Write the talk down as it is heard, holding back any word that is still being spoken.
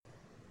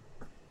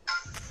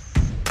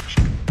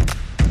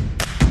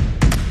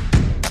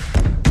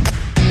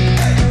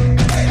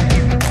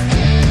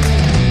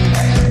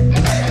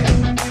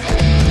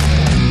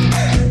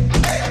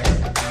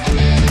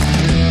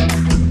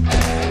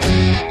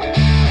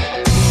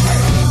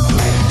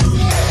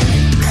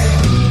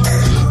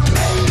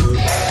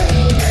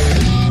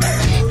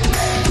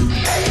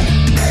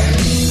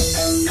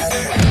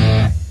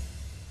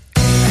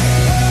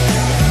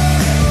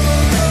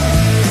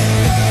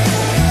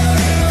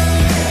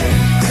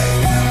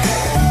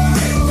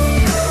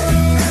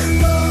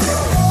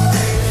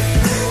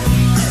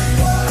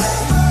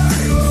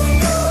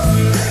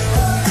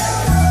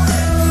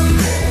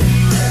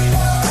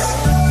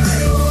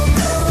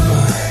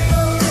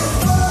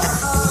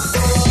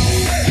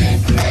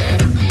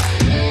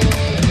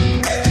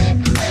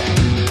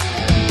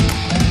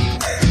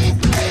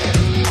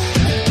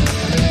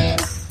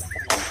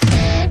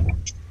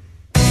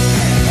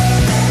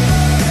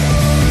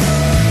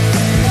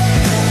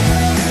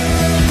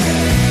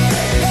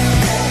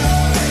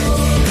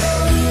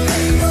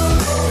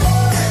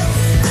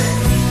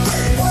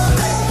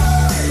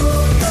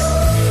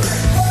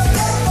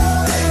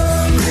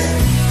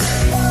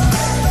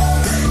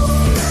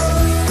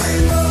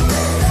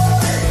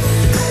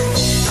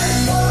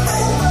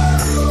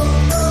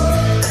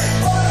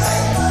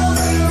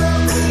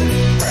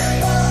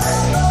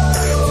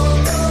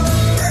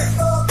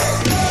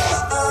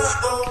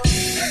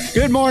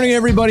morning,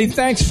 everybody.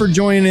 Thanks for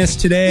joining us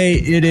today.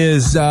 It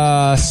is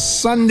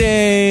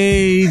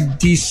Sunday,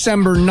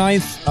 December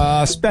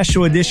 9th,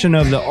 special edition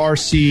of the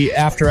RC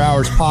After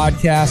Hours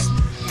podcast.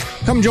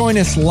 Come join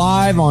us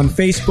live on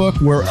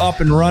Facebook. We're up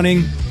and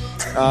running.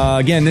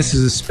 Again, this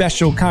is a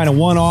special kind of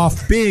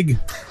one-off, big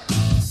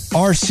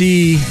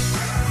RC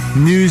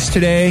news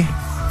today.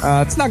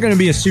 It's not going to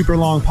be a super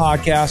long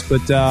podcast,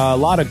 but a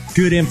lot of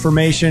good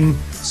information,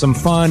 some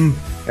fun,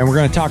 and we're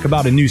going to talk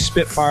about a new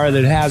Spitfire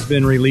that has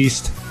been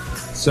released.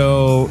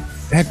 So,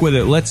 heck with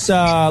it. Let's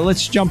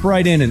jump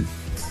right in. And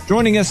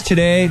joining us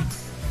today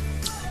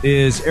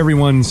is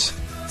everyone's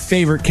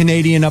favorite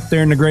Canadian up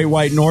there in the Great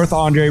White North,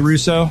 Andre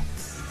Russo.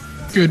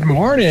 Good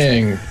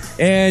morning.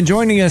 And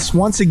joining us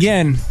once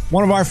again,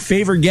 one of our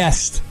favorite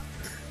guests,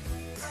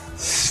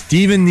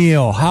 Stephen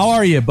Neal. How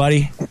are you,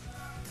 buddy?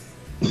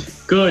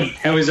 Good.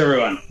 How is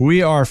everyone?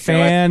 We are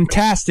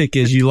fantastic,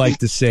 as you like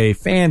to say.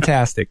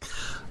 Fantastic.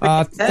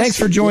 Thanks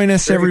for joining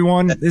us,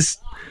 everyone.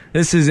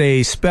 This is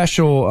a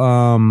special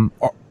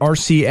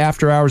RC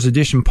After Hours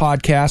edition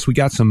podcast. We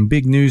got some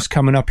big news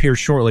coming up here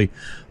shortly.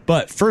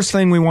 But first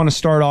thing we want to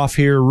start off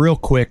here real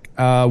quick.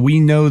 We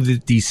know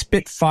that the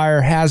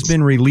Spitfire has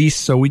been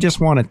released, so we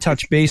just want to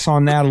touch base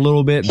on that a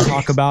little bit and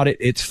talk about it.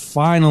 It's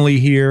finally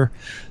here.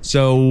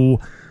 So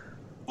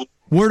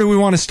where do we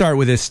want to start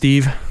with this,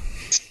 Steve?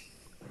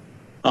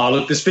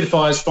 Look, the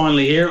Spitfire is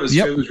finally here.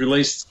 It was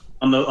released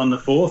on the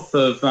 4th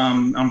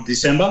of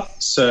December,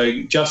 so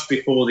just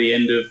before the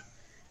end of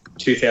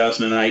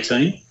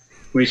 2018,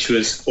 which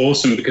was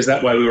awesome because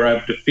that way we were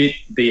able to fit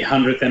the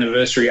 100th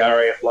anniversary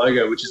RAF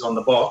logo, which is on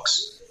the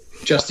box,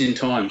 just in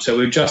time. So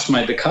we've just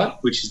made the cut,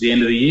 which is the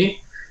end of the year.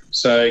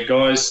 So,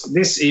 guys,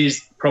 this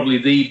is probably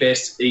the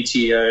best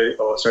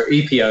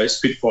EPO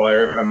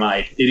Spitfire ever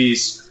made. It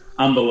is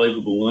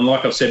unbelievable. And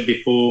like I've said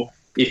before,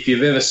 if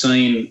you've ever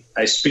seen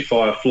a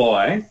Spitfire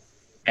fly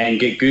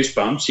and get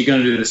goosebumps, you're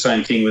going to do the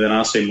same thing with an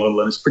RC model.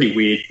 And it's pretty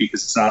weird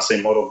because it's an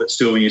RC model, but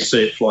still when you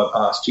see it fly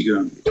past, you're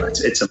going,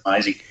 it's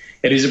amazing.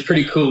 It is a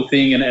pretty cool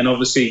thing. And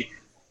obviously,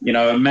 you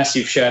know, a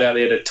massive shout out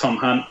there to Tom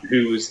Hunt,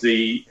 who was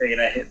the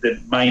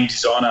main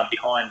designer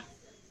behind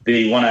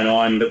the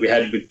 109 that we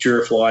had with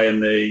Durafly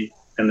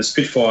and the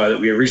Spitfire that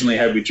we originally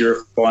had with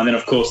Durafly. And then,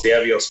 of course, the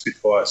Avios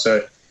Spitfire.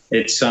 So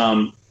it's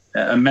a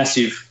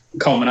massive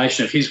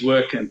culmination of his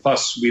work, and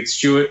plus with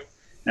Stuart,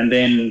 and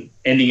then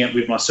ending it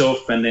with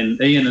myself and then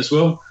Ian as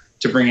well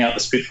to bring out the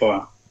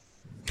Spitfire.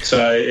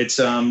 So it's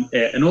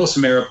an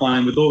awesome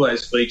aeroplane with all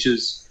those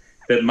features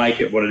that make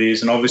it what it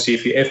is. And obviously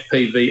if you're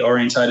FPV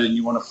orientated and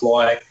you want to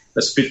fly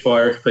a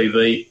Spitfire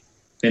FPV,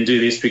 then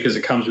do this because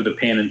it comes with a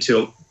pan and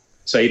tilt.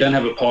 So you don't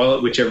have a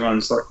pilot, which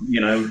everyone's like,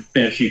 you know,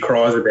 been a few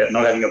cries about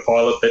not having a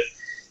pilot, but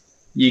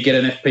you get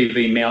an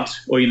FPV mount.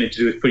 All you need to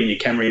do is put in your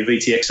camera, your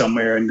VTX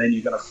somewhere, and then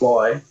you're going to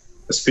fly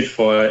a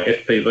Spitfire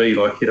FPV.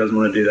 Like, he doesn't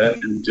want to do that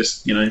and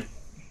just, you know,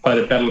 play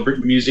the Battle of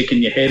Britain music in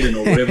your head and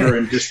or whatever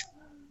and just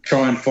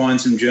try and find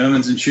some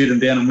Germans and shoot them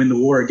down and win the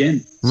war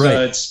again.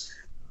 Right. So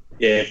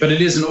but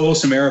it is an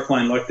awesome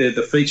aeroplane. Like,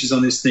 the features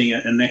on this thing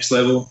are next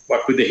level,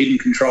 like with the hidden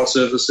control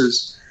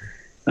surfaces.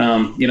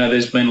 You know,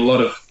 there's been a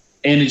lot of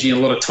energy and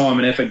a lot of time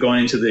and effort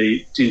going into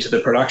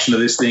the production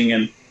of this thing,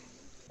 and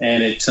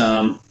it's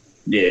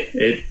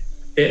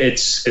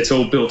it's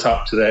all built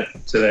up to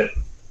that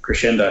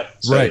crescendo.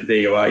 So right. There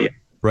you are. Yeah.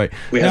 Right.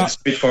 We have the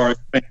Spitfire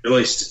been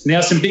released.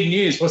 Now some big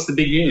news. What's the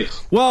big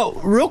news? Well,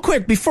 real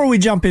quick, before we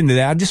jump into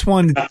that, I just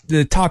wanted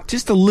to talk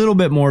just a little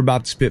bit more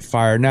about the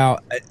Spitfire. Now,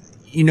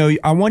 you know,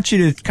 I want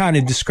you to kind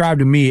of describe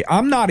to me,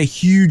 I'm not a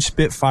huge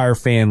Spitfire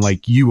fan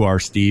like you are,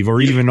 Steve, or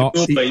You even... will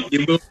be.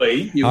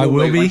 I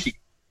will be?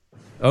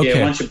 Okay.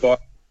 Yeah, once you buy...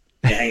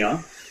 Yeah, hang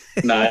on.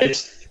 No,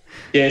 it's...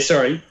 Yeah,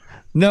 sorry.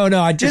 No,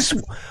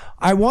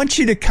 I want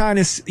you to kind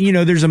of, you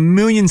know, there's a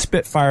million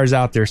Spitfires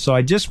out there, so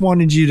I just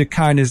wanted you to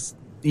kind of,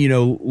 you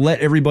know, let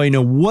everybody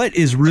know what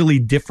is really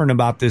different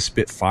about this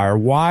Spitfire.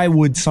 Why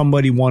would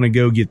somebody want to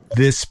go get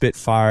this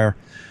Spitfire,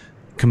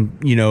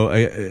 you know,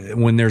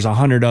 when there's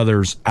 100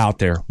 others out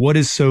there? What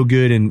is so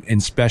good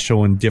and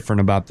special and different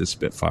about this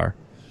Spitfire?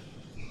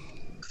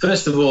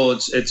 First of all,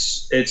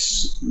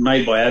 it's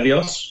made by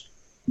Avios,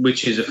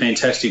 which is a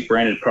fantastic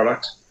branded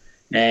product,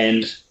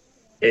 and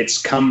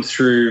it's come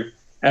through...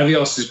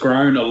 Avios has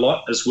grown a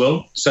lot as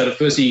well. So the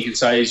first thing you can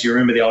say is you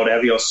remember the old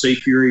Avios Sea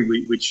Fury,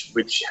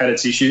 which had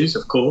its issues,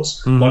 of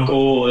course. Mm-hmm. Like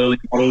all early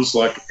models,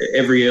 like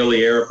every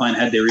early aeroplane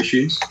had their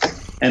issues.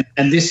 And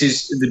this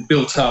is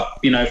built up,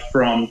 you know,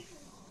 from,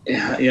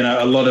 you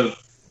know, a lot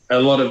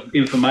of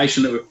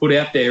information that we've put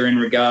out there in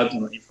regard to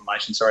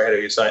information, sorry, how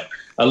do you say it?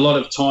 A lot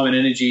of time and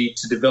energy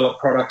to develop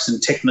products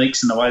and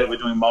techniques in the way that we're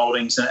doing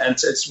mouldings. And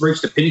it's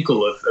reached a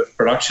pinnacle of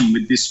production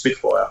with this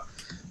Spitfire.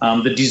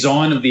 The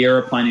design of the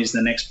aeroplane is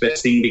the next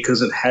best thing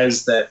because it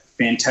has that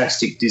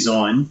fantastic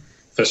design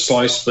for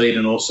slow speed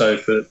and also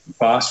for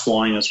fast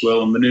flying as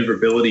well, and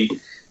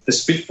manoeuvrability. The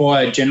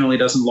Spitfire generally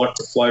doesn't like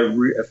to fly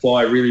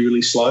really,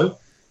 really slow,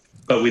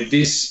 but with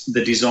this,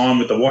 the design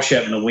with the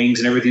washout and the wings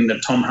and everything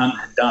that Tom Hunt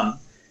had done,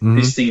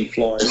 this thing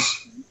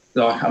flies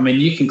I mean,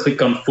 you can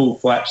click on full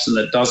flaps and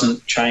it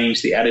doesn't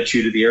change the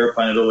attitude of the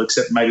aeroplane at all,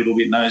 except maybe a little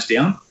bit nose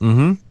down.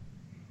 Mm-hmm.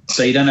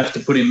 So you don't have to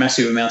put in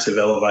massive amounts of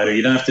elevator.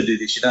 You don't have to do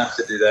this. You don't have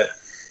to do that.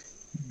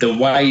 The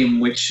way in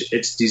which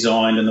it's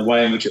designed and the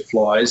way in which it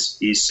flies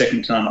is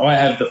second to none. I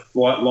have the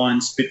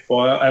Flightline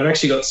Spitfire. I've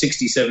actually got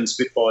 67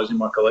 Spitfires in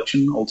my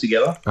collection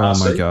altogether. Oh,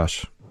 my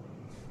gosh.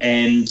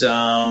 And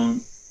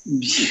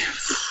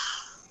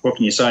what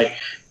can you say?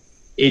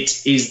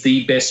 It is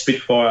the best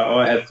Spitfire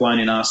I have flown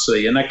in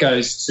RC, and that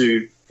goes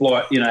to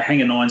flight,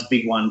 Hangar 9's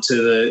big one,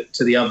 to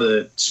the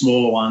other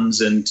smaller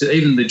ones, and to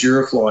even the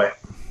Durafly.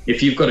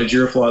 If you've got a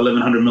Durafly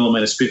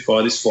 1100mm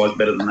Spitfire, this flies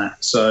better than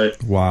that. So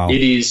wow,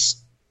 it is,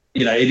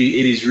 it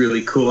is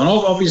really cool. And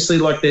obviously,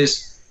 like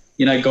there's,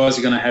 guys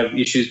are going to have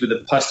issues with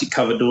the plastic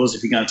covered doors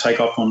if you're going to take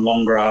off on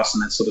long grass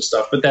and that sort of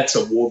stuff. But that's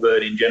a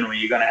warbird in general.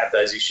 You're going to have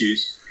those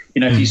issues.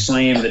 If you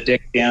slam the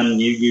deck down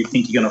and you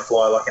think you're going to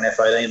fly like an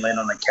F-18, land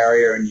on a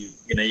carrier, and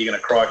you're going to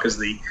cry because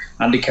the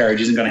undercarriage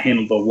isn't going to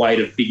handle the weight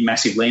of big,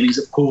 massive landings,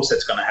 of course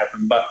that's going to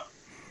happen. But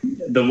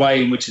the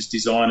way in which it's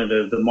designed,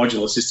 the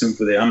modular system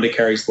for the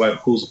undercarriage, the way it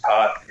pulls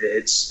apart,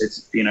 it's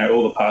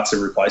all the parts are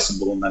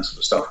replaceable and that sort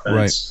of stuff. And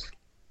right.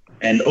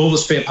 And all the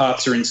spare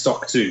parts are in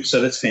stock too,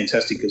 so that's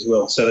fantastic as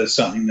well. So that's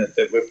something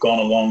that we've gone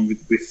along with.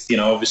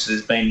 Obviously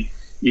there's been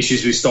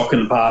issues with stock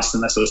in the past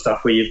and that sort of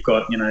stuff where you've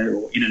got, in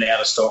and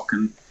out of stock,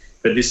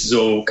 but this has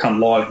all come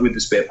live with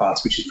the spare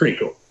parts, which is pretty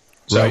cool.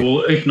 So, right.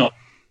 Well, if not,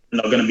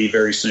 they're not going to be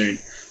very soon.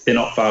 They're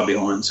not far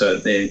behind, so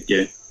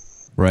yeah.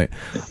 Right.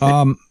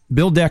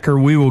 Bill Decker,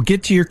 we will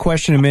get to your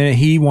question in a minute.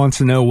 He wants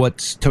to know what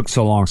took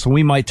so long, so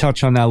we might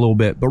touch on that a little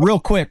bit. But real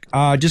quick,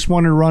 just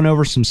wanted to run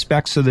over some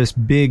specs of this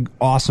big,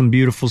 awesome,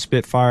 beautiful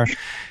Spitfire.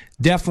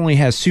 Definitely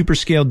has super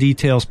scale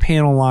details,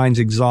 panel lines,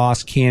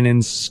 exhaust,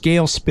 cannons,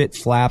 scale spit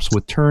flaps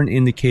with turn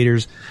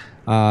indicators.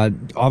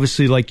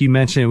 Obviously, like you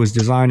mentioned, it was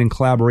designed in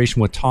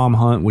collaboration with Tom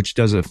Hunt, which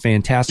does a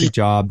fantastic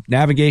job.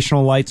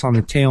 Navigational lights on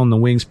the tail and the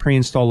wings,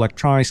 pre-installed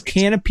electronics,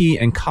 canopy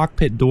and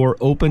cockpit door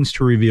opens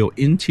to reveal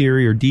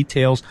interior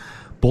details.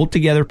 Bolt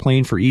together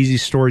plane for easy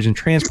storage and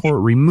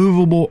transport,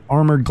 removable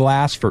armored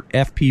glass for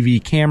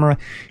FPV camera,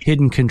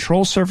 hidden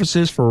control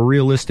surfaces for a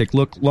realistic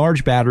look,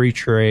 large battery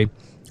tray,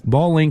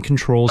 ball link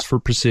controls for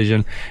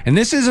precision. And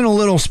this isn't a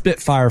little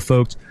Spitfire,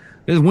 folks.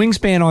 The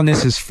wingspan on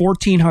this is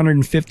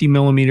 1,450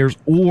 millimeters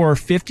or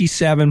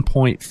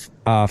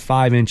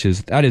 57.5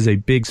 inches. That is a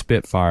big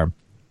Spitfire.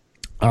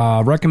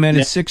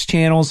 Recommended 6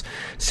 channels,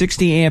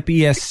 60 amp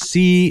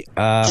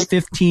ESC,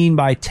 15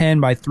 by 10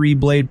 by 3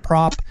 blade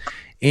prop.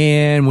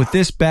 And with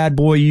this bad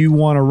boy, you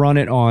want to run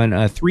it on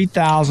a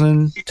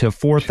 3,000 to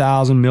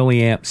 4,000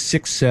 milliamp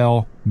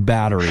 6-cell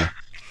battery.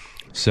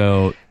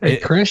 So, hey,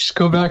 Chris,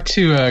 go back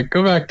to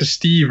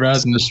Steve rather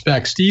than the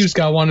spec. Steve's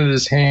got one in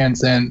his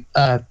hands, and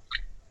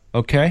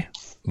okay,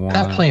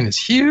 that plane is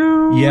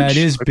huge. Yeah, it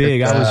is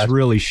big. I was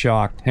really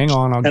shocked. Hang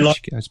on, I'll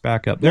get you guys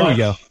back up. There we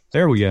go.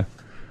 There we go.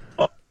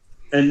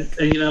 And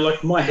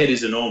my head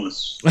is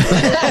enormous.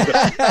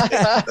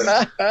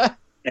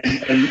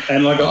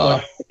 And like I've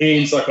got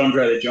hands like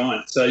Andre the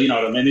Giant, so you know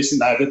what I mean. This and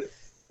that, but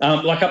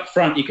like up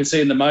front, you can see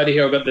in the motor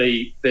here, I've got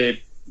the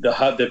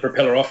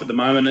propeller off at the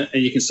moment,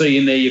 and you can see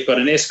in there you've got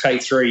an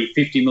SK3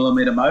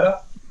 50mm motor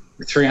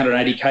with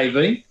 380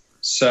 kV.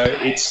 So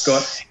it's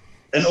got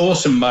an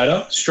awesome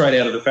motor straight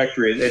out of the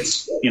factory.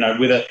 It's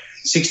with a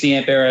 60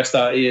 amp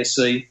Aerostar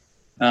ESC,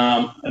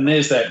 and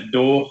there's that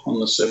door.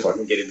 Let's see if I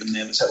can get it in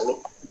there. Let's have a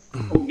look.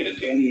 We'll get it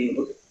down here.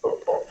 Look.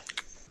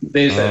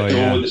 There's that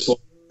door with the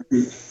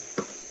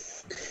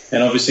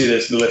and obviously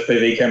there's the left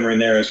PV camera in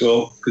there as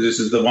well, because this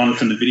is the one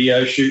from the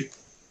video shoot.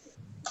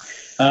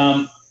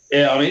 The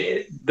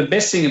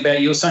best thing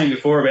about, you were saying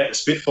before about the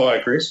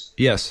Spitfire, Chris.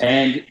 Yes.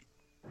 And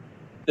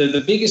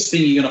the biggest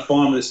thing you're going to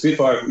find with the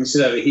Spitfire, if you can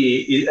sit over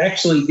here, is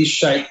actually this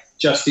shape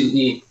just in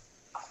here.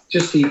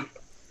 Just here.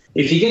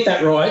 If you get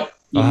that right,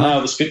 you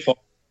nail the Spitfire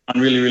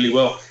really, really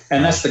well.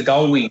 And that's the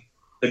gull wing.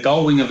 The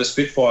gull wing of a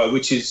Spitfire,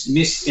 which is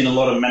missed in a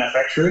lot of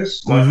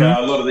manufacturers. Like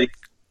a lot of the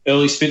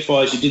early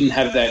Spitfires, you didn't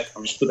have that.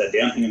 I'll just put that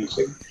down here in a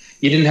second.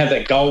 You didn't have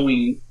that gull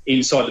wing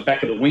inside the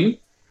back of the wing.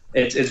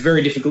 It's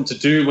very difficult to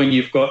do when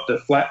you've got the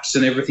flaps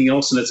and everything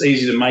else, and it's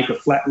easy to make a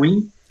flat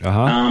wing.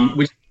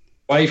 Which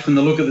away from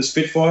the look of the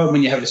Spitfire,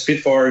 when you have the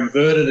Spitfire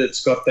inverted,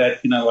 it's got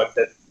that,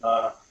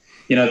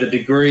 the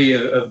degree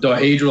of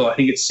dihedral. I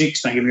think it's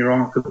 6. Don't get me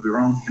wrong. I could be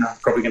wrong. I'm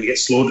probably going to get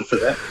slaughtered for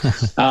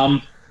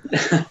that.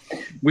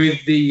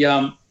 With the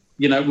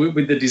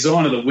with the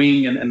design of the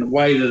wing and the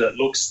way that it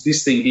looks,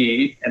 this thing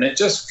here, and it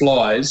just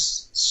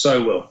flies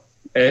so well.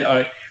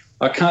 I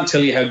can't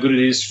tell you how good it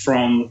is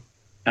from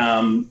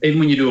even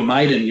when you do a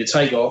maiden, you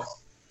take off,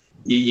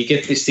 you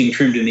get this thing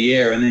trimmed in the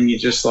air, and then you're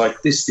just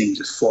like, this thing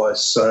just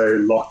flies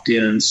so locked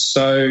in and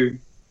so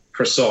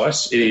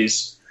precise. It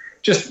is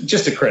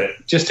just a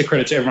credit. Just a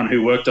credit to everyone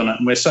who worked on it,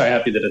 and we're so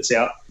happy that it's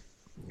out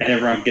and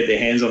everyone can get their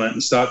hands on it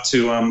and start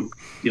to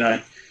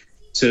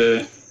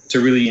to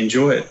really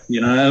enjoy it.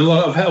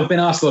 I've been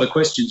asked a lot of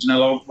questions,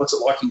 like, what's it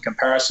like in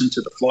comparison to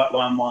the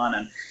Flightline one,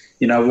 and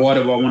why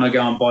do I want to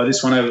go and buy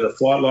this one over the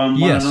Flightline one?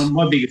 Yes. And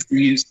my biggest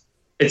thing is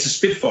it's a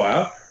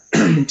Spitfire.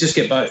 Just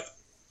get both.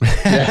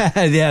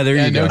 Yeah, there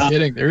you go. No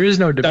kidding. There is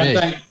no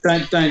debate.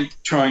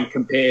 Don't try and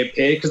compare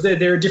because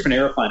they're a different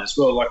aeroplane as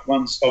well. Like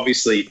one's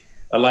obviously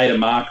a later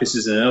Mark. This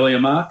is an earlier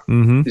Mark.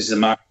 Mm-hmm. This is a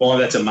Mark 5.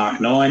 That's a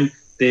Mark 9.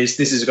 This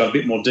has got a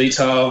bit more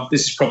detail.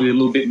 This is probably a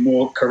little bit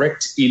more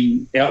correct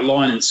in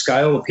outline and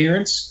scale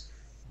appearance.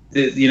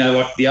 Like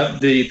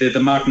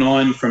the Mark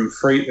 9 from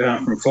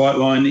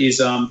Flightline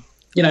is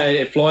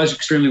it flies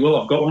extremely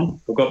well. I've got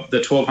one. I've got the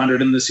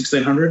 1200 and the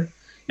 1600.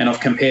 And I've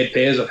compared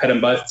pairs. I've had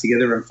them both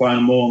together and flown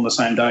them all on the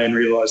same day and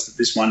realised that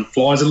this one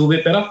flies a little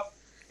bit better.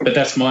 But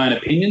that's my own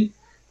opinion.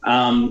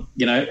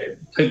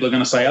 People are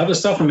going to say other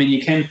stuff. I mean,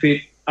 you can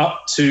fit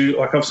up to,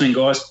 like I've seen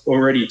guys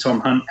already,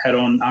 Tom Hunt had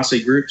on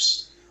RC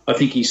Groups. I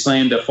think he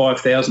slammed a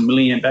 5,000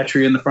 milliamp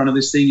battery in the front of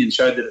this thing and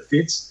showed that it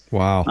fits.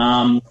 Wow.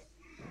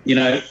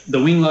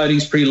 The wing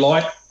loading's pretty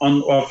light.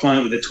 I've flown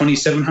it with a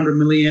 2,700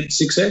 milliamp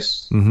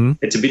 6S. Mm-hmm.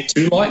 It's a bit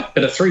too light,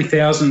 but a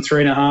 3,000,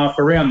 3.5,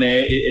 around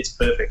there, it's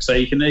perfect. So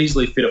you can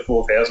easily fit a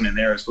 4,000 in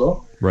there as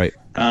well. Right.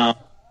 And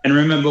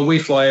remember, we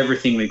fly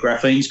everything with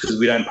graphenes because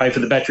we don't pay for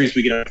the batteries.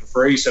 We get them for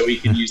free, so we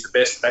can use the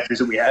best batteries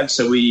that we have.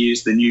 So we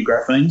use the new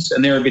graphenes,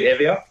 and they're a bit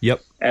heavier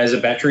as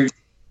a battery.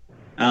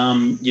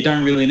 You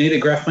don't really need a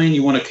graphene.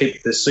 You want to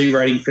keep the C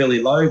rating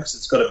fairly low because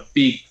it's got a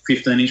big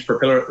 15-inch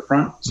propeller at the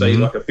front. So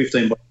you're like a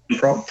 15 by 10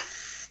 prop.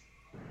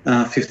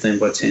 15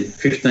 by 10,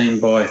 15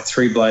 by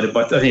 3-bladed,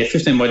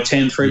 15 by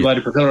 10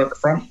 3-bladed propeller at the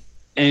front.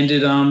 And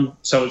it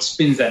so it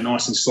spins that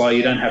nice and slow.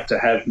 You don't have to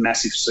have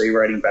massive C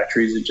rating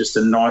batteries. It's just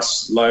a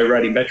nice low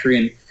rating battery.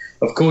 And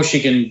of course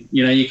you can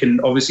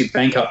obviously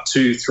bank up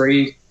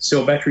 2-3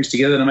 cell batteries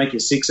together to make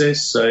your 6S.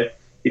 So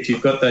if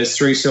you've got those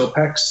 3 cell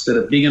packs that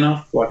are big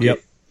enough, like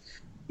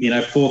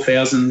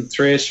 4,000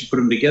 3S, you put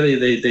them together,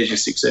 there's your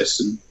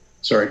 6S. And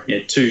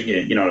 2,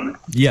 you know what I mean?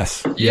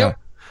 Yes. Yeah.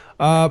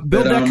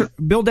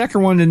 Bill Decker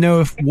wanted to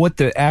know what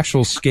the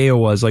actual scale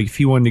was, like if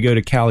he wanted to go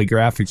to Cali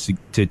Graphics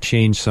to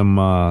change some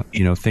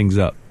things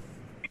up.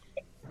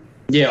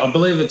 Yeah, I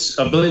believe it's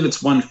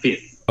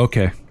 1/5.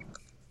 Okay,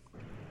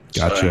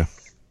 gotcha. So,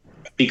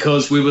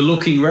 because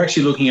we're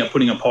actually looking at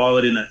putting a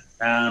pilot in it.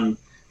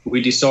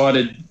 We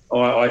decided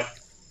I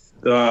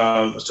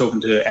was talking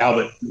to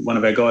Albert, one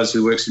of our guys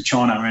who works in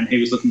China, and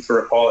he was looking for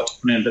a pilot to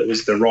put in that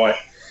was the right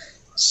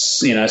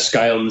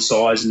scale and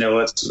size and all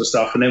that sort of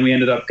stuff. And then we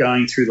ended up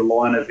going through the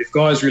line of if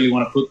guys really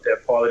want to put their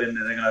pilot in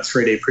there, they're going to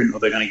 3D print or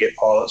they're going to get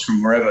pilots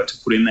from wherever to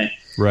put in there.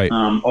 Right.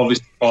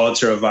 Obviously,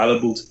 pilots are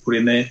available to put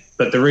in there.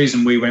 But the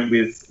reason we went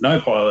with no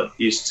pilot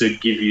is to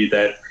give you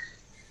that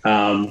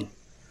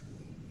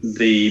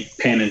the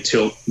pan and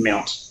tilt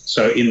mount.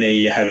 So in there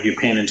you have your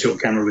pan and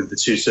tilt camera with the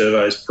 2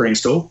 servos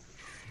pre-installed.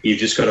 You've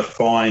just got to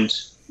find,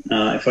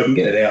 if I can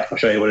get it out, I'll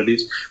show you what it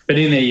is. But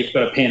in there you've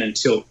got a pan and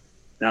tilt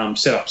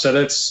setup. So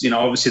that's,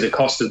 obviously the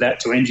cost of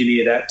that, to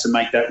engineer that, to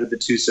make that with the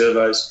 2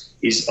 servos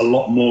is a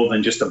lot more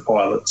than just a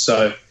pilot.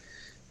 So,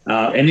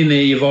 and in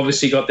there you've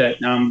obviously got that,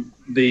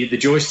 the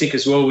joystick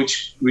as well,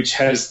 which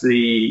has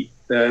the,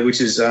 which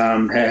is,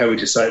 how would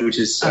you say it, which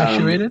is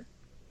actuated.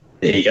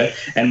 There you go.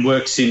 And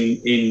works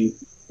in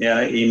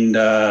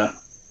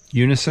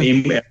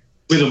unison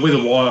with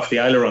a wire off the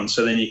aileron.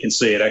 So then you can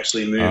see it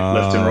actually move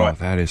left and right.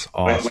 That is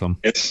awesome.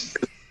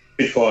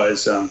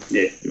 Spitfires, I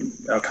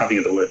can't think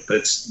of the word, but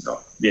it's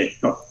got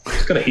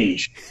a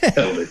hinge.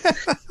 That'll do.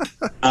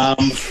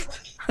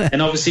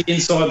 And obviously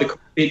inside the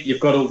cockpit, you've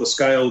got all the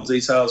scale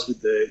details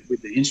with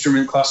the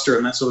instrument cluster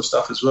and that sort of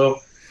stuff as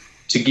well,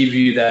 to give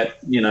you that,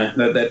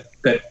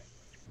 that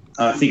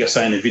I think I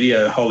say in the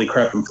video, holy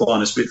crap, I'm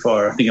flying a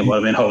Spitfire. I think it might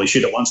have been holy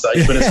shit at one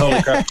stage, but it's holy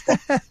crap.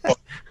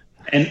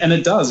 And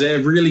it does.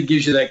 It really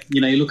gives you that,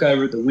 you look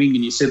over at the wing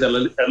and you see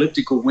that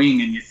elliptical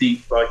wing and you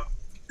think, like,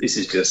 this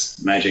is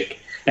just magic.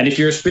 And if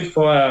you're a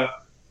Spitfire,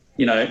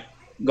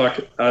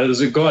 there's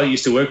a guy that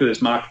used to work with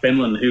us, Mark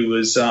Fenlon, who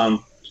was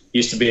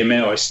used to be a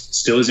member,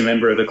 still is a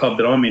member of the club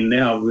that I'm in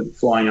now with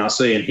Flying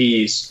RC, and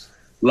he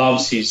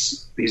loves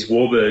his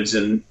Warbirds,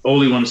 and all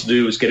he wanted to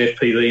do was get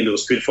FPV into a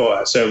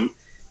Spitfire. So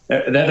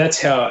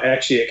that's how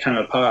actually it came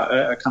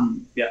about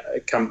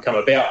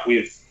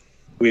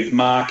with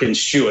Mark and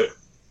Stuart.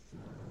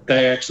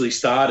 They actually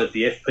started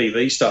the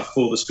FPV stuff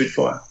for the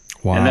Spitfire.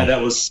 Wow. And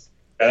that was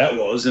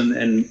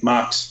and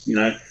Mark's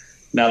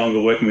no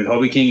longer working with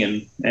Hobby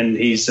King, and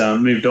he's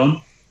moved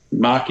on.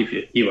 Mark, if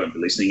he won't be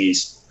listening,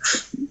 he's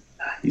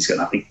got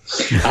nothing.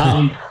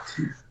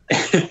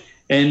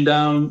 And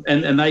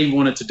they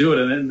wanted to do it,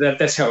 and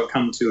that's how it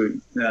come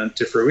to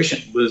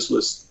fruition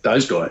was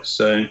those guys.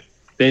 So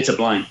they're to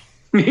blame.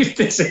 If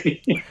there's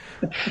anything.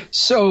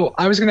 So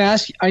I was going to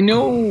ask you, I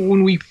know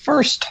when we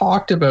first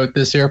talked about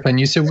this airplane,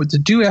 you said to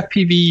do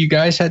FPV, you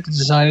guys had to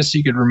design it so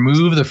you could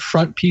remove the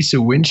front piece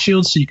of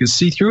windshield so you could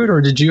see through it, or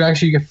did you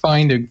actually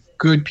find a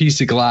good piece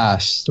of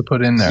glass to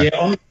put in there?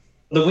 Yeah,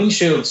 the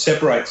windshield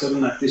separates. I don't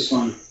know if this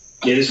one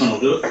will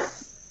do it.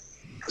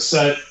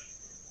 So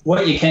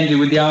what you can do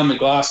with the armoured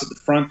glass at the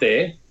front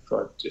there, if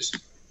I just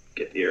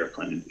get the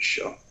airplane into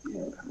shot.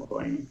 There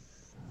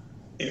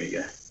we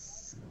go.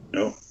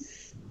 No.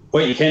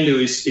 What you can do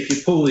is if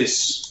you pull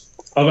this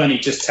I've only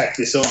just tacked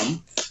this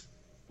on.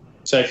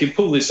 So if you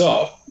pull this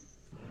off,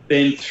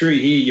 then through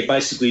here you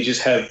basically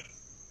just have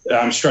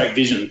straight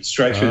vision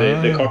straight through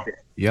the cockpit.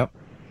 Yep.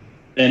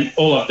 And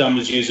all I've done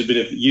was use a bit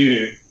of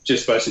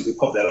just basically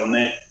pop that on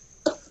there,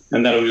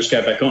 and that'll just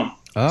go back on.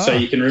 So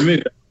you can remove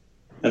it.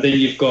 And then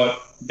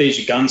there's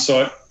your gun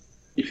sight.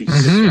 If you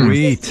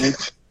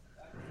Sweet.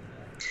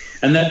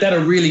 And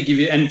that'll really give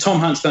you. And Tom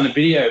Hunt's done a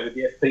video with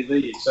the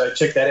FPV, so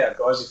check that out,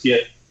 guys.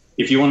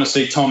 If you want to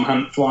see Tom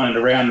Hunt flying it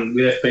around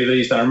with FPV,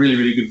 he's done a really,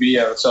 really good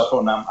video. It's up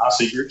on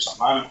RC Groups at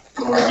the moment,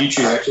 or on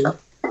YouTube actually,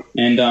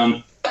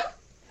 and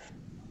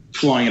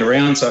flying it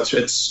around. So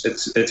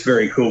it's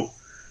very cool.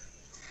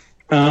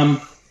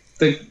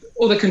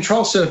 The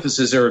control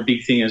surfaces are a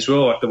big thing as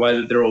well, like the way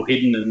that they're all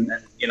hidden, and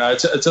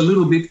it's a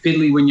little bit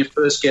fiddly when you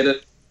first get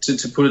it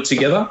to put it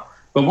together.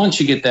 But once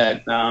you get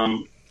that,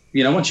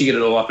 once you get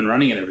it all up and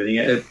running and everything,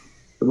 it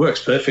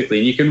works perfectly,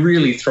 and you can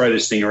really throw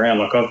this thing around.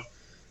 Like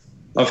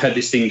I've had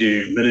this thing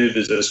do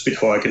manoeuvres that a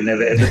Spitfire could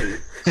never ever do,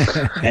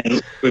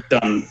 and we've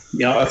done.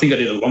 I think I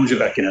did a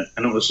Longevak in it,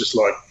 and it was just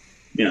like,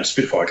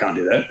 Spitfire can't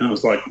do that. And I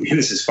was like,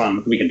 this is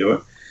fun, we can do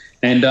it,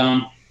 and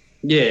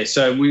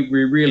so we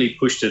really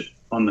pushed it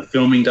on the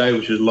filming day,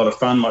 which was a lot of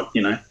fun. Like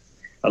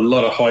a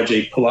lot of high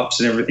G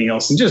pull-ups and everything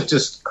else, and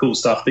just cool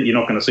stuff that you're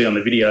not going to see on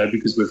the video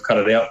because we've cut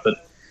it out. But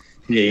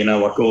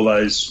like all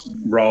those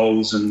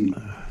rolls and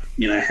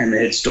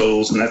hammerhead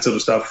stalls and that sort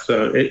of stuff.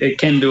 So it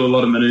can do a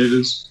lot of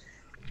manoeuvres.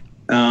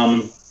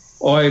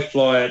 I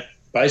fly it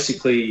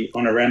basically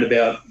on around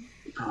about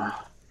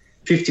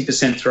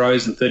 50%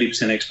 throws and 30%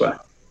 expo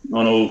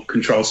on all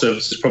control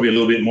surfaces, probably a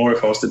little bit more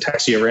if I was to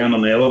taxi around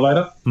on the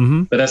elevator.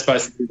 Mm-hmm. But that's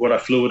basically what I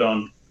flew it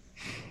on,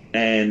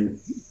 and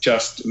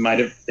just made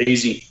it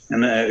easy.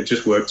 And it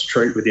just worked a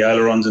treat with the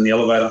ailerons and the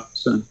elevator.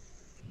 So it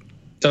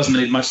doesn't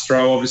need much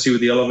throw, obviously,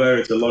 with the elevator.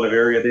 It's a lot of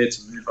area there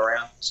to move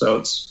around.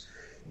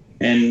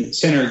 And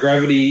centre of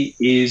gravity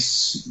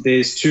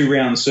there's 2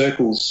 round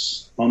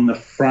circles on the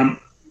front.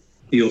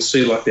 You'll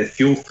see like they're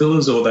fuel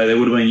fillers, or they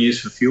would have been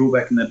used for fuel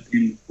back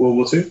in World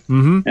War II.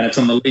 Mm-hmm. And it's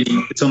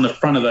on the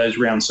front of those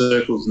round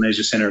circles, and there's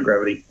your centre of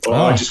gravity.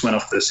 I just went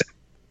off the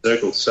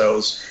circles. So it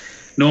was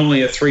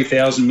normally a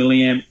 3,000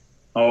 milliamp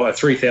or a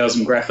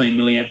 3,000 graphene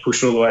milliamp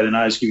pushed all the way to the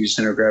nose, give you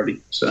centre of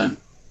gravity. So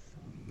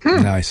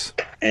nice.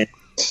 And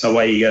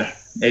away you go.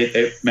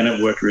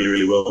 It worked really,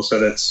 really well. So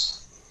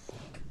that's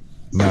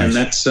nice. And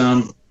that's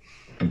And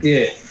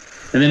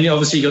then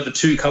obviously you got the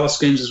 2 colour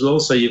schemes as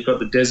well. So you've got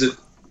the desert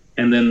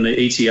and then the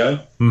ETO,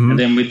 mm-hmm. and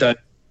then with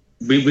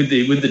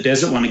the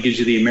desert one, it gives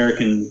you the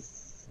American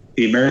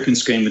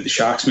scheme with the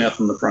shark's mouth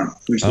on the front,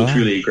 which looks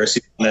really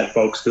aggressive on that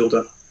Volks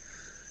filter.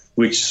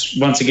 Which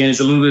once again is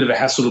a little bit of a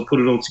hassle to put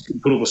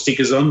all the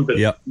stickers on, but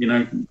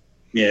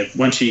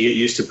once you get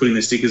used to putting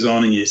the stickers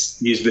on and you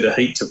use a bit of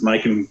heat to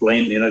make them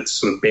blend, to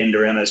sort of bend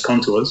around those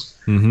contours,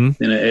 mm-hmm.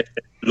 then it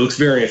looks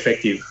very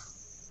effective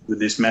with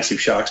this massive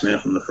shark's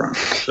mouth on the front.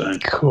 So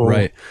cool,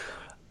 right?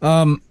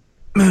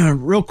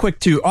 Real quick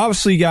too,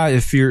 obviously, guys,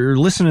 if you're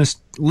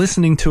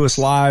listening to us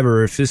live,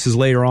 or if this is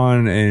later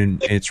on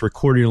and it's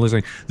recorded and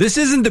listening, this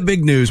isn't the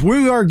big news.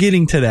 We are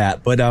getting to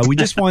that, but we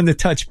just wanted to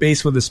touch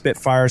base with the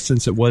Spitfire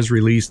since it was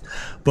released.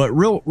 But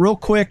real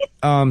quick,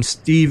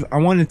 Steve, I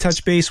wanted to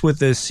touch base with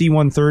the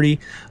C-130.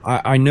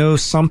 I know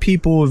some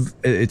people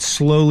it's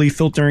slowly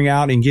filtering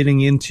out and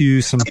getting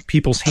into some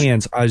people's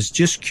hands. I was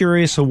just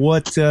curious of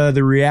what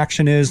the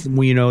reaction is,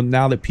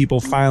 now that people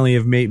finally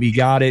have maybe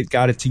got it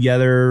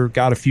together,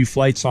 got a few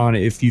flights on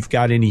it, if you've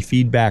got any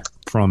feedback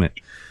from it.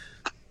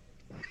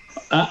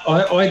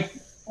 I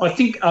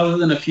think other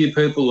than a few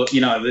people,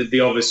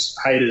 the obvious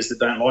haters that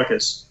don't like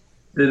us,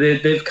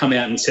 they've come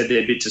out and said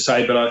their bit to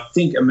say, but I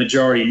think a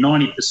majority,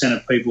 90%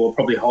 of people, or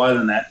probably higher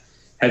than that,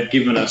 have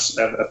given us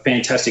a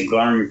fantastic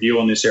glowing review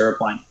on this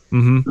aeroplane.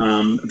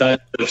 Mm-hmm. They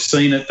have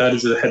seen it,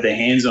 those that have had their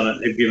hands on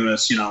it, have given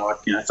us,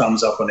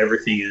 thumbs up on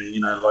everything,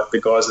 and, like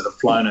the guys that have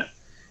flown it,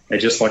 they're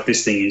just like,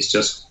 this thing is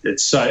just, it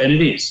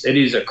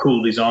is a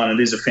cool design. It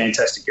is a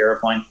fantastic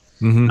aeroplane.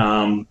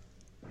 Mm-hmm.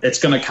 It's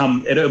going to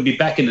come. It'll be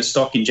back into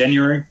stock in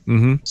January.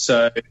 Mm-hmm.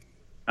 So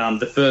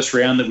the first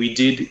round that we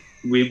did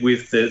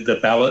with the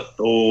ballot,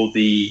 or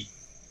the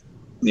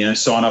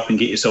sign up and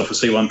get yourself a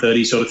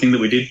C-130 sort of thing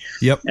that we did.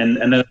 Yep.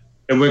 And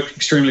it worked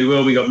extremely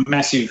well. We got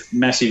massive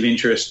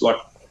interest, like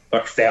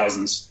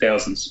thousands,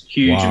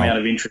 huge amount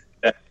of interest.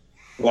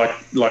 Like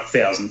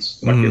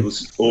thousands. Like it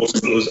was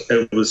awesome.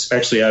 It was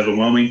actually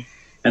overwhelming.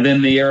 And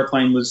then the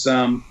aeroplane was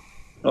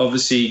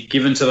obviously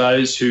given to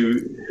those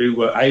who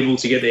were able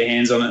to get their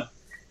hands on it.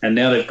 And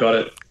now they've got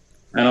it.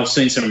 And I've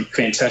seen some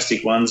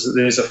fantastic ones.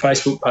 There's a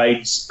Facebook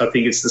page, I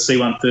think it's the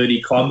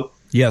C-130 Club.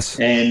 Yes.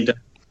 And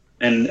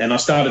I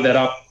started that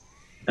up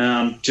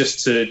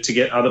just to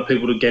get other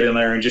people to get in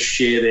there and just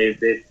share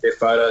their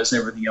photos and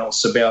everything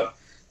else about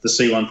the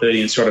C-130,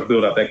 and sort of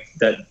build up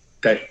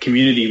that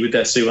community with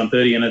that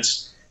C-130. And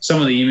it's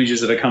some of the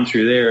images that have come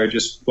through there are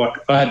just like,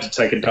 I had to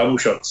take a double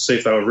shot to see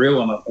if they were real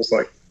or not. I was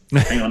like,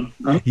 hang on.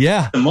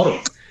 Yeah. The model.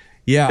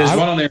 Yeah. There's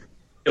one on there in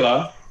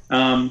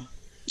particular.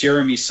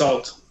 Jeremy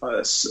Salt.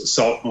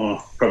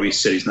 Probably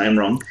said his name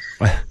wrong.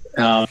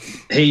 I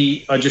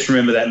just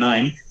remember that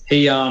name.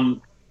 He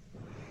the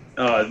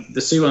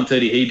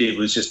C-130 he did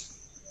was just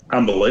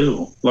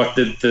unbelievable. Like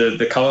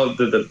the color,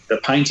 the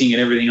painting,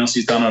 and everything else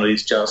he's done on it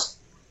is just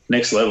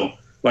next level.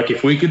 Like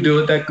if we could do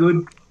it that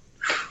good,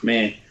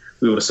 man,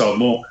 we would have sold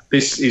more.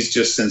 This is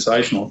just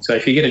sensational. So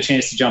if you get a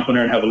chance to jump on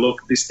there and have a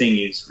look, this thing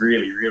is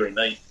really, really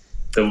neat.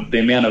 The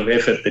amount of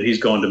effort that he's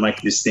gone to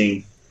make this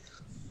thing.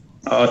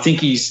 I think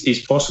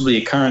he's possibly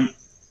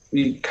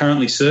he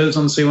currently serves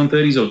on the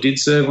C-130s or did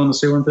serve on the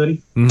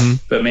C-130. Mm-hmm.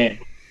 But man,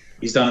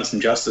 he's done it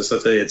some justice. I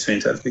tell you, it's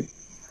fantastic.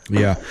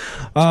 Yeah.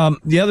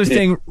 The other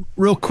thing,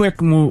 real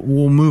quick, and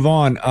we'll move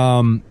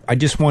on. I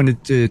just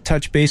wanted to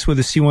touch base with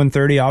the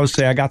C-130.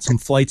 Obviously, I got some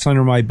flights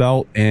under my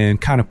belt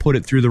and kind of put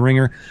it through the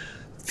ringer.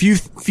 Few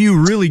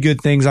really good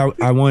things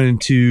I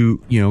wanted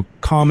to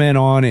comment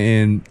on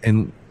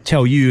and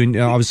tell you, and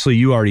obviously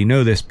you already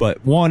know this,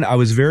 but one, I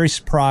was very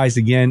surprised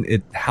again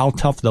at how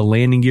tough the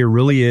landing gear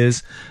really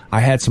is.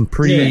 I had some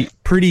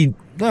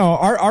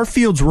our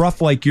field's rough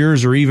like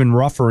yours or even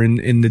rougher.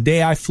 And the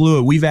day I flew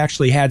it, we've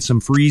actually had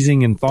some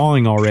freezing and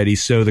thawing already.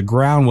 So the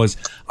ground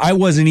I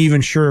wasn't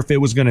even sure if it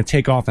was going to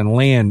take off and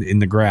land in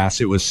the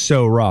grass. It was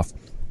so rough.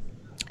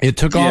 It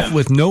took off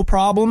with no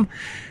problem,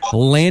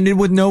 landed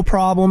with no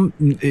problem.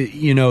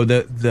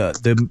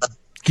 The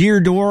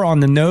gear door on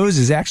the nose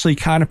is actually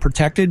kind of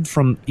protected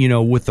from,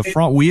 with the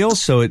front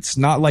wheels. So it's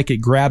not like it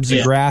grabs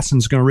the grass and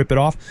is going to rip it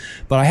off.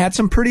 But I had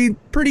some pretty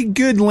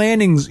good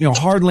landings,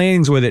 hard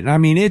landings with it. And I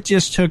mean, it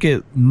just took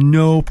it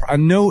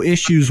no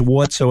issues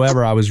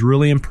whatsoever. I was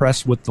really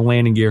impressed with the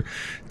landing gear.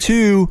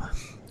 Two,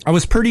 I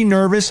was pretty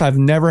nervous. I've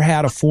never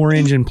had a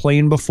 4-engine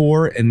plane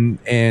before.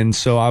 And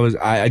so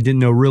I didn't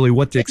know really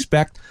what to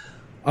expect.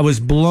 I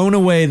was blown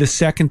away the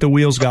second the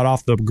wheels got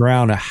off the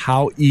ground at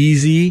how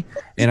easy,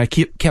 and I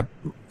kept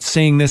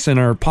saying this in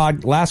our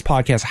last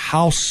podcast,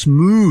 how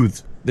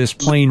smooth this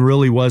plane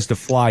really was to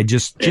fly.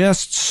 Just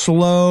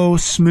slow,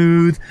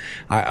 smooth.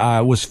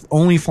 I was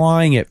only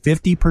flying at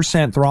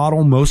 50%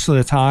 throttle most of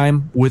the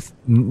time with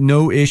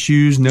no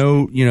issues,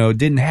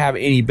 didn't have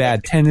any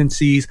bad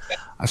tendencies.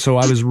 So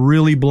I was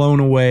really blown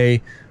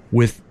away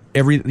with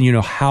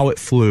how it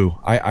flew.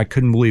 I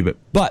couldn't believe it.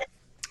 But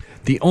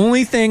the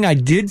only thing I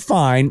did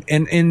find,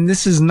 and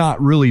this is not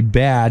really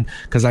bad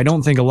because I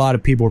don't think a lot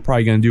of people are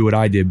probably going to do what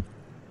I did,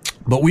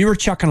 but we were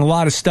chucking a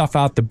lot of stuff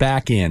out the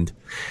back end.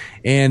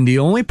 And the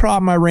only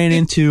problem I ran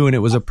into, and it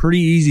was a pretty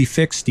easy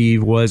fix,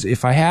 Steve, was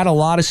if I had a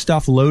lot of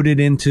stuff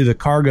loaded into the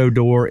cargo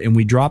door and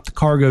we dropped the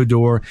cargo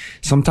door,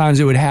 sometimes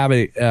it would have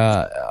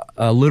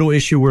a little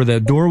issue where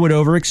the door would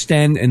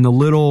overextend and the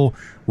little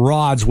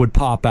rods would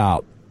pop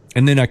out.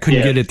 And then I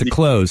couldn't get it to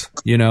close,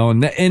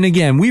 and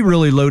again, we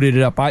really loaded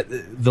it up.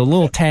 The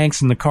little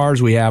tanks and the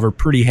cars we have are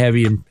pretty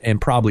heavy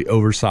and probably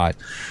oversized.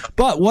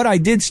 But what I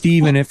did,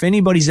 Steve, and if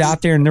anybody's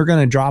out there and they're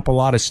going to drop a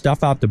lot of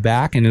stuff out the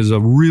back and is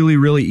a really,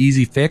 really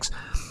easy fix,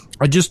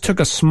 I just took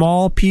a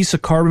small piece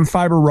of carbon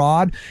fiber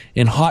rod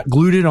and hot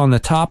glued it on the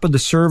top of the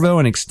servo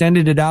and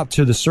extended it out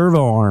to the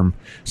servo arm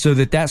so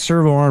that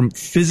servo arm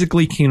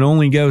physically can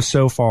only go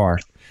so far.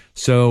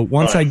 So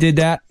once I did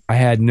that, I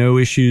had no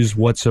issues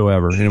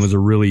whatsoever, and it was a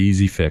really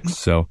easy fix.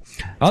 So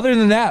other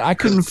than that, I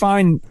couldn't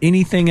find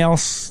anything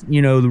else,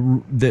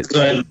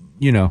 that.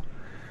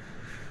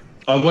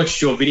 I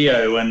watched your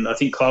video, and I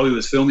think Chloe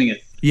was filming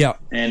it. Yeah.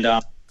 And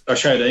I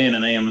showed Ian,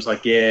 and Ian was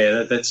like,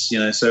 yeah, that's,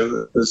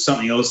 so there's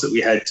something else that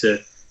we had to,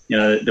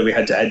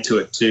 add to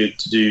it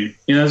to do.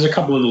 There's a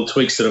couple of little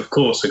tweaks that, of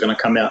course, are going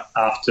to come out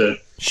after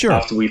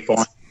we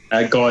find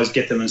guys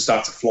get them and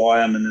start to fly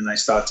them, and then they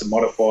start to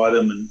modify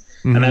them, and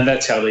then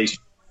that's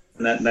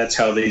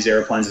how these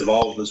airplanes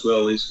evolve as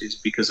well, is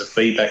because of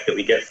feedback that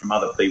we get from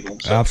other people.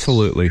 So,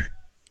 absolutely.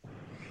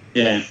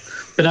 Yeah.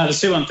 But no, the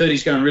C-130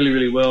 is going really,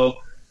 really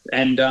well.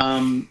 And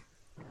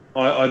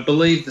I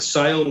believe the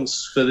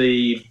sales for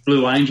the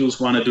Blue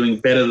Angels one are doing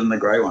better than the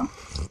grey one.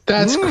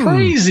 That's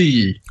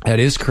crazy. That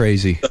is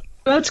crazy.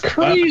 That's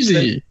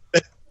crazy.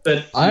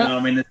 But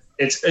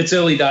it's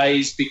early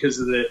days because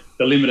of the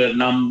limited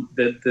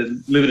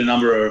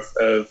number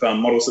of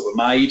models that were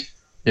made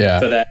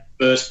for that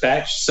first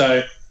batch.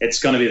 So it's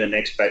going to be the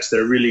next batch that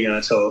are really going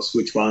to tell us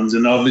which ones.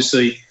 And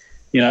obviously,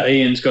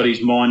 Ian's got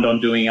his mind on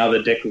doing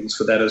other decals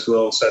for that as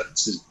well. So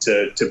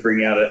to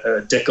bring out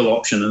a decal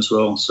option as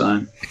well.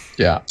 So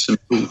some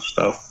cool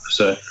stuff.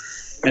 So,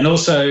 and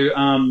also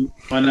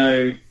I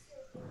know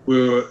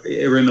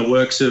we're in the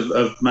works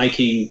of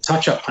making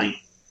touch-up paint.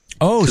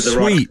 Oh,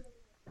 sweet.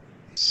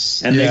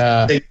 And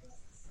they're going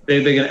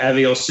to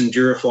Avios and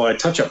Durafly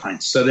touch-up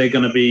paints. So they're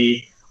going to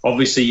be,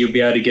 obviously you'll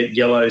be able to get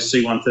yellow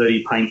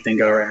C-130 paint, then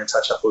go around and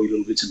touch up all your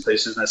little bits and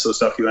pieces and that sort of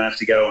stuff. You won't have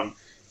to go on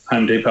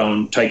Home Depot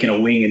and take in a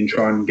wing and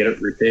try and get it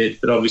repaired.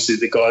 But obviously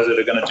the guys that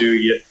are going to do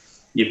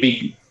your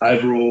big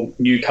overall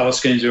new colour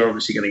schemes are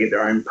obviously going to get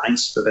their own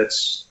paints. But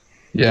that's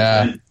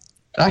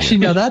Actually,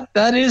 no,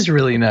 that is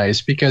really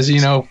nice because,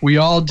 we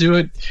all do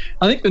it.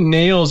 I think the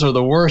nails are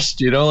the worst,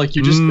 like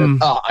you just,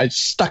 I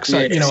stuck some,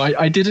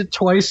 I did it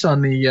twice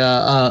on the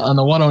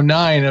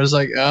 109. I was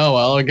like, oh,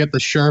 well, I'll get the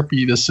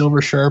silver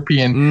Sharpie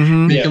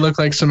and make it look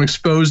like some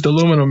exposed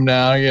aluminum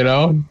now,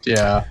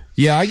 Yeah.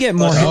 Yeah, I get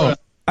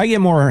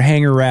more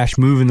hanger rash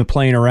moving the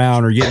plane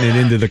around or getting it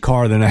into the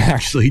car than I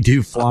actually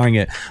do flying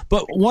it.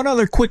 But one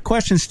other quick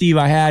question, Steve,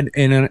 I had,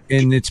 and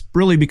it's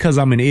really because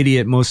I'm an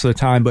idiot most of the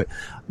time, but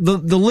the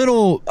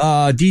little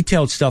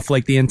detailed stuff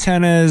like the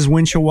antennas,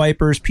 windshield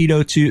wipers,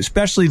 pitot tubes,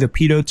 especially the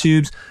pitot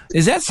tubes,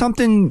 is that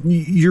something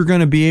you're going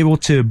to be able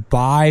to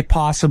buy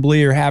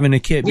possibly or have in a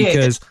kit?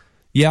 Because,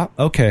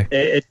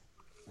 okay.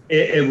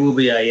 It will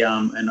be I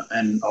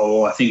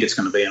think it's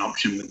going to be an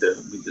option with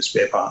the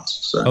spare parts.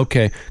 So,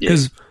 okay,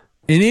 because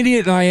an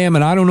idiot I am,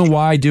 and I don't know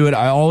why I do it.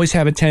 I always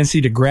have a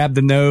tendency to grab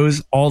the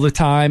nose all the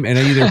time, and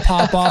I either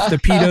pop off the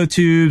pitot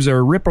tubes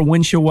or rip a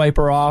windshield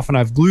wiper off, and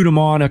I've glued them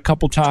on a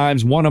couple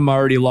times. One of them I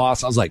already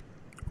lost. I was like,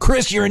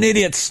 Chris, you're an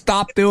idiot.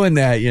 Stop doing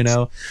that,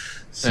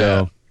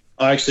 So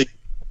I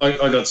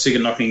got sick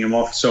of knocking them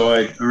off, so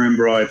I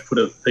remember I put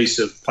a piece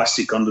of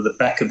plastic onto the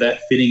back of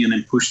that fitting and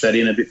then pushed that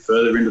in a bit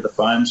further into the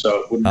foam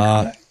so it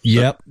wouldn't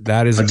Yep,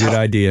 that is a good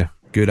idea.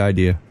 Good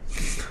idea.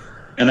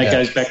 And that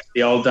goes back to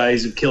the old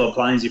days of Killer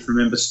Planes. If you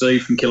remember,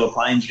 Steve from Killer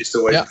Planes used to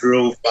always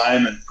drill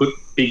foam and put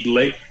big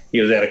leak.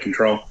 He was out of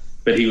control.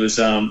 But he was,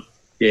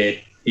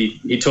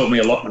 he taught me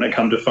a lot when it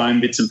come to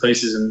foam bits and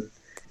pieces, and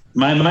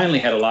mainly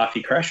how to laugh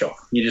your crash off.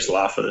 You just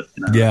laugh at it.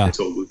 Yeah. It's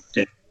all good.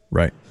 Yeah.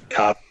 Right.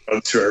 Car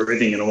through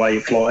everything and away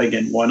you fly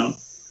again. Why not?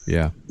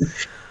 Yeah.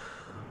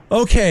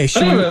 Okay.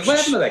 What happened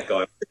to that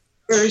guy?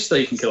 Where is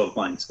Steve from Killer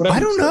Planes? I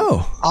don't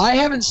know. I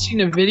haven't seen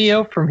a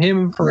video from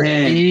him for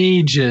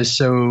ages,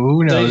 so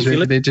who knows?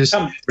 Steve, they just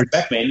come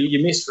back, man.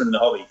 You missed from the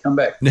hobby. Come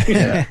back.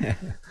 Yeah.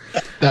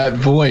 that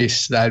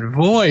voice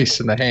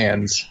in the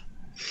hands.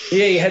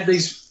 Yeah, he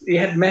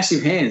had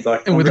massive hands,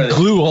 and with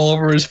glue all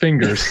over his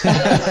fingers.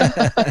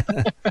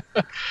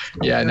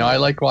 Yeah, no, I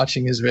like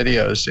watching his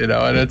videos,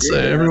 and it's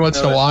every once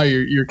in a while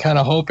you're kind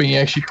of hoping he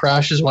actually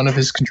crashes one of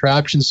his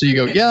contraptions, so you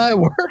go, yeah, it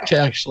worked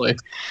actually.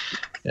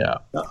 Yeah,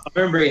 I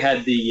remember he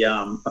had the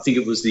I think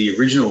it was the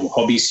original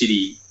Hobby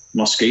City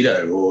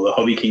Mosquito or the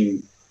Hobby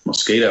King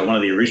Mosquito, one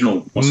of the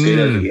original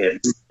mosquitoes that we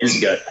had years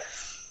ago.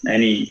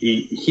 And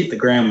he hit the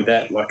ground with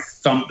that, like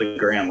thumped the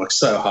ground like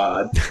so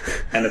hard,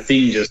 and the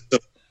thing just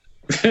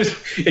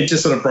it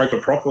just sort of broke a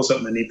prop or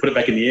something. And he put it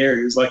back in the air.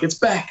 He was like, "It's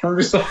back." I'm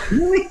just like,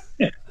 really?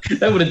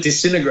 That would have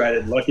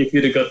disintegrated. Like if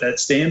you'd have got that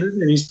standard,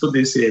 and he's put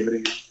this here.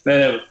 But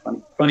that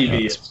was funny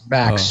video.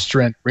 Max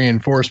strength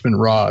reinforcement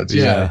rods.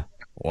 Yeah.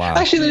 Wow.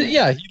 Actually,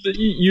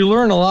 you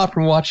learn a lot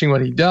from watching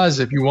what he does.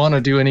 If you want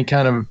to do any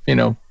kind of,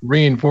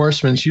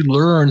 reinforcements, you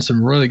learn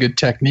some really good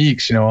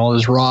techniques, all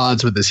his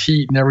rods with his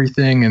heat and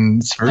everything.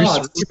 And it's very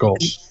cool.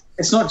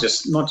 It's not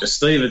just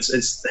Steve.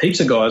 It's heaps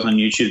of guys on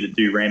YouTube that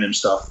do random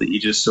stuff that you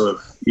just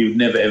you'd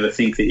never ever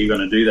think that you're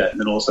going to do that. And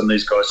then all of a sudden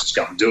these guys just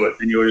go and do it.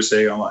 And you're just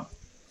there going like,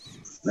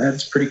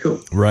 that's pretty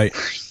cool. Right.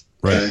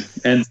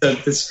 And so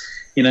this,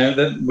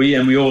 that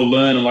we all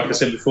learn, and like I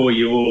said before,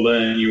 you all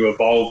learn, you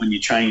evolve, and you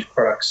change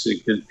products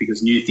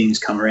because new things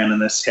come around,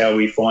 and that's how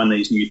we find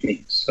these new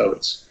things. So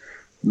it's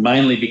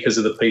mainly because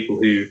of the people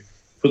who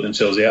put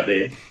themselves out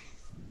there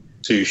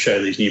to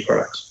show these new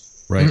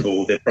products, right?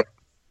 Or their products.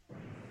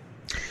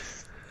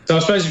 So I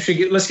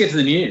suppose let's get to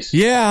the news.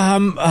 Yeah,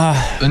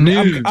 the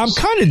news. I'm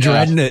kind of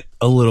dreading it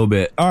a little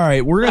bit. All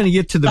right, we're going to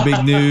get to the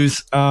big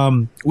news.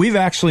 We've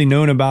actually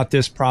known about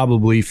this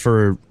probably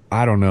for,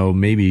 I don't know,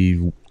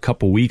 maybe a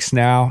couple weeks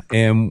now.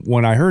 And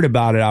when I heard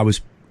about it, I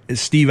was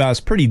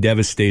pretty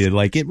devastated.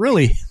 Like it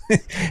really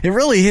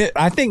hit.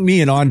 I think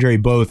me and Andre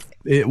both,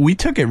 we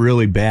took it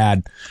really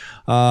bad,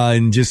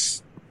 and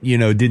just,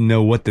 didn't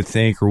know what to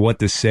think or what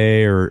to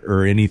say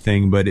or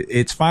anything, but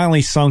it's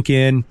finally sunk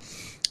in.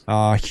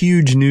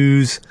 Huge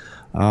news.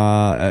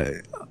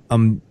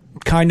 I'm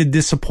kind of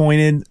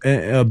disappointed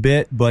a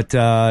bit, but,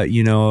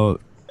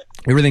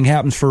 everything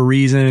happens for a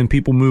reason and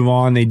people move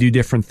on. They do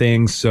different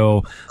things.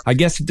 So I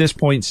guess at this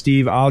point,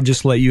 Steve, I'll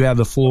just let you have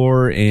the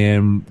floor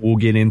and we'll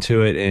get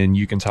into it and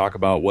you can talk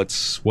about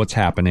what's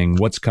happening,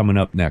 what's coming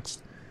up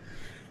next.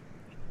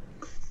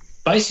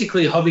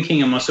 Basically, Hobby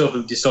King and myself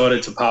have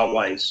decided to part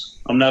ways.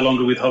 I'm no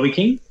longer with Hobby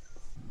King.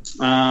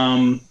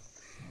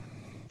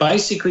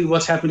 Basically,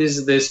 what's happened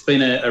is there's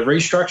been a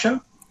restructure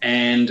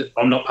and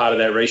I'm not part of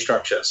that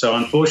restructure. So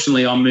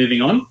unfortunately, I'm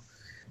moving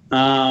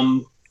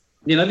on.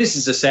 This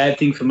is a sad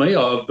thing for me.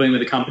 I've been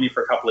with the company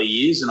for a couple of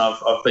years and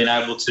I've been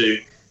able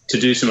to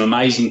do some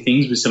amazing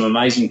things with some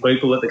amazing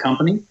people at the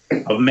company.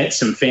 I've met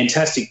some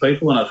fantastic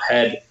people and I've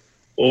had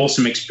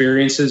awesome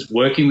experiences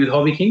working with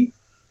Hobby King.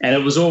 And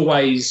it was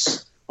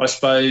always, I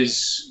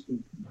suppose,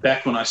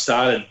 back when I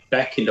started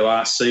back into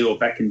RC or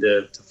back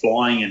into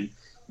flying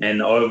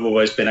and I've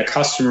always been a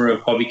customer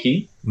of Hobby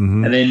King.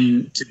 Mm-hmm. And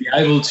then to be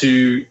able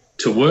to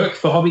work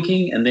for Hobby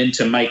King and then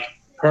to make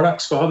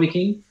products for Hobby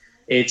King,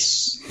 it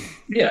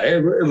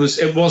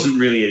wasn't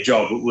really a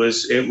job. It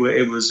was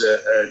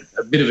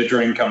a bit of a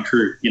dream come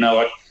true.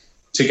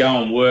 to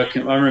go and work.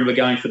 And I remember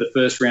going for the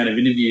first round of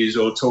interviews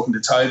or talking to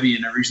Toby,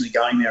 and originally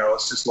going there, I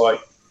was just like,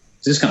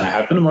 is this going to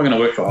happen? Am I going to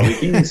work for Hobby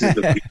King? This is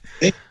the big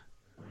thing.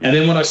 And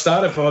then when I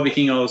started for Hobby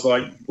King, I was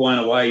like blown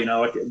away. You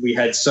know, like we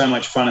had so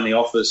much fun in the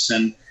office,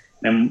 and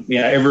you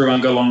know,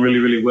 everyone got along really,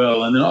 really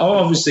well. And then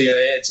obviously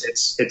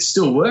it's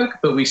still work,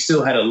 but we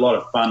still had a lot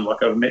of fun.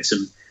 Like I've met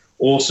some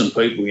awesome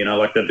people, you know,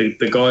 like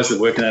the guys that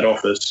work in that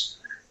office,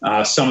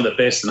 some of the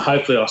best, and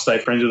hopefully I'll stay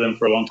friends with them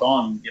for a long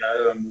time, you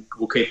know, and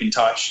we'll keep in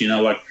touch, you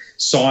know, like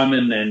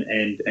Simon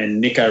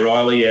and Nick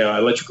O'Reilly, our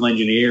electrical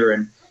engineer,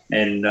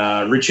 and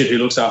Richard, who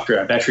looks after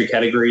our battery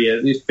category.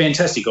 They're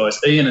fantastic guys.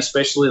 Ian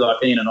especially,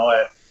 like Ian and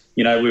I,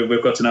 you know,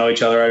 we've got to know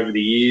each other over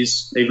the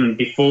years. Even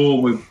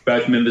before, we're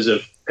both members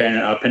of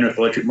Penrith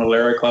Electric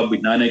Model Club.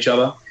 We'd known each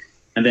other,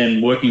 and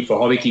then working for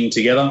Hobby King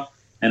together.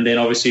 And then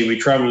obviously we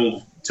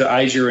travelled to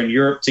Asia and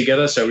Europe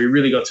together, so we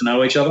really got to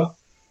know each other.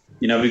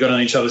 You know, we got on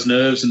each other's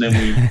nerves, and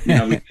then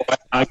we're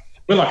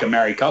like a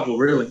married couple,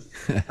 really.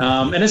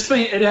 And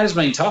it has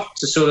been tough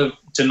to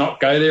not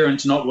go there and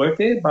to not work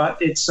there,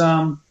 but it's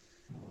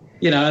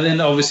you know. And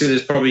then obviously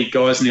there's probably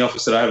guys in the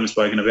office that I haven't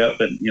spoken about,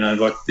 but you know,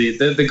 like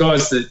the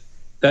guys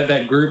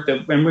that group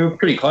and we were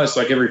pretty close.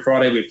 Like every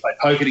Friday we played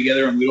poker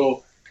together, and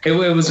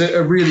it was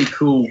a really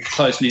cool,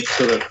 close-knit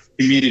sort of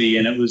community,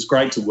 and it was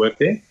great to work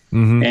there.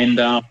 Mm-hmm.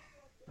 And,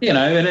 you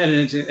know, and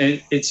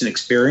it's an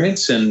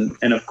experience. And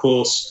of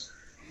course,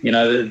 you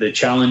know, the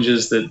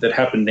challenges that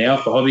happen now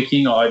for Hobby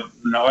King, I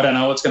don't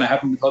know what's going to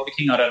happen with Hobby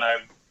King. I don't know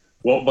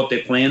what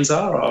their plans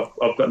are.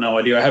 I've got no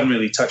idea. I haven't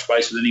really touched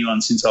base with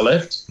anyone since I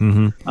left.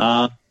 Mm-hmm.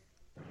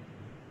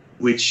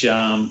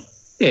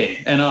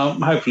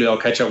 And hopefully I'll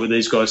catch up with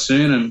these guys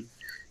soon, and,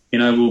 you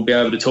know, we'll be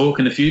able to talk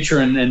in the future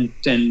and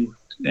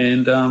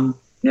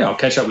I'll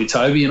catch up with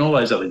Toby and all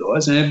those other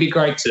guys, and it'd be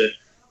great to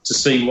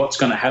see what's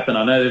going to happen.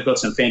 I know they've got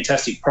some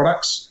fantastic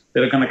products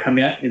that are going to come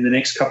out in the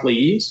next couple of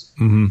years,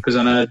 because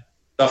I know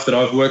stuff that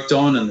I've worked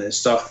on, and there's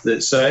stuff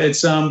that, so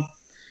it's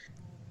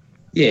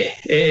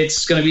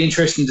it's going to be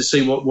interesting to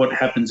see what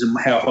happens and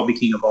how Hobby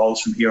King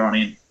evolves from here on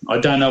in. I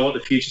don't know what the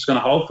future's going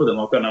to hold for them.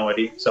 I've got no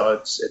idea. So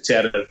it's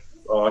out of,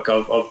 like,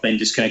 I've been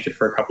disconnected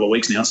for a couple of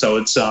weeks now. So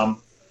it's and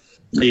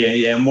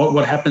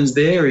what happens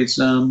there is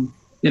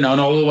you know,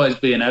 and I'll always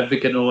be an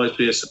advocate and always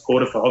be a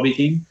supporter for Hobby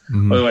King.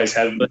 Mm-hmm. I always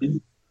have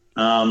been.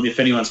 If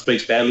anyone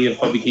speaks badly of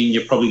Hobby King,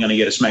 you're probably going to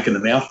get a smack in the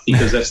mouth,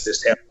 because that's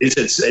just how it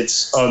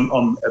is.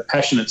 I'm a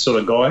passionate sort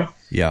of guy.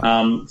 Yeah.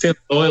 Fairly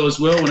loyal as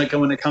well when it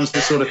comes to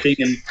this sort of thing.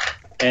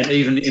 And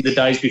even in the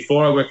days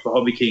before I worked for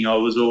Hobby King, I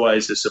was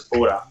always a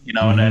supporter, you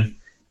know, mm-hmm. and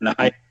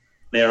I hate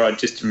there. I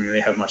just didn't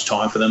really have much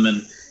time for them.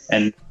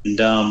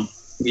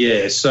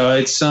 So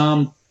it's,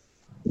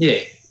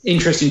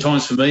 interesting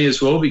times for me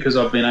as well, because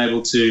I've been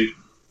able to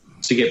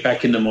get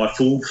back into my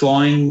full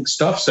flying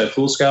stuff, so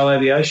full scale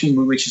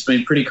aviation, which has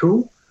been pretty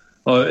cool.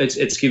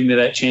 It's given me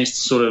that chance to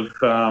sort of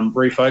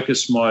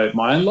refocus my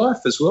own life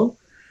as well.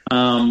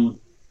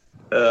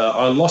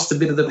 I lost a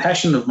bit of the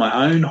passion of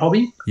my own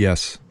hobby.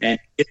 Yes. And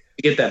to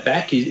get that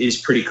back is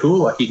pretty cool.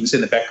 Like you can see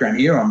in the background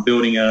here, I'm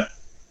building a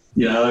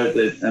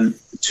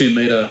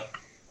 2-meter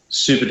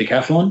super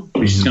decathlon,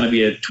 which is going to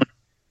be a 20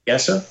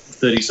 gasser,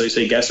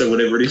 30cc gasser,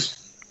 whatever it is.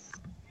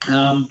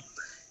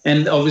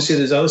 And obviously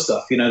there's other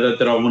stuff, you know,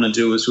 that I want to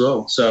do as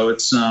well. So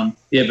it's,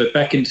 but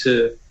back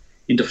into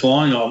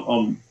flying,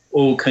 I'm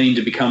all keen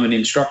to become an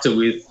instructor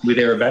with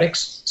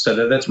aerobatics.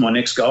 So that's my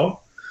next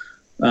goal.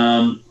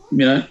 You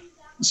know,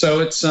 so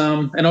it's,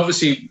 and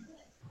obviously,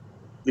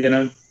 you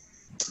know,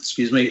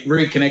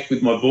 reconnect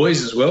with my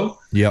boys as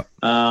well. Yep.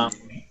 And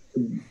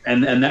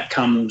that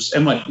comes,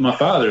 and my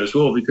father as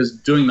well, because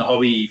doing the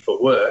hobby for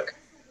work,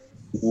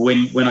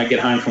 when I get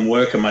home from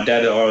work and my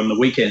dad, or on the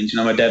weekends, you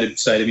know, my dad would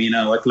say to me, you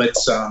know, like,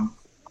 let's go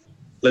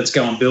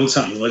and build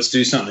something. Let's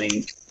do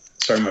something.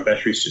 Sorry, my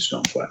battery's just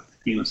gone flat.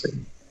 Hang on a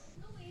second.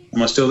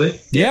 Am I still there?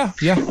 Yeah.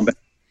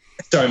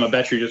 Sorry, my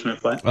battery just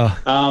went flat.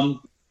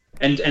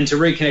 And to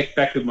reconnect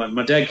back with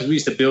my dad, because we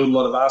used to build a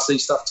lot of RC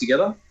stuff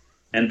together.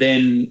 And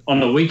then on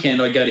the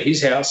weekend, I'd go to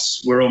his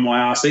house where all my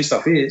RC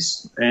stuff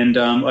is, and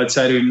I'd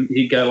say to him,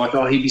 he'd go like,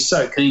 oh, he'd be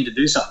so keen to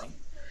do something.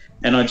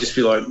 And I'd just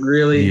be like,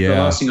 really? Yeah. The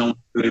last thing I want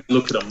to do is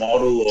look at a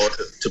model or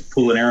to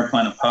pull an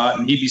aeroplane apart.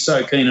 And he'd be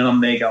so keen, and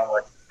I'm there going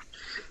like,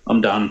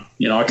 I'm done.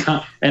 You know, I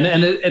can't. And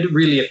it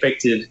really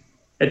affected.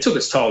 It took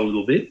its toll a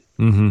little bit.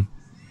 Mm-hmm.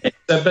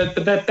 But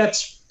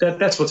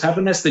that's what's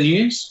happened. That's the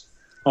news.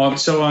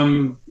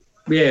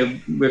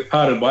 We've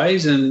parted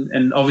ways,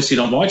 and obviously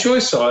not my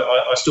choice. So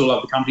I still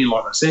love the company,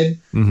 like I said.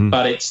 Mm-hmm.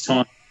 But it's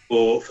time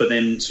for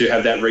them to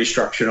have that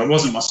restructure. And it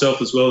wasn't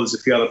myself as well. There's a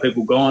few other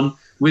people gone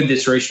with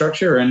this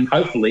restructure, and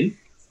hopefully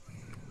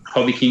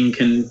Hobby King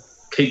can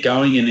keep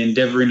going and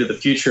endeavour into the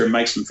future and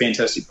make some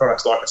fantastic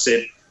products. Like I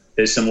said,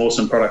 there's some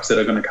awesome products that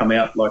are going to come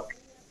out, like,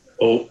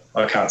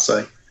 I can't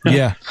say.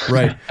 Yeah,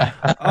 right.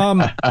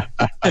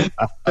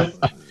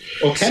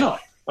 Or can I?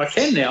 I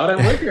can now. I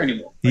don't work here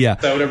anymore. I can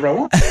say whatever I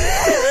want.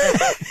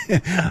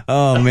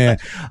 Oh, man.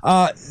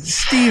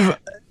 Steve,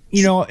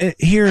 you know,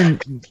 here in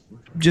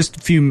just a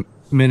few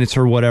minutes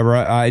or whatever,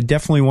 I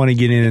definitely want to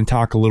get in and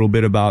talk a little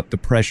bit about the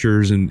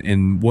pressures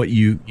and what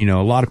you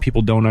know, a lot of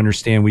people don't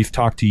understand. We've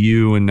talked to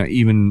you and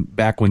even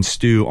back when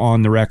Stu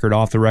on the record,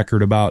 off the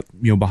record about,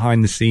 you know,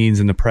 behind the scenes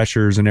and the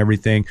pressures and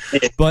everything.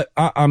 But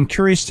I'm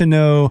curious to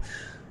know,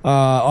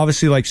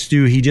 obviously like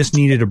Stu, he just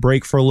needed a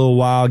break for a little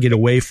while, get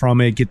away from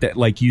it, get that,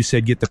 like you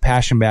said, get the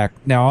passion back.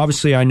 Now,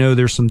 obviously I know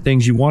there's some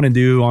things you want to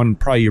do on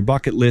probably your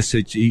bucket list,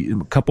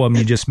 a couple of them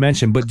you just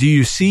mentioned, but do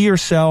you see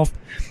yourself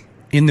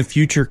in the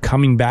future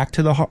coming back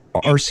to the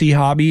RC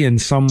hobby in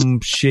some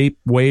shape,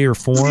 way, or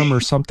form, or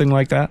something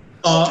like that?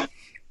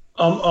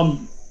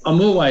 I'm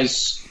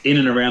always in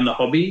and around the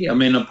hobby. I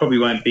mean, I probably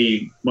won't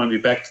be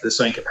back to the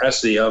same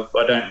capacity. I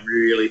don't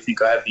really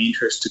think I have the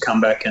interest to come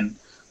back and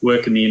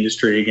work in the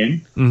industry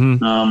again.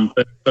 Mm-hmm.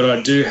 But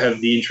I do have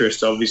the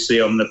interest. Obviously,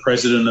 I'm the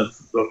president of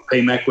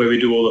PMAC, where we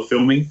do all the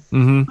filming.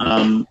 Mm-hmm.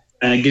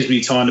 And it gives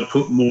me time to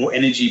put more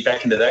energy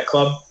back into that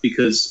club,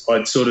 because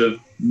I'd sort of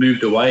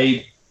moved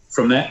away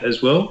from that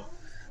as well.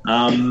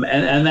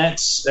 And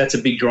that's a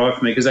big drive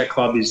for me, because that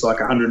club is like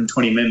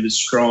 120 members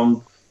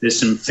strong. There's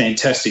some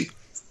fantastic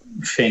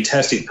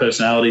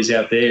personalities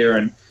out there,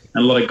 and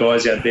a lot of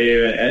guys out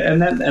there,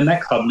 and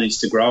that club needs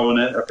to grow, and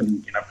I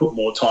can, you know, put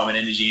more time and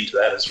energy into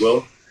that as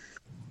well.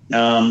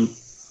 But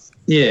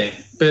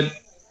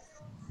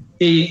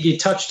you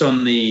touched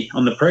on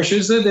the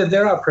pressures.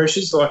 There are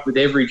pressures, like with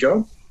every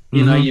job.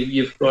 You know,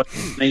 you've got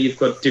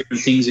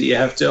different things that you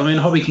have to. I mean,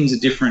 Hobby King's a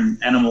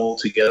different animal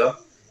altogether.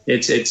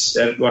 It's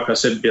like I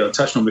said, I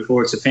touched on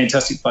before, it's a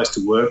fantastic place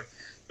to work,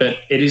 but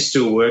it is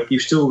still work.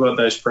 You've still got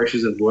those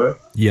pressures of work.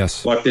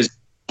 Yes. Like there's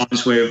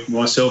times where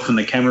myself and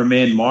the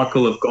cameraman,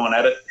 Michael, have gone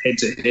at it head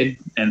to head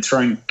and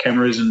thrown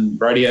cameras and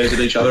radios at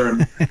each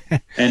other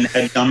and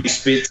had dummy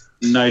spits,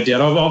 no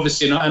doubt.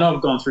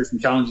 I've gone through some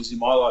challenges in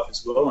my life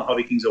as well, and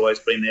Hobby King's always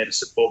been there to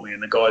support me,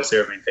 and the guys there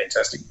have been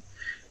fantastic.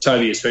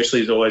 Toby especially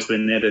has always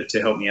been there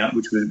to help me out,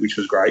 which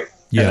was great.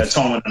 Yes. At a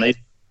time when I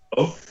needed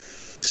it.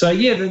 So,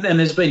 yeah, and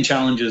there's been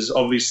challenges,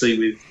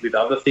 obviously, with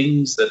other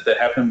things that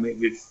happen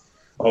with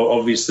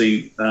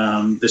obviously,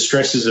 the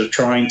stresses of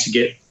trying to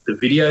get the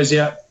videos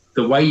out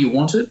the way you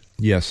want it.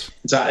 Yes.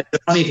 It's a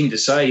funny thing to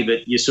say,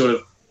 but you sort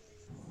of,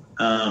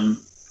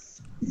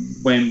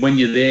 when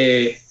you're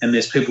there and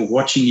there's people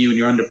watching you and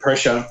you're under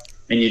pressure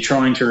and you're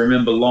trying to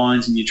remember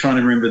lines and you're trying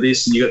to remember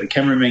this and you got the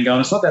cameraman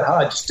going, it's not that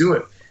hard, just do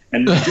it.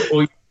 And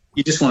or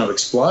you just want to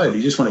explode.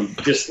 You just want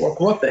to like,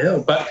 what the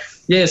hell? But,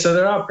 yeah, so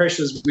there are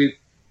pressures with,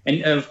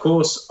 and of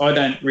course, I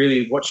don't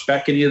really watch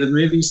back any of the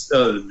movies.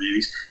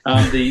 The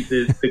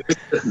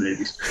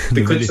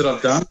clips that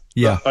I've done.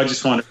 Yeah, I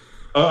just find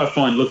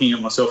looking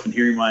at myself and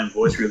hearing my own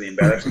voice really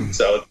embarrassing.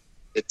 So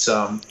it's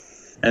and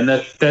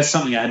that's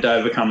something I had to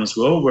overcome as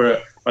well.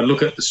 Where I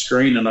look at the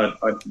screen and I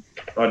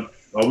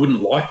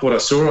wouldn't like what I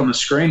saw on the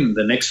screen.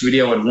 The next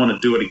video, I'd want to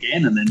do it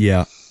again, and then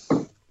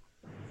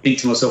think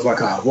to myself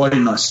like, why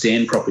didn't I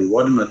stand properly?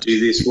 Why didn't I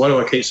do this? Why do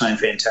I keep saying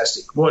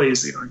fantastic? What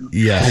is it?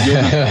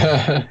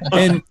 Yeah.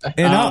 and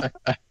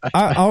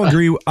I'll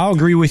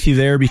agree with you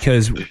there,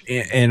 because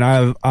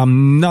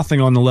I'm nothing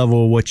on the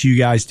level of what you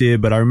guys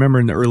did, but I remember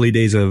in the early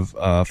days of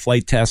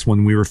Flight Test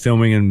when we were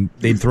filming and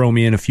they'd throw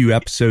me in a few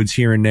episodes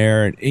here and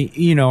there, and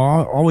you know,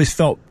 I always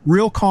felt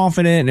real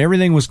confident and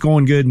everything was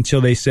going good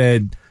until they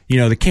said, you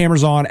know, the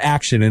camera's on,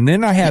 action. And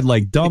then I had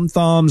like dumb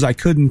thumbs. I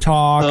couldn't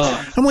talk.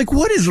 I'm like,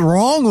 what is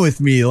wrong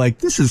with me? Like,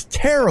 this is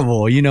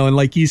terrible, you know? And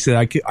like you said,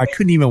 I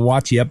couldn't even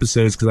watch the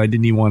episodes because I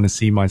didn't even want to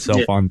see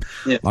myself on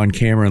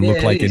camera and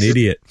look like an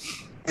idiot.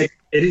 It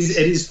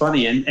is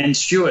funny. And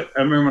Stuart,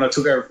 I remember when I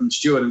took over from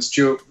Stuart, and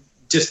Stuart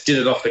just did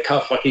it off the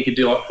cuff. Like he could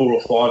do like 4 or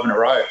 5 in a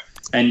row.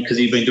 And because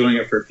he'd been doing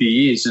it for a few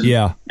years.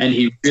 And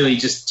he really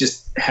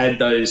just had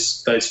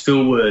those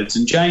fill words.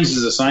 And James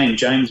is the same.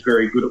 James is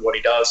very good at what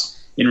he does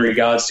in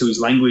regards to his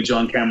language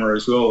on camera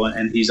as well,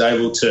 and he's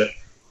able to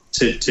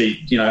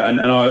you know, and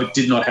I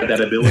did not have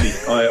that ability.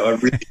 I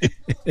really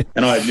did,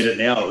 and I admit it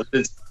now.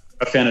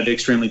 I found it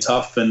extremely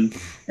tough, and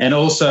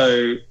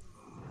also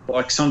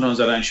like sometimes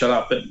I don't shut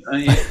up, but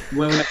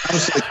when it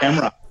comes to the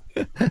camera,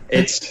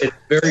 it's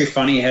very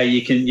funny how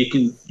you can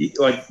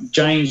like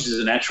James is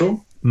a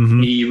natural.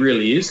 Mm-hmm. He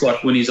really is.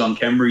 Like when he's on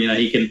camera, you know,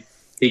 he can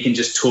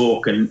just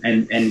talk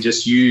and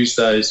just use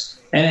those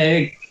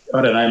and.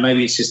 I don't know,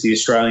 maybe it's just the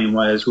Australian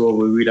way as well,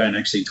 where we don't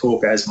actually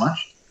talk as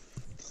much.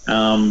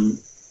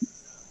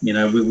 You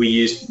know, we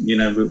use, you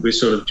know, we're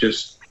sort of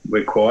just,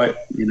 we're quiet,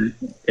 you know.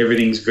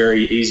 Everything's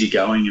very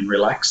easygoing and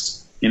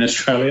relaxed in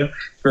Australia.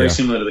 Very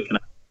similar to the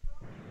Canadian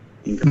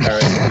in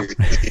comparison to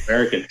the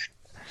American.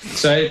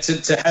 So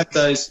to have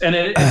those, and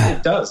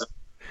it does.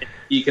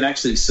 You can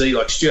actually see,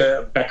 like,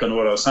 Stuart, back on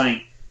what I was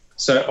saying.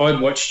 So I'd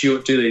watch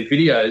Stuart do these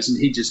videos and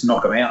he'd just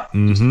knock them out.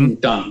 Mm-hmm.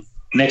 Just done.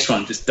 Next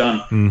one, just done.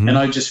 Mm-hmm. And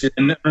I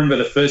remember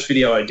the first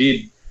video I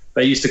did,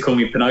 they used to call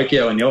me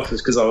Pinocchio in the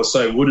office because I was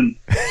so wooden.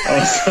 One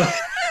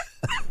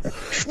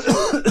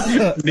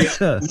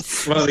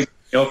of the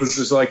office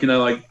was like, you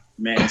know, like,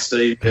 man,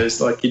 Steve, it's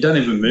like, you don't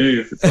even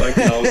move. It's like,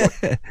 you know, I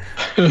was like,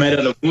 made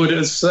out of wood.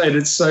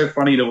 It's so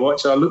funny to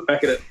watch. I look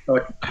back at it,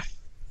 like,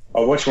 I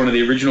watched one of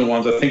the original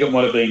ones. I think it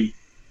might have been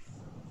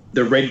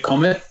the Red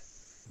Comet.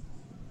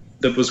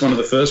 That was one of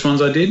the first ones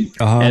I did.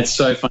 And it's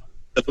so fun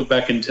to look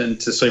back and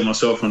to see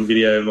myself on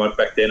video like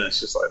back then.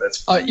 It's just like,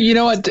 that's fun. You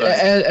know what?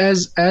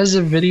 As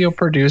a video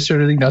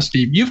producer, I think now,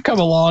 Steve, you've come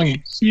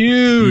along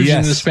huge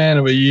in the span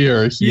of a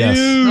year.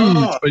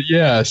 Huge, but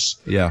yes.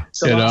 Yeah.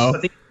 So I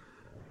think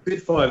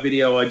Spitfire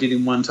video I did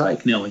in one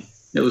take nearly.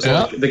 It was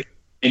like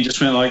and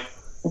just went like,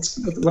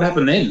 what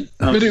happened then?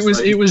 But it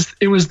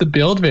was the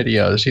build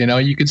videos. You know,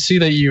 you could see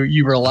that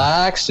you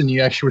relaxed and you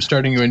actually were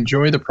starting to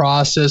enjoy the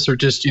process, or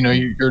just, you know,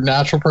 your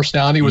natural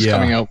personality was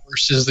coming out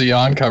versus the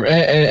on camera.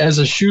 As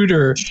a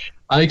shooter,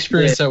 I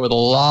experienced that with a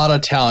lot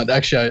of talent.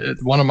 Actually,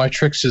 one of my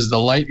tricks is the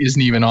light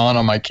isn't even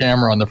on my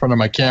camera, on the front of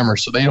my camera,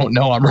 so they don't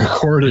know I'm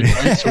recording.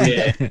 Right? So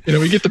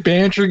we get the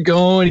banter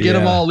going, get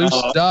them all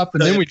loosened up,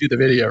 and then we do the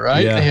video.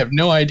 Right? They have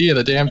no idea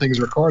the damn thing's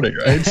recording.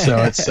 Right? So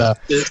it's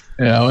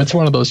it's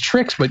one of those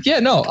tricks. But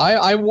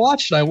I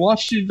watched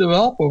you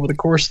develop over the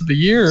course of the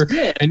year,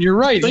 and you're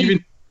right.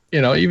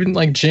 Even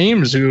like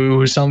James,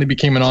 who suddenly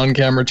became an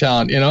on-camera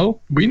talent, you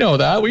know, we know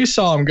that. We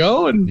saw him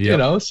go, and, you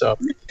know, so.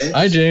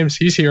 Hi, James.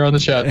 He's here on the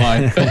chat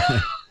line.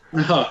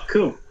 Oh,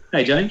 cool.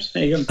 Hey, James.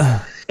 How you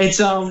going? It's,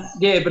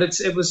 but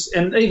it was,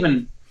 and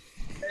even,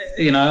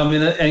 you know, I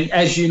mean,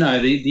 as you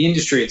know, the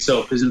industry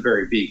itself isn't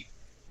very big.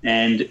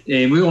 And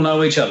we all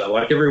know each other.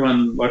 Like,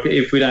 everyone, like,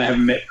 if we don't have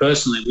met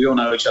personally, we all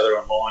know each other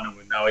online, and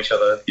we know each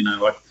other, you know,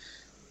 like,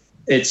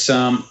 it's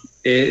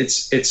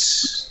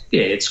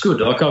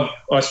good. Like,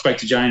 I spoke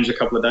to James a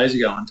couple of days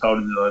ago and told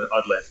him that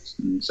I'd left.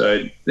 And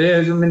so,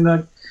 I mean,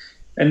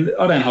 and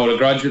I don't hold a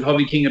grudge with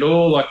Hobby King at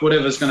all. Like,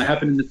 whatever's going to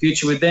happen in the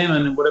future with them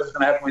and whatever's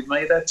going to happen with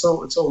me, it's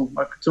all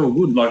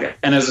good. Like,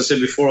 and as I said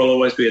before, I'll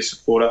always be a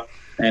supporter,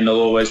 and I'll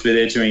always be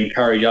there to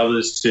encourage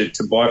others to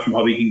buy from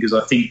Hobby King, because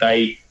I think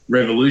they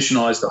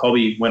revolutionised the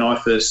hobby when I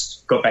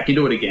first got back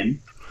into it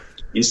again.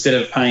 Instead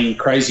of paying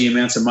crazy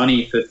amounts of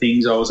money for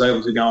things, I was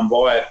able to go and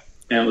buy it,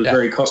 and it was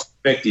very cost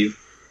effective.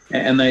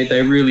 And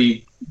they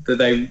really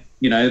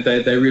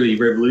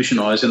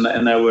revolutionised,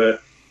 and they were,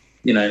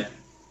 you know,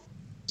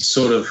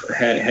 sort of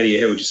how would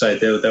you say it?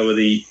 They were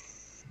the,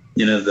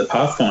 you know, the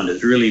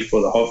pathfinders really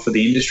for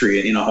the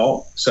industry in a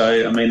whole.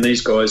 So I mean,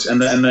 these guys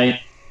and they,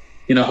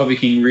 you know, Hobby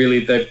King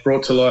really, they've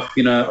brought to life,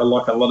 you know,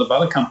 like a lot of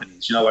other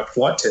companies. You know, like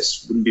Flight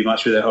Test wouldn't be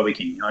much without Hobby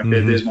King. Like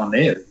there's one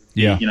there.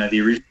 Yeah. You know, the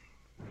original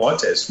Flight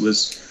Test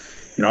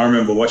was, you know, I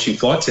remember watching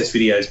Flight Test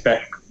videos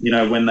back, you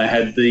know, when they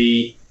had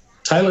the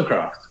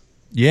Taylorcraft.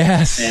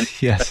 Yes.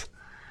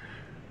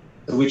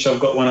 Which I've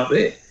got one up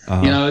there.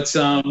 You know, it's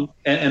and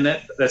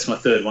that's my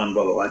third one,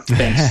 by the way.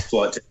 Thanks,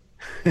 Flight Test.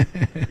 You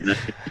know,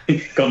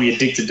 got me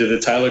addicted to the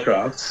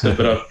Taylorcraft. So,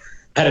 but I've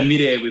had a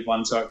mid-air with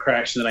one, so I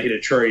crashed and then I hit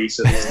a tree.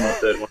 So this is my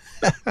third one.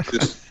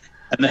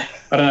 And I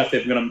don't know if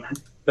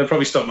they'll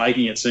probably stop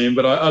making it soon.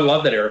 But I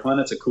love that aeroplane.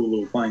 That's a cool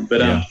little plane.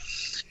 But I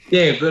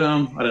don't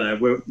know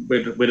where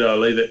did I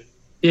leave it?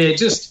 Yeah,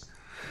 just,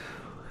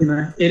 you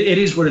know, it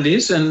is what it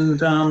is,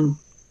 and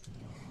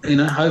you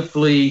know,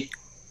 hopefully,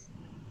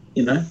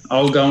 you know,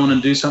 I'll go on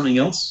and do something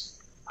else.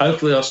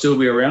 Hopefully I'll still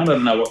be around. I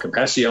don't know what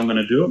capacity I'm going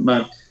to do it.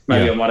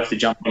 Maybe I might have to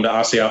jump onto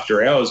RC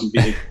After Hours and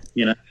be,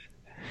 you know,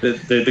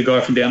 the guy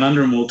from Down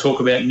Under, and we'll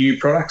talk about new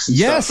products and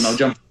stuff, and I'll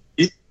jump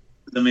in.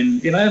 I mean,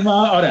 you know,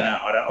 I don't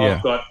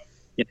know.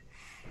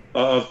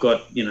 I've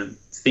got, you know,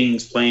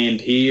 things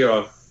planned here.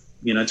 I've,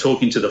 you know,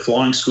 talking to the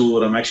flying school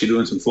that I'm actually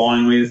doing some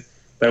flying with.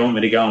 They want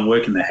me to go and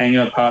work in the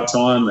hangar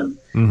part-time, and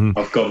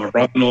I've got my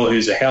brother-in-law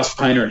who's a house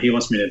painter, and he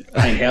wants me to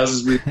paint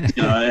houses with,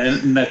 you know,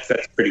 and that's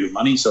pretty good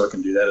money, so I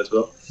can do that as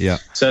well. Yeah.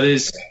 So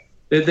there's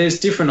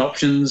different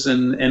options,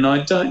 and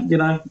I don't, you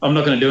know, I'm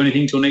not going to do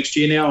anything till next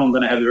year now. I'm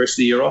going to have the rest of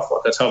the year off.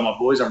 Like I told my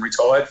boys, I'm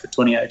retired for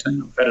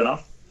 2018. I've had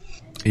enough.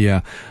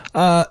 Yeah.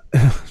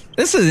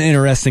 This is an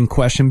interesting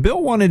question.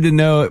 Bill wanted to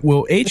know,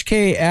 will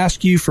HK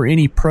ask you for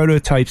any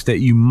prototypes that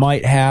you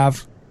might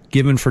have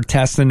given for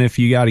testing if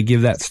you got to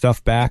give that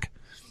stuff back?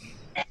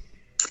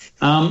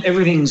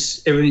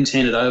 Everything's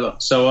handed over.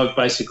 So I've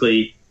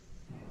basically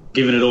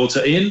given it all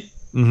to Ian,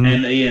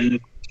 and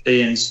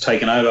Ian's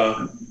taken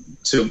over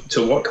to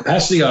what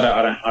capacity? I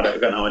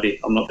got no idea.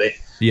 I'm not there.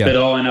 Yeah. But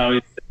all I know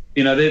is,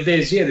 you know,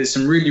 there's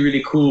some really,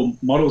 really cool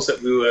models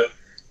that we were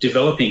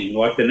developing.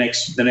 Like the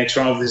next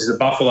run, this is the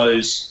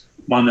Buffaloes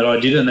one that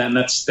I did, and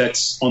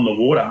that's on the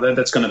water.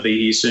 That's going to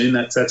be here soon.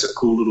 That's a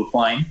cool little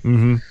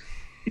plane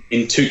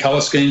in two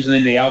color schemes, and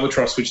then the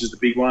Albatross, which is the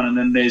big one, and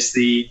then there's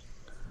the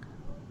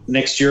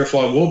next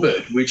Eurofly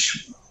Warbird,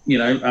 which, you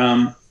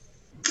know,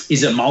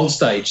 is at mold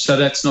stage, so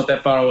that's not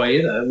that far away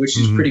either, which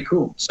is pretty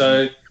cool.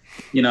 So,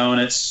 you know, and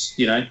it's,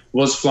 you know,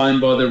 was flown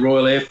by the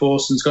Royal Air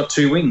Force and it's got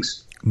 2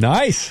 wings.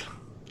 Nice.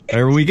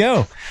 There we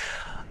go.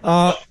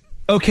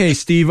 Okay,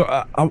 Steve.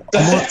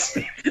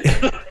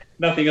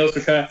 Nothing else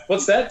to cut.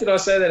 What's that? Did I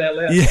say that out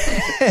loud?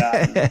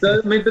 Yeah.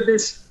 So, I mean, but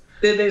there's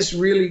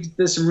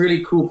some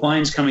really cool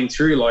planes coming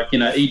through, like, you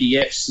know,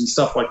 EDFs and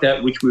stuff like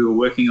that, which we were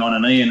working on,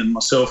 and Ian and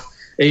myself.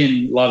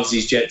 Ian loves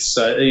his jets,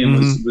 so Ian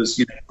was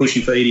you know,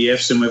 pushing for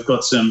EDFs, and we've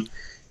got some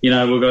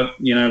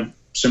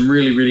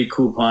really, really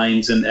cool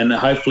planes, and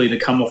hopefully to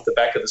come off the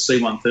back of the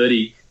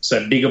C-130,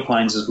 so bigger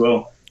planes as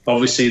well.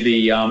 Obviously,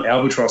 the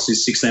Albatross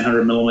is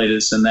 1,600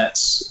 millimeters, and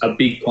that's a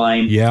big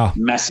plane. Yeah,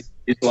 massive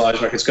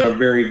fuselage. Like, it's got a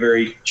very,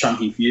 very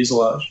chunky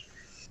fuselage.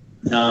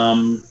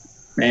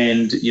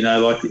 And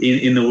like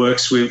in the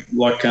works, we've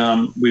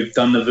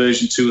done the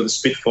version 2 of the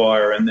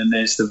Spitfire, and then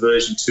there's the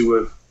version 2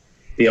 of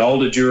the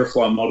older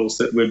Durafly models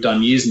that we've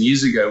done years and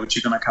years ago, which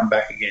are going to come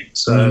back again.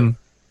 So,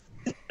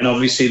 and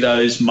obviously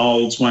those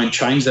molds won't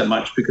change that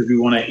much because we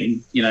want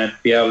to,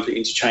 be able to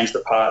interchange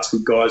the parts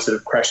with guys that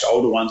have crashed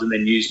older ones and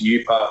then use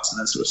new parts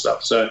and that sort of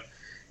stuff. So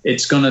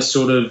it's going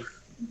to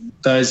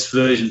those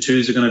version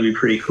 2s are going to be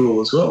pretty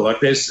cool as well. Like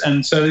there's,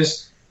 and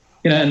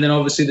then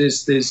obviously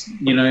there's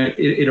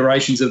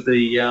iterations of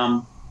the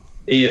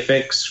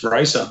EFX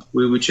Racer,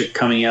 which are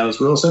coming out as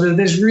well. So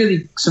there's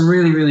really some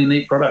really, really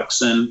neat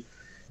products, and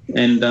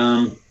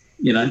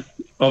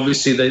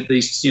obviously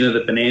these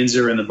the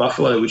Bonanza and the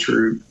Buffalo, which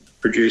were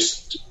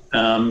produced,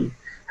 have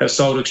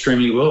sold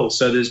extremely well.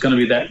 So there's going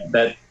to be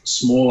that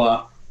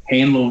smaller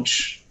hand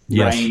launch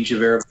range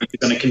of airplanes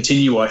going to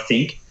continue, I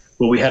think.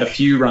 Well, we had a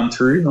few run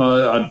through.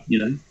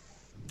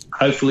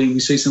 Hopefully we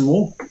see some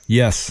more.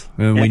 Yes,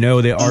 and we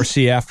know the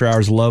RC After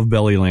Hours love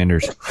belly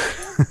landers.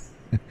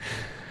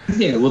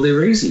 Yeah, well,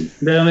 they're easy.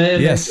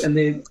 Yes, and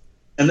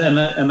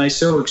they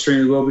sell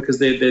extremely well because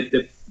they're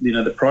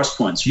the price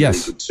points really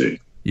good too.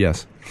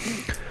 Yes.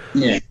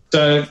 Yeah.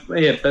 So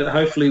but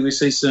hopefully we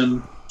see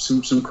some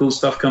cool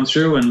stuff come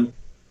through, and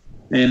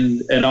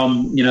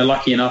I'm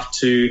lucky enough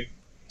to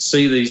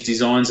see these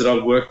designs that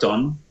I've worked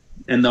on,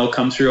 and they'll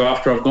come through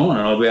after I've gone,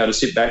 and I'll be able to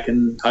sit back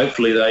and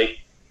hopefully they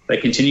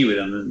continue with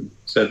them. And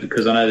so,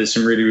 because I know there's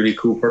some really, really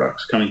cool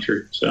products coming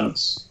through, so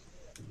it's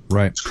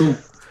cool.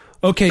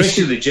 Okay,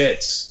 especially the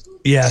jets.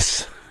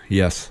 Yes.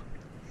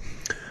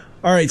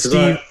 All right,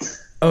 Steve.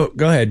 Go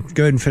ahead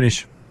and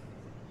finish.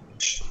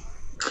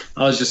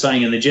 I was just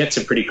saying, and the jets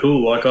are pretty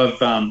cool. Like I've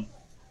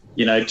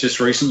just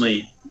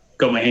recently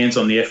got my hands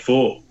on the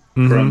F4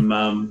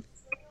 from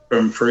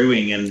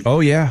Freewing, and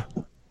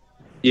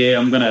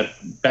I'm going to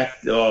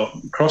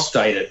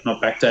cross-date it,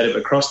 not backdate it,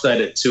 but cross-date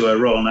it to a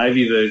Royal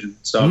Navy version.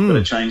 So I've got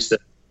to change the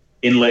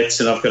inlets,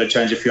 and I've got to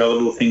change a few other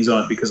little things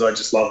on it because I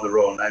just love the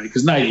Royal Navy,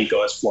 because Navy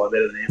guys fly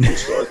better than Air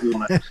Force guys. We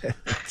want to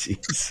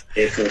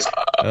Air Force.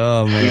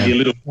 Oh,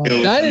 man.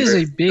 That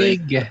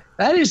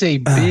is a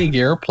big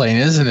airplane,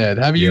 isn't it?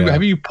 Have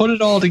you put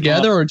it all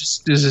together, or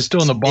just is it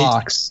still in the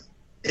box?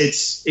 It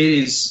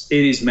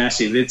is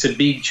massive. It's a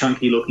big,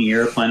 chunky looking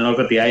airplane, and I've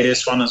got the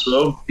 8S one as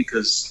well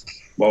because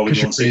we want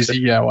crazy.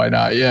 Yeah, why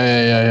not?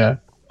 Yeah.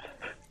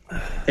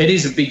 It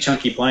is a big,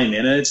 chunky plane,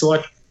 man. And it's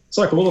like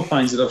all the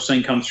planes that I've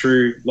seen come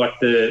through, like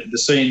the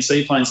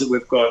CNC planes that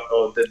we've got,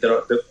 or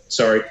the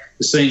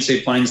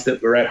CNC planes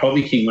that were at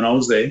Hobby King when I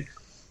was there.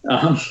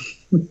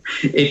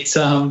 It's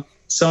some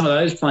of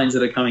those planes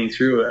that are coming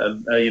through are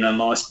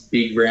nice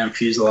big round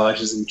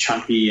fuselages and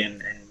chunky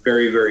and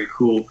very, very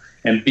cool,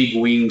 and big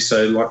wings,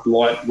 so like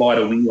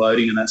lighter wing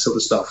loading and that sort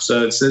of stuff.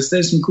 So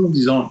there's some cool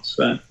designs.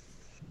 So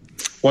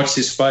watch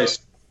this space.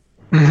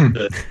 How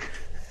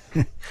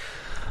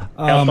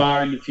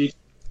far in the future?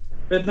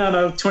 But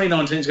no,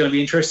 2019 is going to be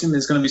interesting.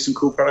 There's going to be some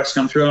cool products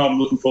come through. I'm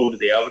looking forward to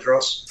the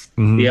Albatross.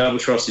 The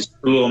Albatross is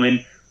cool. I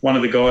mean, one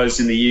of the guys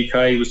in the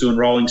UK was doing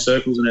rolling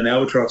circles in an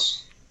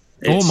Albatross.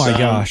 Oh my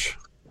gosh!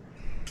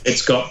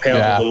 It's got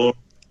powerful velour,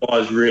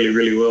 flies really,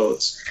 really well.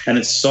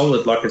 It's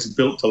solid, like it's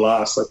built to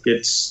last. Like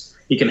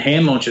you can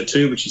hand launch it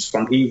too, which is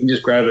funky. You can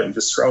just grab it and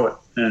just throw it,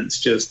 and it's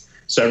just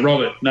so.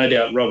 Robert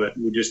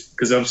will just,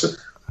 because I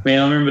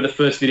remember the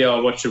first video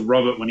I watched of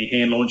Robert when he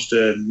hand launched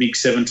a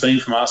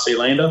MiG-17 from RC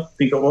Lander, I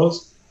think it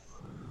was.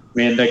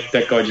 Man, that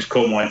guy just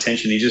caught my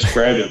attention. He just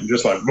grabbed it and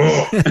just like,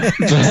 whoa.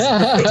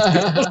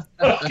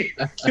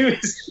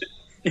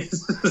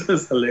 It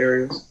was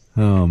hilarious.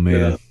 Oh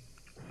man.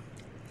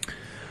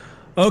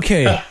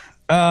 Okay.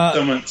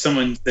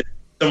 Someone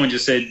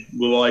just said,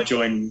 "Will I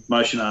join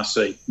Motion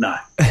RC?" No.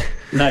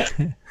 That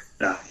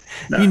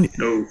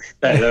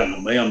don't know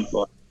me. I'm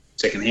like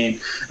second hand.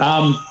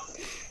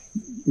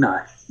 No.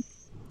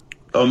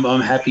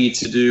 I'm happy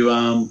to do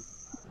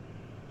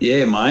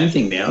my own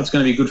thing now. It's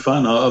going to be good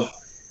fun.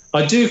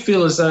 I do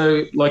feel as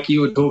though, like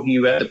you were talking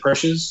about the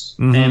pressures,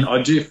 and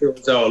I do feel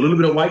as though a little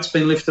bit of weight's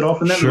been lifted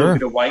off, and that little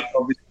bit of weight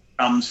obviously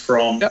comes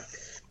from the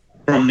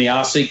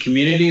RC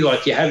community.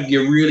 Like you have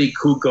your really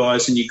cool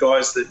guys and your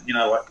guys that,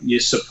 like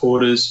your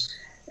supporters,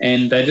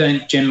 and they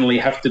don't generally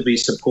have to be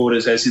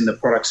supporters as in the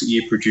products that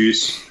you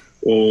produce,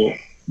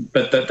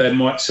 but that they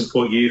might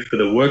support you for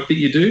the work that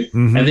you do.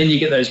 And then you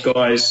get those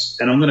guys,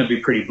 and I'm going to be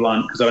pretty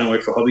blunt because I don't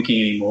work for Hobby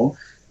King anymore,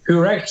 who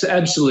are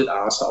absolute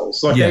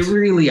assholes. Like they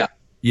really are.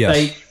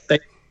 Yes. They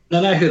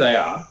know who they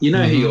are. You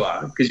know who you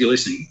are because you're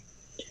listening.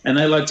 And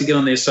they like to get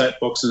on their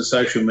soapbox and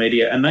social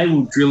media, and they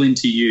will drill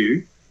into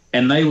you,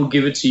 and they will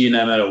give it to you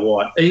no matter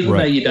what, even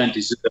though you don't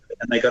deserve it.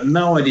 And they got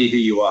no idea who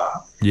you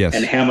are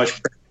and how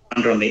much pressure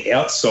under on the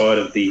outside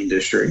of the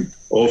industry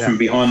or from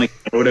behind the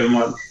or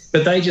whatever.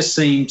 But they just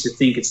seem to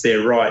think it's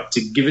their right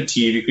to give it to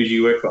you because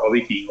you work for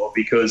Hobby King, or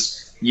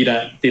because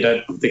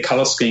the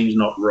colour scheme's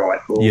not right,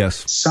 or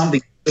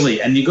something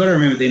silly. And you got to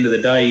remember, at the end of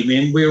the day,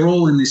 man, we're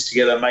all in this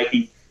together,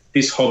 making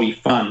this hobby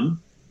fun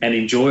and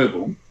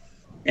enjoyable.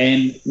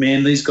 And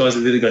man, these guys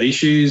have either got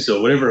issues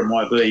or whatever it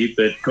might be,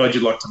 but God,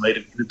 you'd like to meet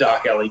them in the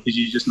dark alley because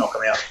you just knock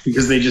them out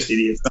because they're just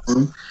idiots.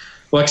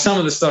 Like some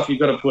of the stuff you've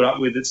got to put up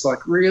with, it's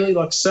like really,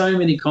 like so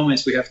many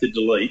comments we have to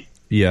delete.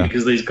 Yeah.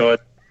 Because these guys,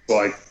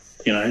 like,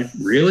 you know,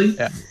 really?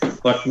 Yeah.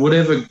 Like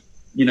whatever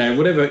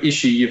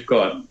issue you've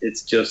got,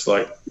 it's just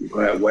like,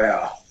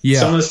 wow. Yeah.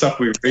 Some of the stuff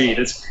we read,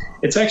 it's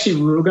actually,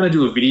 we were going to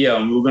do a video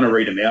and we were going to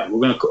read them out. We're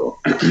going to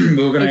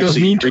like those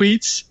mean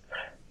tweets.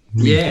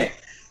 Yeah.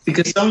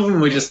 Because some of them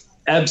were just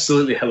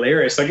absolutely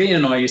hilarious. Like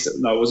Ian and I used to,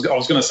 I was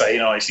going to say,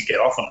 I used to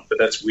get off on it, but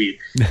that's weird.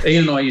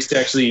 Ian and I used to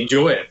actually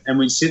enjoy it, and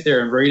we'd sit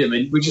there and read them,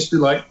 and we'd just be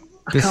like,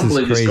 I can't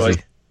believe this guy's.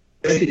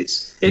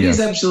 It is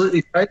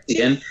absolutely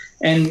crazy,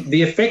 and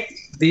the effect,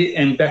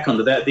 and back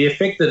onto that, the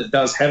effect that it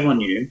does have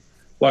on you.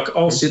 Like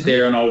I'll sit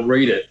there and I'll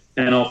read it,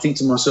 and I'll think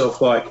to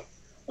myself, like,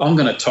 I'm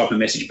going to type a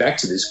message back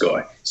to this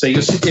guy. So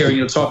you'll sit there and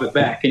you'll type it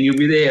back, and you'll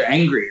be there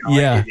angry,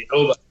 and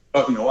all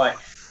typing away,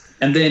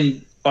 and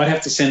then I'd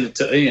have to send it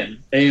to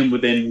Ian. Ian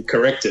would then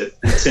correct it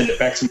and send it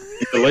back to me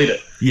and delete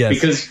it. Yes.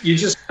 Because you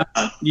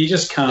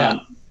just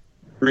can't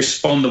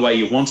respond the way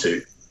you want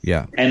to.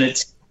 Yeah. And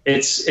it's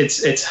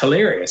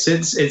hilarious.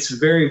 It's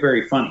very,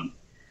 very funny.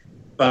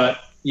 But,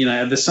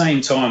 at the same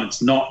time,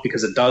 it's not,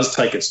 because it does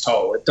take its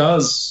toll. It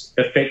does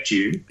affect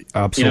you.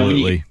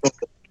 Absolutely.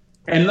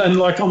 And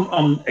like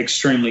I'm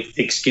extremely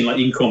thick-skinned. Like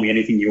you can call me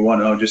anything you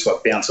want, and I'll just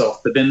like bounce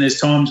off. But then there's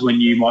times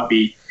when you might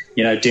be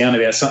down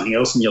about something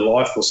else in your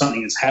life, or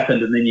something has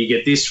happened, and then you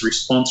get this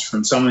response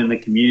from someone in the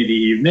community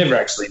you've never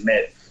actually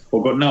met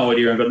or got no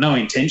idea and got no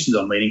intentions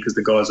on meeting, because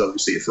the guy's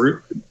obviously a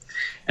fruit.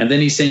 And then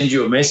he sends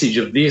you a message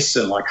of this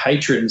and like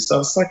hatred and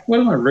stuff. It's like, what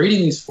am I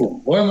reading this for?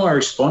 Why am I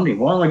responding?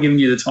 Why am I giving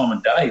you the time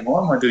of day?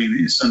 Why am I doing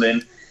this? And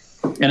it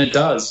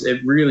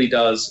really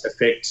does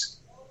affect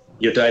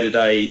your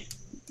day-to-day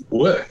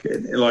work.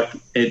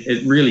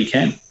 It really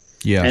can.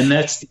 Yeah. And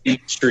that's the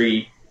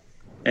industry,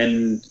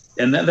 and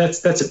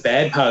that's a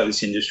bad part of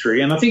this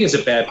industry, and I think it's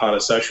a bad part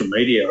of social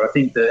media. I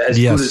think that as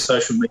good as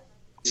social media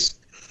is,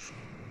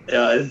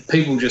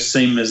 people just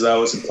seem as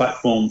though it's a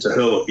platform to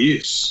hurl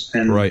abuse.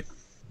 And right.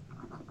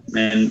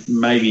 And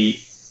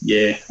maybe,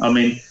 but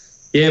when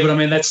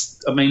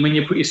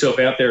you put yourself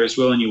out there as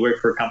well, and you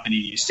work for a company,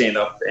 you stand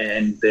up,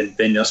 and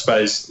then I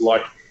suppose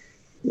like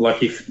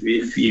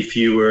if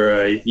you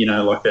were I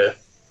don't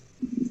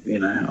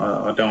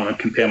want to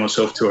compare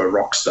myself to a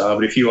rock star,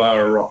 but if you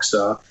are a rock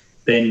star,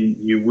 then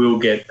you will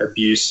get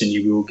abuse, and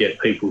you will get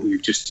people who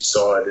just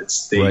decide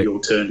it's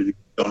your turn to be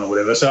on or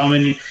whatever. So,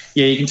 you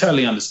can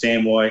totally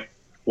understand why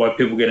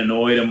people get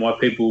annoyed and why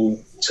people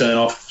turn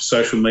off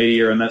social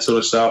media and that sort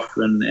of stuff,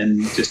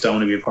 and just don't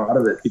want to be a part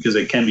of it, because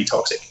it can be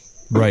toxic.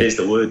 Right. There's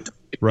the word.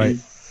 Right.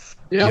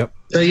 Yep.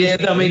 So,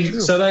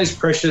 so those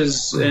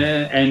pressures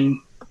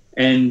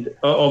and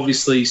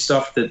obviously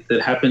stuff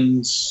that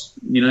happens,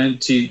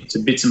 to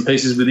bits and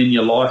pieces within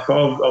your life,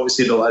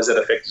 obviously it all has that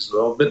effect as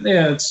well. But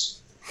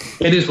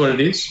it is what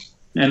it is,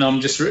 and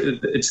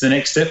it's the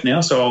next step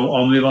now. So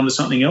I'll move on to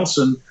something else,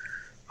 and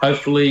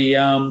hopefully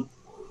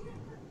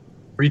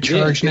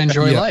recharge and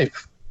enjoy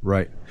life.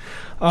 Right.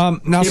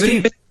 Now,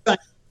 Steve.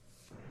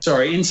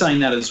 In saying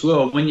that as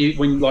well,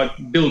 when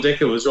like Bill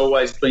Decker was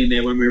always been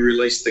there when we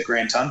released the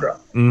Grand Tundra,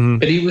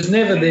 but he was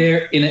never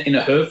there in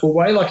a hurtful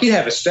way. Like he'd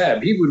have a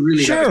stab, he would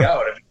really have a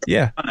go at it.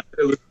 Yeah.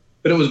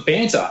 But it was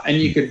banter,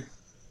 and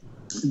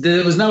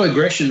there was no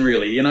aggression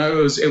really. It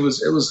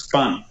was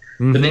fun.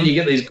 Mm-hmm. But then you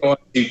get these guys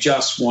who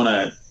just want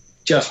to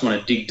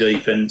dig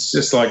deep, and it's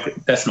just like,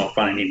 that's not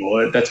fun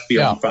anymore. That's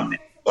beyond fun now.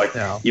 Like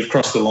you've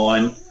crossed the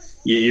line.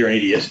 You're an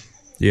idiot.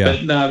 Yeah.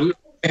 But no, we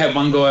had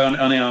one guy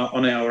on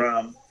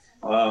our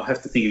I'll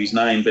have to think of his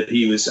name, but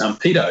he was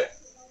Pito.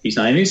 His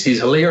name is. He's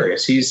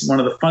hilarious. He's one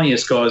of the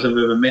funniest guys I've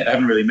ever met. I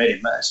haven't really met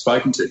him,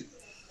 spoken to.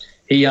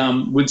 He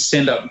would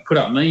put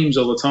up memes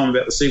all the time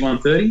about the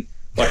C-130,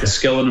 like a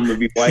skeleton would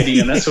be waiting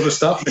and that sort of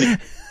stuff.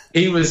 And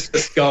he was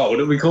just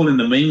gold. We called him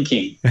the meme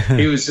king.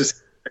 He was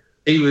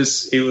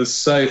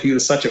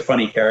such a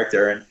funny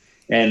character,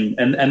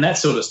 and that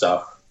sort of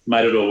stuff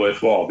made it all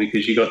worthwhile,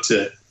 because you got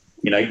to,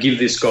 give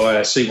this guy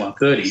a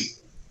C-130,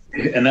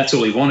 and that's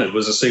all he wanted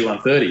was a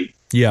C-130.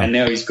 Yeah. And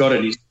now he's got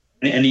it. He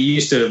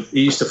used to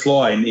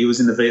fly, and he was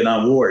in the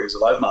Vietnam War. He was a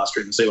loadmaster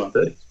in the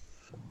C-130.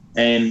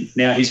 And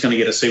now he's going to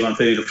get a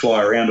C-130 to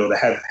fly around or to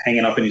have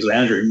hanging up in his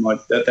lounge room. Like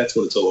that's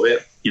what it's all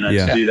about,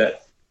 to do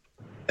that.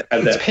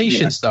 It's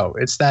patience, though.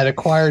 It's that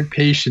acquired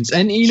patience.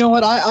 And you know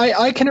what?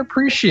 I can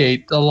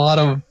appreciate a lot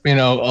of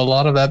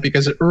that,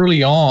 because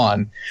early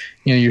on,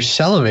 you're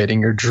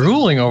salivating, you're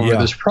drooling over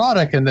this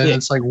product, and then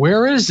it's like,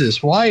 where is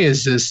this? Why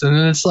is this? And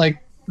then it's like,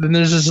 then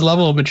there's this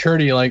level of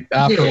maturity, like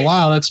after a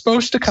while, that's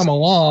supposed to come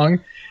along,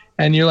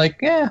 and you're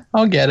like,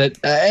 I'll get it.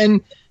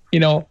 And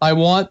there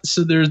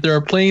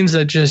are planes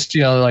that just,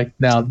 like,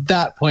 now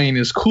that plane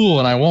is cool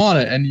and I want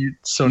it. And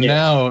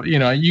now,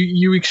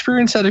 you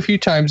experience that a few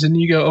times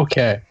and you go,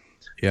 okay,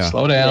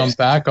 Slow down,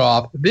 back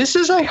off. This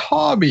is a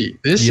hobby.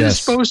 This is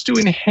supposed to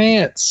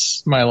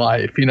enhance my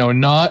life,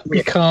 not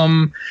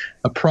become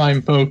a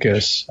prime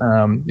focus.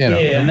 Yeah,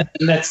 and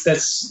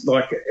that's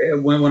like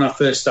when I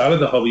first started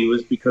the hobby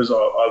was because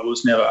I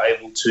was never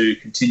able to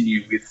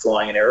continue with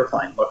flying an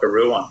aeroplane, like a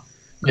real one.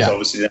 Because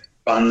obviously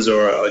funds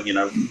or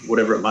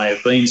whatever it may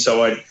have been.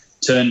 So I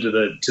turned to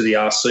the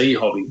RC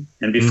hobby,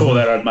 and before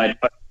that I'd made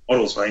plastic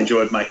models. I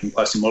enjoyed making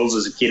plastic models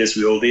as a kid, as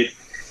we all did.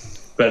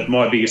 But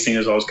my biggest thing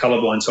is I was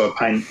colourblind, so I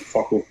paint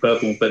fuck all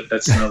purple. But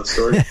that's another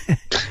story.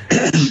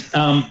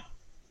 Then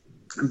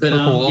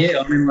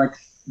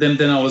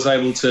I was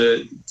able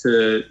to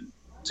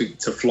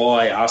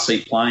fly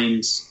RC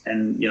planes,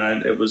 and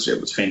it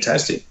was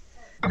fantastic.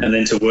 And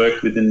then to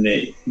work within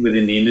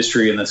the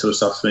industry and that sort of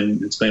stuff,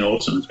 it's been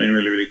awesome. It's been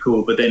really, really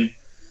cool. But then,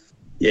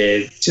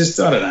 just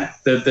I don't know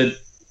the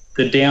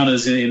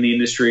downers in the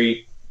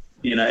industry,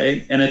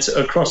 and it's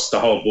across the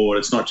whole board.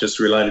 It's not just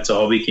related to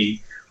Hobby King.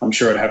 I'm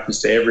sure it happens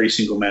to every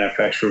single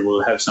manufacturer.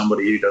 Will have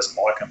somebody who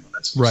doesn't like them and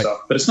that sort of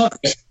stuff. But it's not.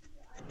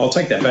 I'll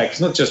take that back.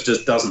 It's not just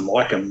doesn't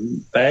like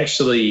them. They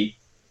actually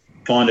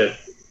find it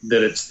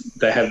that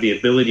they have the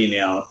ability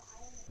now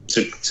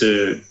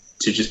to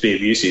just be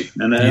abusive,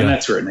 and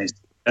that's where it needs.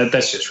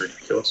 That's just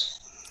ridiculous,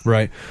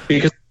 right?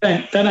 Because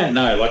they don't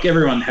know. Like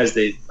everyone has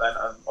their.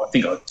 I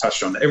think I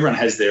touched on that. Everyone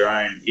has their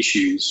own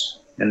issues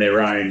and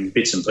their own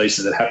bits and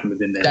pieces that happen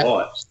within their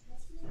lives.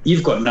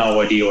 You've got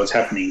no idea what's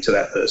happening to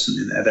that person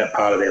in that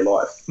part of their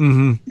life,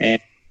 and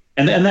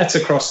that's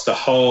across the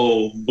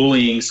whole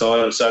bullying side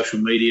of social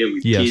media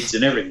with kids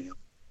and everything else.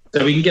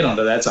 So we can get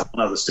onto that. That's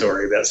another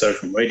story about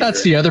social media.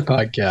 That's the other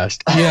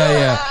podcast.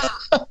 Yeah.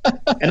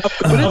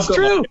 But it's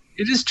true.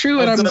 It is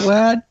true,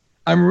 and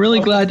I'm really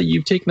glad that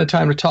you've taken the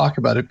time to talk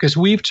about it, because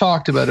we've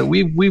talked about it.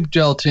 We've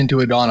dealt into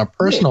it on a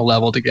personal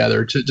level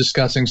together, to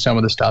discussing some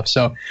of the stuff.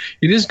 So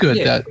it is good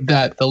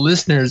that the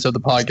listeners of the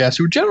podcast,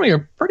 who generally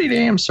are pretty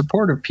damn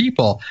supportive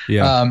people,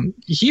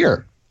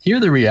 hear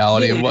the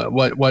reality of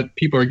what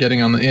people are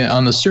getting on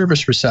the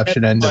service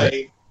reception end of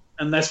it.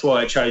 And that's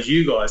why I chose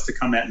you guys to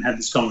come out and have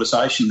this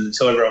conversation and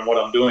tell everyone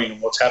what I'm doing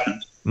and what's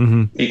happened.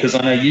 Because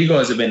I know you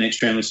guys have been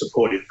extremely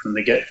supportive from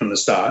the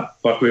start.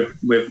 Like we've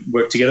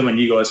worked together when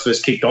you guys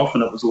first kicked off,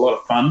 and it was a lot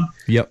of fun.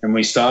 And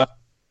we started,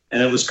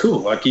 and it was cool.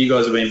 Like you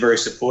guys have been very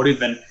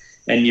supportive, and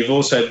you've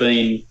also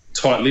been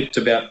tight-lipped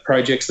about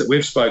projects that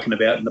we've spoken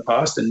about in the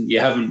past, and you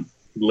haven't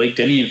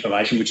leaked any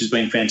information, which has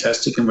been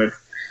fantastic. And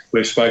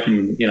we've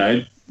spoken,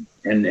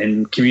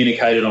 and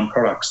communicated on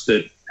products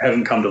that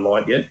haven't come to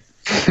light yet.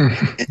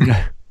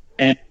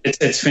 And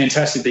it's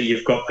fantastic that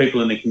you've got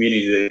people in the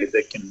community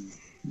that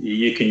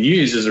you can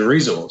use as a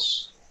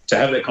resource to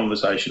have that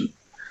conversation.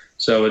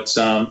 So it's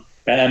and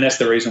that's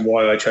the reason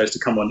why I chose to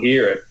come on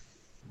here at,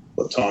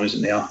 what time is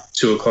it now?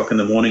 2:00 in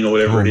the morning or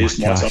whatever it is.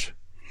 My time.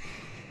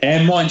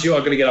 And mind you,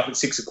 I've got to get up at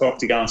 6:00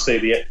 to go and see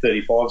the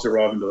F-35s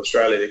arriving to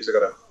Australia, because I've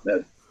got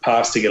a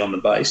pass to get on the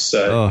base.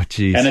 So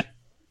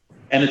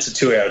and it's a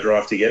 2-hour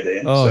drive to get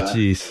there. Oh,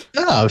 jeez.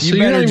 Oh, so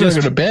you're not even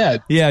going to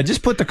bed. Yeah,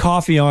 just put the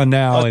coffee on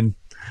now and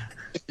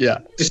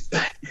just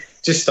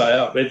stay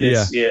up.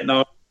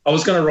 No, I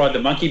was going to ride the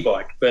monkey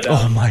bike, but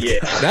God,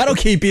 that'll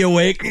keep you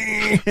awake. 2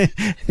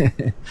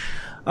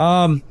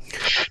 hours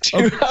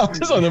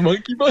on the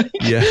monkey bike.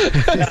 Yeah,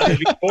 it'd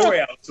be 4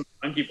 hours on the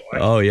monkey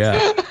bike. Oh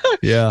yeah.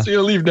 So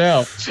you'll leave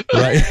now,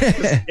 right?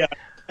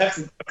 I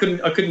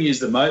couldn't use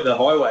the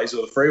highways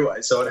or the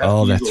freeways, so I'd have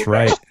to use that's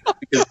right.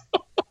 Because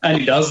and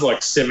he does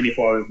like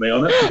 75 with me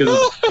on it because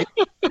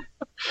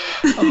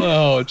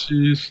oh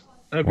jeez,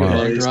 that'd be a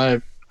long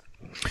drive.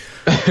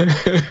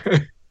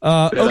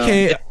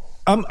 Okay,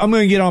 I'm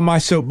going to get on my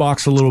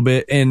soapbox a little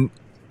bit, and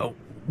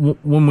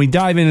when we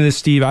dive into this,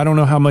 Steve, I don't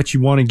know how much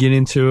you want to get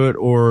into it,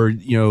 or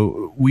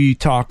we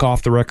talk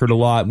off the record a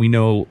lot. We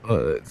know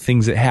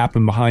things that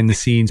happen behind the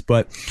scenes,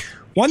 but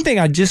one thing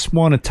I just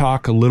want to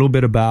talk a little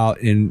bit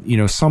about,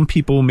 and some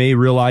people may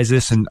realize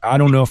this, and I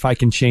don't know if I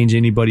can change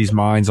anybody's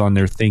minds on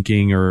their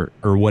thinking or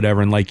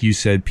whatever. And like you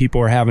said,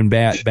 people are having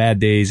bad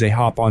days. They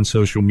hop on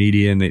social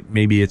media, and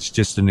maybe it's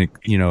just an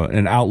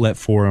outlet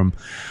for them.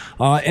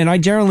 And I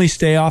generally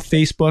stay off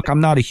Facebook. I'm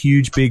not a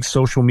huge, big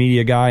social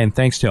media guy, and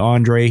thanks to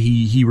Andre,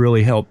 he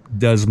really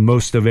does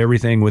most of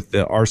everything with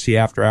the RC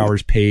After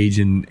Hours page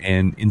and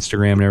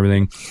Instagram and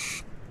everything.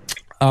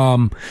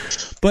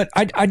 But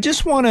I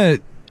just want to,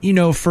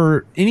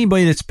 for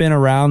anybody that's been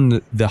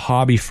around the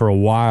hobby for a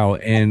while,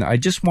 and I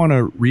just want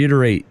to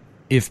reiterate,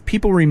 if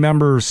people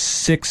remember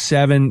 6,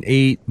 7,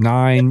 8,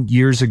 9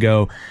 years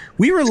ago,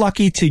 we were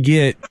lucky to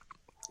get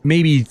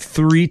maybe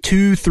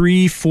 2,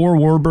 3, 4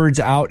 warbirds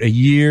out a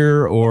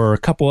year, or a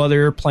couple other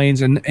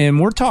airplanes. And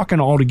we're talking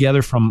all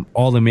together from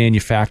all the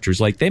manufacturers.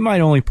 Like, they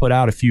might only put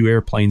out a few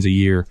airplanes a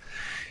year.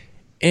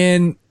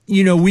 And,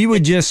 we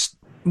would just,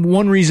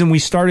 one reason we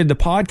started the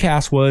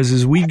podcast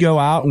was we'd go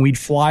out and we'd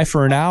fly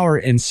for an hour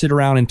and sit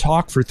around and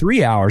talk for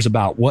 3 hours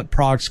about what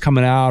products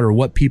coming out or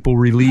what people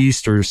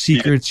released or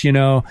secrets,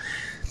 And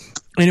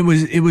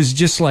it was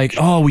just like,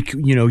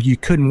 you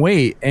couldn't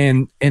wait.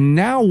 And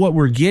now what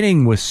we're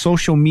getting with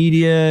social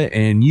media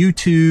and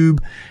YouTube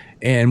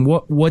and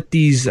what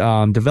these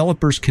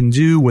developers can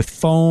do with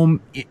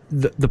foam.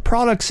 The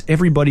products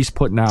everybody's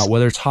putting out,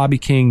 whether it's Hobby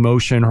King,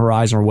 Motion,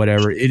 Horizon, or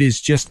whatever, it is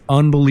just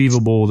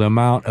unbelievable the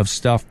amount of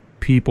stuff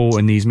people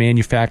and these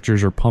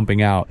manufacturers are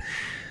pumping out.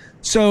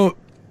 So,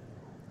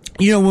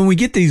 when we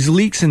get these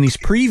leaks and these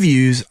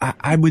previews,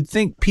 I would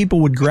think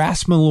people would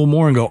grasp them a little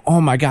more and go, oh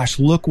my gosh,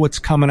 look what's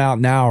coming out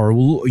now. Or,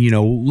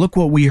 look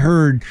what we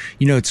heard,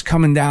 it's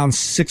coming down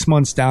 6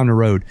 months down the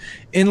road.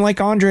 And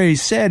like Andre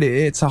said,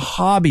 it's a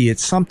hobby.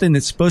 It's something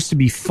that's supposed to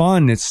be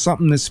fun. It's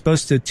something that's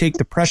supposed to take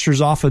the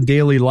pressures off of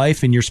daily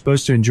life, and you're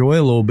supposed to enjoy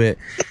a little bit.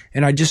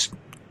 And I just,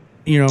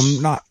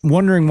 I'm not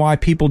wondering why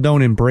people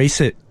don't embrace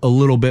it a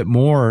little bit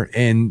more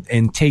and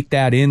take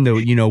that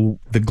into,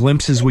 the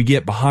glimpses we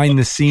get behind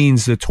the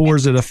scenes, the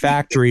tours of the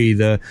factory,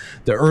 the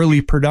early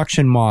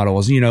production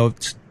models.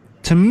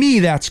 To me,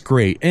 that's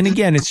great. And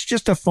again, it's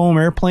just a foam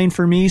airplane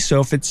for me.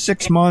 So if it's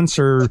 6 months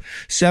or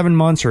 7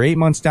 months or 8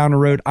 months down the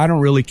road, I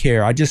don't really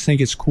care. I just think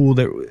it's cool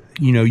that,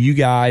 you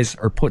guys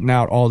are putting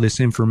out all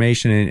this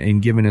information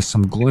and giving us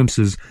some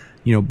glimpses,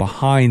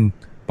 behind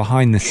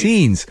the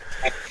scenes.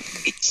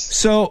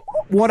 So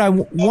what I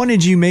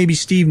wanted you, maybe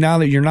Steve, now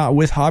that you're not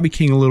with Hobby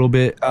King a little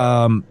bit,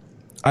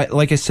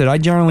 like I said, I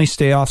generally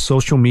stay off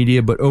social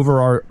media, but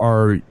over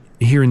our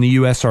here in the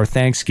U.S., our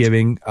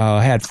Thanksgiving,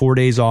 I had 4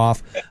 days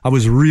off. I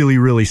was really,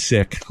 really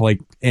sick,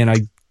 and I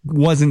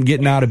wasn't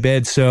getting out of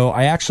bed. So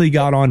I actually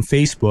got on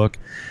Facebook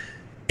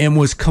and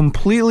was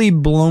completely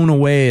blown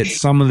away at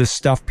some of the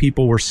stuff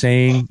people were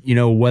saying,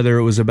 whether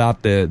it was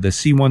about the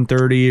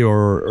C-130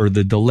 or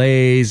the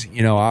delays,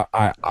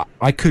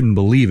 I couldn't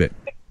believe it.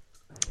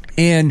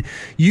 And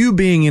you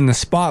being in the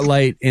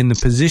spotlight in the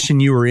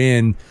position you were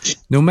in,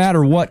 no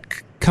matter what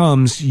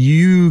comes,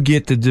 you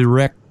get the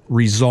direct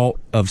result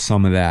of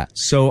some of that.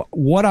 So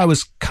what I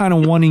was kind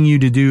of wanting you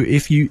to do,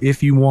 if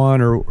you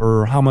want,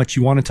 or how much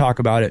you want to talk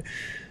about it,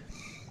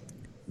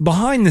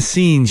 behind the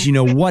scenes,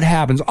 what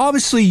happens.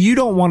 Obviously, you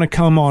don't want to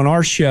come on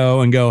our show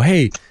and go,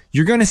 hey,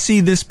 you're going to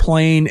see this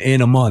plane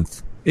in a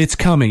month. It's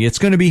coming. It's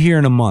going to be here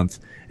in a month.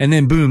 And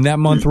then boom, that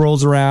month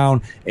rolls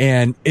around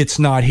and it's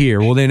not here.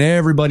 Well, then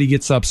everybody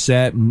gets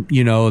upset and,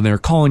 and they're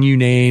calling you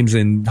names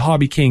and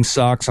Hobby King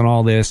sucks and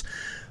all this.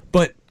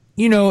 But,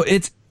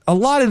 it's a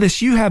lot of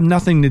this, you have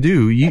nothing to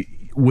do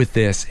with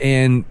this.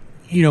 And,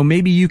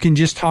 maybe you can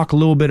just talk a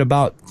little bit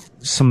about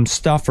some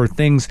stuff or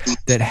things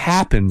that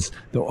happens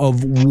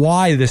of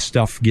why this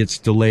stuff gets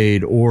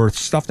delayed, or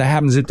stuff that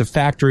happens at the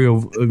factory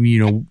of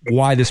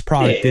why this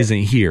product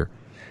isn't here.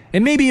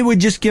 And maybe it would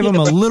just give them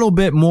a little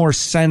bit more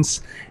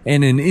sense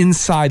and an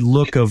inside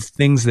look of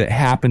things that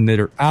happen that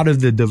are out of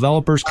the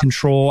developer's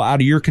control,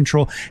 out of your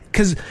control.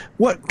 Because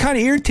what kind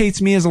of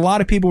irritates me is a lot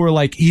of people were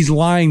like, he's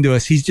lying to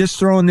us. He's just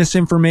throwing this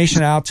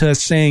information out to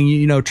us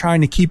saying,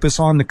 trying to keep us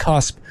on the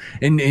cusp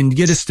and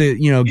get us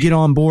to, get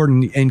on board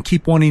and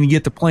keep wanting to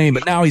get the plane.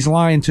 But now he's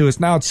lying to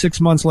us. Now it's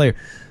 6 months later.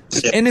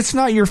 And it's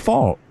not your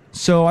fault.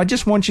 So I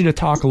just want you to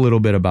talk a little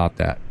bit about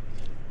that.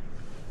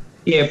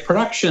 Yeah,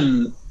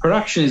 production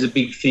is a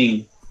big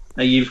thing.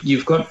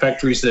 You've got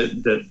factories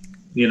that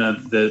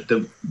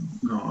the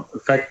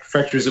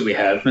factories that we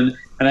have, and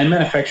they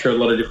manufacture a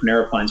lot of different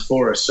airplanes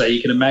for us. So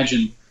you can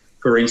imagine,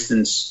 for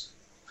instance,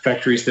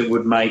 factories that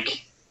would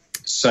make,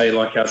 say,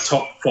 like our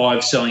top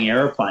 5 selling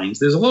airplanes.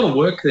 There's a lot of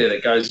work there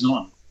that goes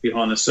on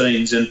behind the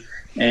scenes,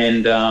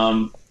 and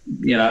a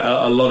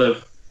lot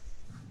of,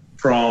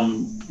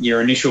 from your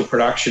initial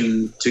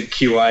production to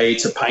QA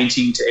to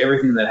painting to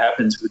everything that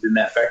happens within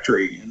that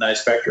factory, in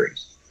those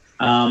factories.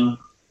 And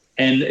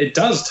it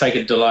does take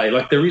a delay.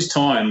 Like, there is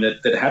time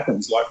that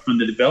happens, like from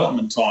the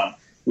development time.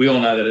 We all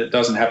know that it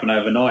doesn't happen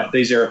overnight.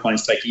 These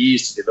airplanes take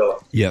years to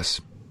develop. Yes.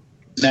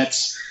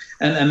 That's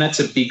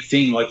a big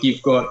thing. Like,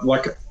 you've got,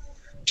 like,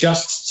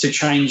 just to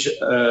change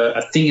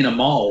a thing in a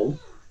mold.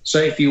 So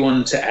if you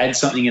wanted to add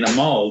something in a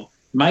mold,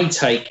 may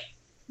take,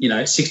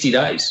 60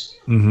 days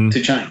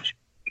to change.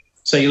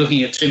 So you're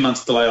looking at 2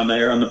 months delay on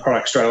the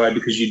product straight away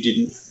because you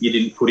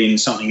didn't put in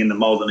something in the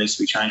mold that needs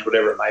to be changed,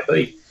 whatever it may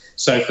be.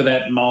 So for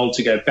that mold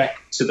to go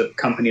back to the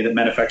company that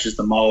manufactures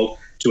the mold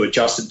to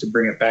adjust it, to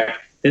bring it back,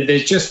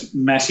 there's just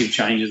massive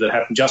changes that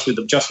happen just with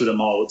the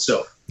mold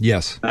itself.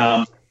 Yes.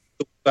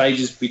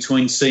 Stages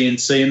between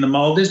CNC and the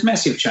mold, there's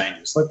massive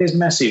changes. Like, there's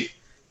massive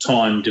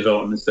time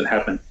developments that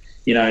happen.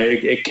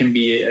 It can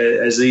be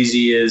as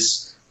easy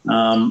as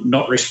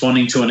not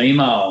responding to an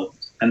email,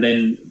 and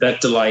then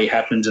that delay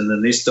happens, and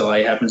then this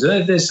delay happens.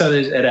 So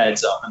it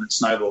adds up and it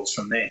snowballs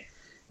from there.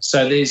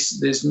 So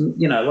there's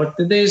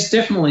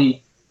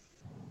definitely,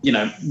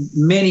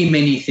 many,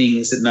 many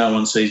things that no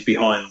one sees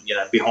behind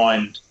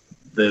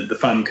the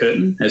foam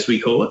curtain, as we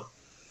call it.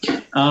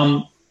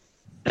 And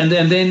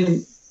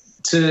then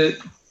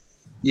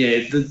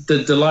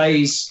the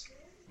delays,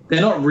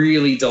 they're not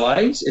really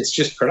delays. It's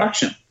just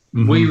production.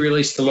 Mm-hmm. We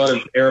released a lot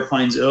of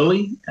airplanes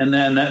early, and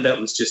then that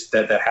was just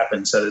that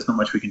happened. So there's not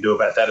much we can do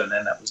about that, and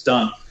then that was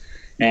done.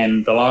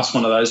 And the last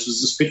one of those was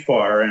the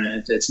Spitfire,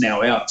 and it's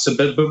now out. So,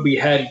 but we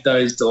had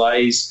those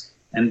delays,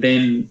 and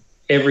then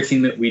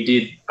everything that we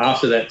did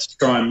after that to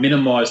try and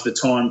minimise the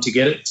time to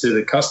get it to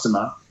the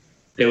customer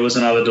there was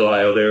another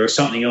delay or there was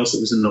something else that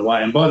was in the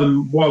way. And by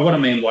what I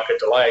mean like a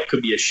delay, it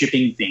could be a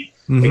shipping thing.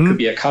 Mm-hmm. It could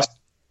be a custom.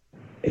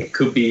 It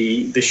could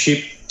be the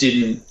ship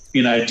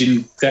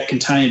that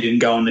container didn't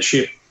go on the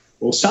ship,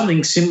 or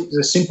something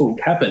simple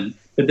happened.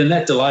 But then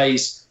that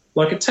delays,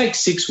 like it takes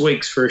 6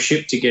 weeks for a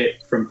ship to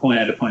get from point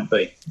A to point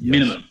B,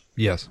 minimum.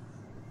 Yes.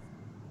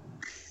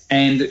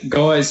 And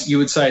guys, you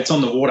would say it's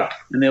on the water.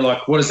 And they're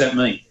like, what does that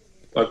mean?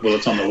 Like, well,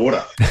 it's on the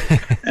water.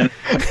 But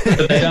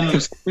they don't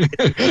understand.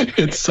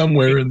 It's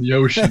somewhere in the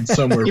ocean,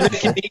 somewhere.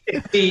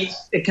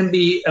 It can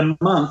be a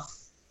month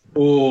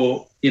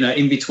or,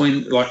 in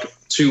between like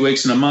 2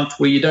 weeks and a month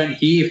where you don't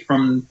hear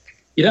from,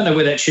 you don't know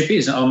where that ship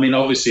is. I mean,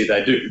 obviously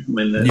they do. I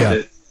mean,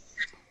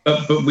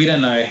 but we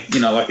don't know,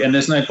 and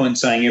there's no point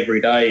saying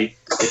every day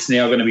it's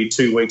now going to be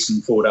 2 weeks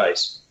and 4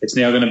 days. It's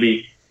now going to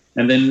be,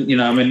 and then,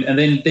 and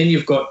then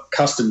you've got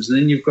customs, and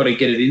then you've got to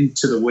get it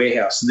into the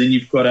warehouse, and then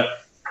you've got to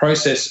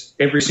process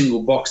every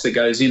single box that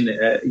goes in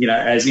there,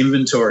 as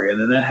inventory, and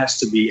then that has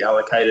to be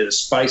allocated a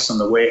space on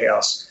the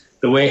warehouse.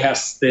 The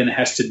warehouse then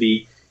has to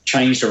be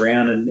changed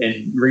around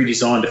and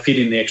redesigned to fit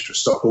in the extra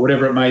stock or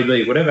whatever it may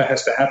be, whatever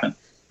has to happen.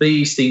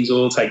 These things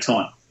all take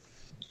time.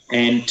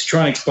 And to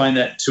try and explain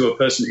that to a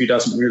person who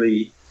doesn't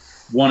really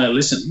want to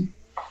listen,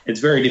 it's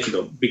very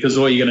difficult, because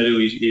all you're going to do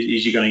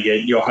is you're going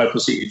to you're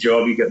hopeless at your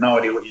job. You've got no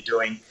idea what you're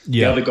doing.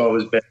 Yeah. The other guy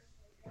was better.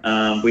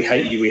 We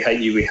hate you, we hate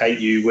you, we hate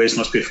you. Where's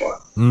my Spitfire?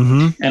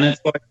 Mm-hmm. And it's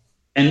like,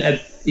 and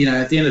at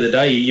the end of the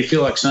day, you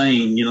feel like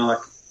saying,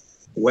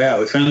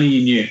 wow, if only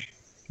you knew.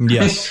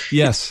 Yes,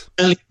 yes.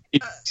 But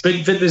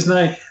there's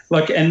no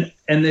and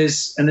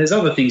there's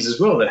other things as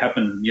well that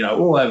happen,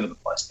 all over the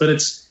place. But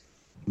it's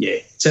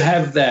to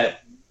have that,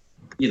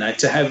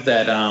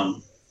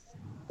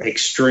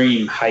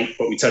 extreme hate,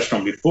 what we touched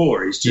on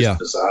before, is just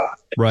bizarre.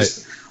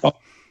 Right.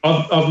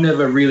 I've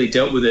never really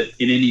dealt with it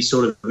in any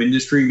sort of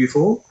industry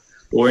before,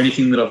 or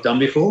anything that I've done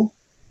before,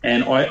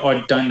 and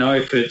I don't know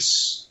if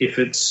it's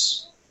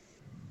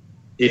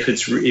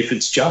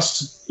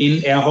just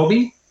in our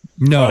hobby.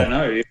 No, I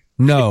don't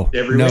know.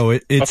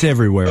 It's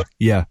everywhere.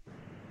 Yeah,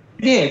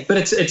 yeah, but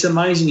it's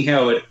amazing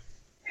how it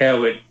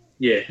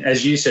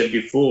as you said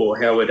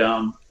before, how a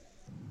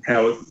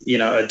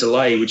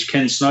delay which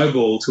can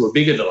snowball to a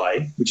bigger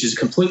delay, which is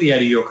completely out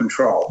of your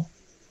control,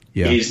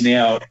 is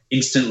now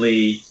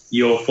instantly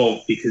your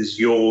fault because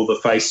you're the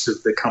face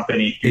of the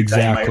company.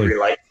 Exactly. They may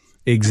relate.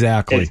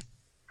 Exactly.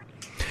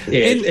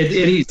 It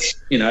is.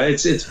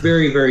 It's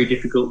very, very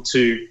difficult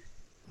to,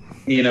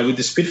 with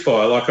the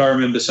Spitfire. Like I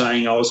remember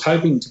saying, I was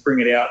hoping to bring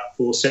it out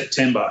for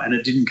September, and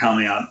it didn't come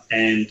out,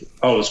 and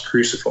I was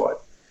crucified.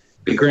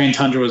 The Grand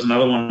Tundra was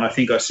another one. I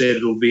think I said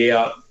it'll be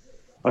out.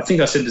 I think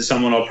I said to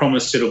someone, I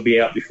promised it'll be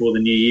out before the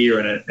new year,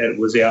 and it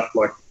was out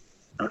like,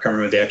 I can't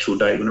remember the actual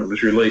date when it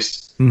was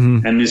released.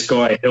 Mm-hmm. And this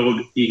guy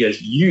he goes,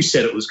 you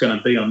said it was going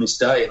to be on this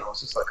day, and I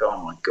was just like,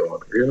 oh my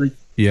God, really?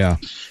 Yeah.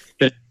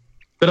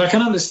 But I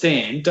can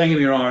understand, don't get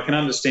me wrong, I can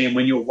understand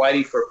when you're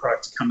waiting for a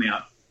product to come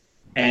out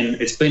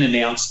and it's been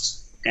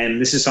announced,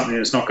 and this is something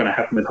that's not going to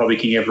happen with Hobby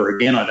King ever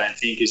again, I don't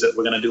think, is that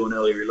we're going to do an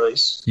early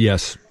release.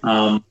 Yes.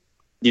 And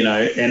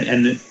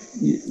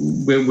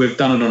we've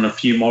done it on a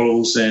few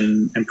models,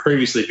 and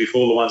previously,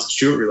 before the ones that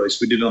Stuart released,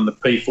 we did it on the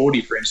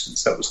P40, for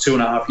instance. That was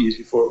 2.5 years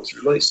before it was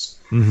released.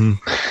 Mm-hmm.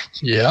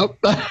 Yep.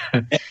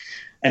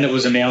 And it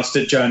was announced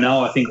at Joe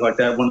Null, I think, like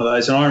that, one of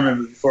those. And I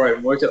remember before I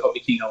even worked at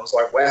Hobby King, I was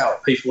like, wow,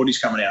 P40's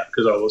coming out,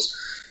 because I was,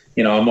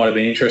 I might have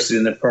been interested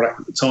in that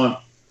product at the time.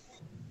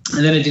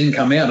 And then it didn't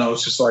come out, and I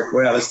was just like,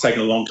 wow, that's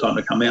taken a long time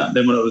to come out. And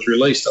then when it was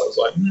released, I was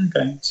like,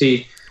 okay, it's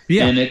here.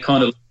 Yeah. And it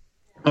kind of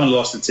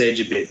lost its edge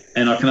a bit.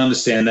 And I can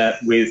understand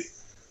that with,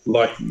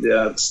 like,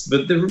 the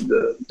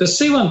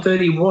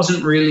C-130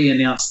 wasn't really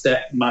announced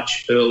that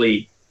much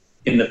early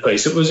in the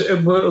piece.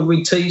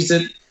 We teased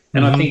it,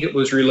 and I think it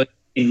was released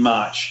in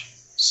March.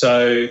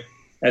 So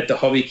at the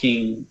Hobby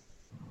King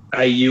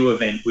AU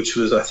event, which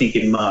was, I think,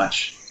 in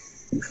March,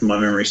 if my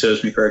memory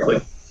serves me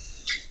correctly.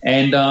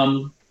 And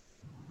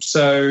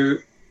so,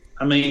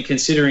 I mean,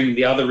 considering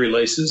the other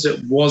releases,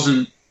 it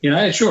wasn't,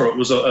 sure, it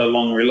was a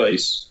long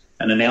release,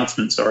 an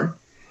announcement, sorry,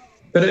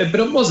 but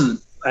it wasn't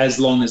as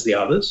long as the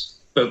others.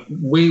 But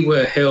we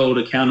were held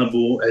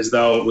accountable as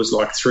though it was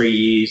like 3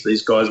 years.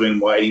 These guys have been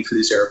waiting for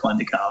this aeroplane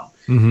to come.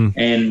 Mm-hmm.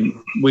 And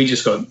we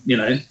just got,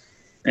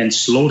 and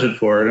slaughtered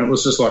for it. And it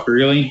was just like,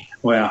 really?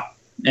 Wow.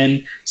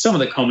 And some of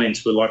the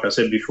comments were, like I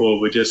said before,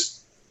 were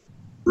just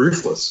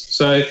ruthless.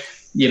 So,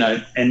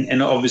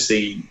 and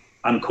obviously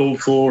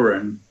uncalled for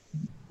and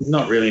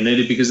not really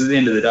needed, because at the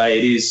end of the day,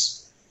 it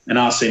is an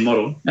RC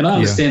model. And I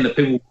understand that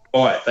people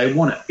buy it. They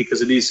want it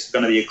because it is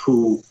going to be a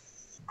cool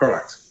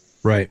product.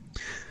 Right.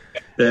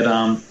 That,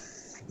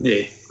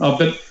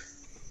 but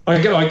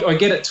I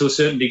get it to a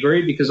certain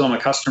degree, because I'm a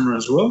customer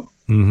as well.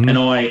 Mm-hmm. And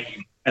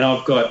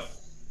I've got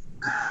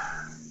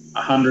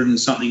 100 and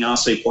something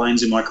RC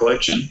planes in my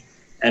collection,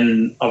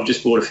 and I've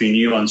just bought a few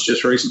new ones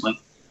just recently,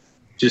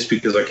 just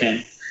because I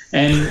can.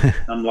 And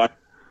I'm like,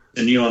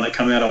 the new one that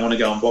come out, I want to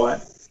go and buy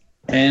it.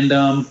 And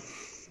but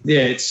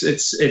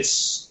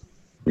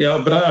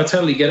I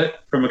totally get it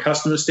from a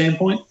customer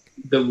standpoint.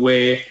 that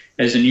where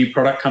as a new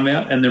product come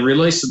out, and the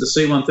release of the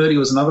C130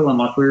 was another one.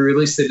 Like we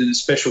released it in a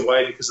special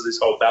way because of this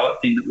whole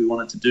ballot thing that we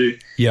wanted to do,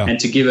 and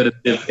to give it a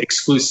bit of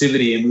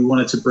exclusivity, and we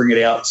wanted to bring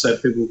it out so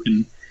people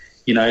can,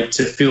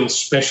 to feel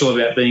special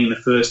about being the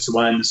first to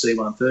own the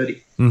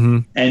C130. Mm-hmm.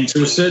 And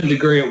to a certain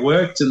degree it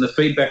worked and the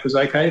feedback was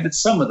okay, but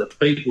some of the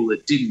people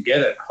that didn't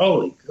get it,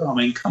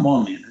 come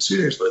on, man,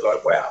 seriously,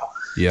 like, wow.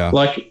 Yeah.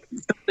 Like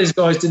these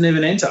guys didn't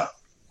even enter.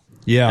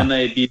 Yeah. And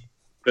they'd be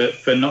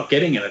for not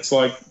getting it. It's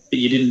like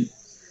you didn't.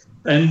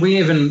 And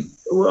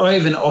I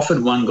even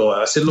offered one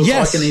guy. I said, look,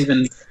 yes.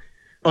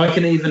 I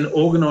can even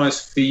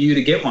organise for you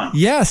to get one.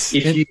 Yes.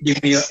 If you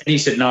give me, and he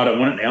said, no, I don't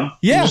want it now.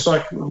 Yeah. I'm just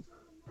like,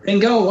 then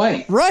go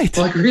away. Right.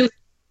 Like really,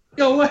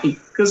 go away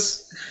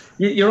because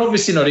you're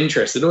obviously not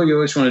interested. All you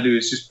always want to do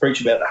is just preach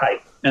about the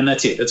hate, and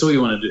that's it. That's all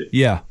you want to do.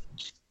 Yeah.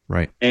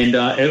 Right. And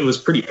it was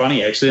pretty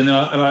funny actually. And then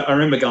I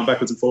remember going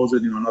backwards and forwards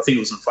with him, and I think it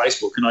was on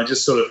Facebook, and I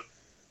just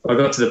I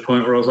got to the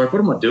point where I was like, what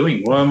am I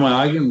doing? Why am I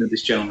arguing with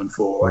this gentleman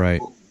for? Like,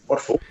 right. What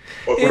for?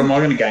 What am I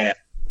going to gain out?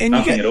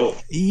 Nothing at all.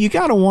 You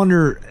got to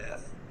wonder,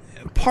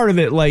 part of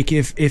it, like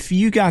if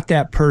you got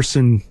that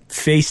person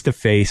face to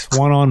face,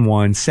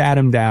 one-on-one, sat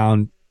him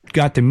down,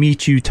 got to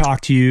meet you,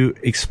 talk to you,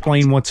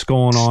 explain what's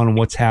going on and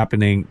what's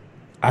happening,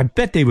 I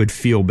bet they would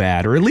feel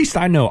bad, or at least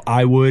I know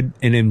I would,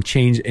 and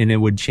it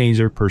would change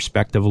their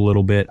perspective a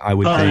little bit. I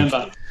would think.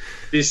 Remember,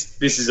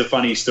 this is a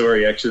funny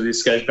story actually.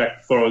 This goes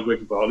back before I was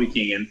working for Hobby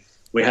King, and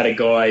we had a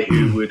guy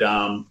who would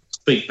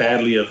speak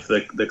badly of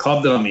the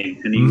club that I'm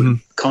in, and he would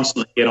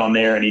constantly get on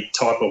there and he'd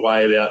type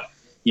away about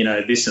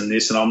this and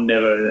this, and I'm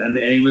never, and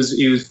he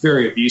was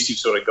very abusive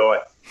sort of guy,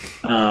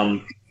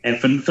 and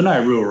for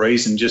no real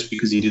reason, just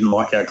because he didn't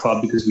like our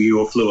club because we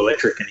all flew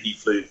electric and he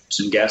flew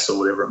some gas or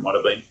whatever it might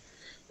have been.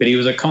 But he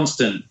was a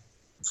constant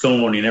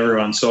thorn in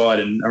everyone's side.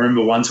 And I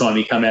remember one time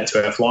he came out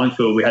to our flying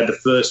field. We had the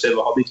first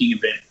ever Hobby King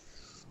event,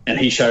 and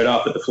he showed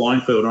up at the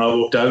flying field, and I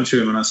walked over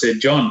to him and I said,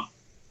 John.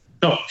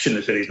 Oh, I shouldn't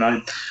have said his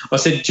name. I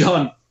said,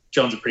 John.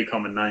 John's a pretty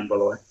common name, by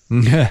the way.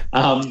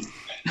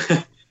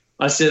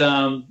 I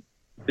said,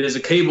 there's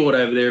a keyboard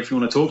over there if you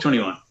want to talk to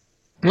anyone.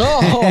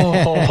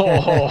 Oh,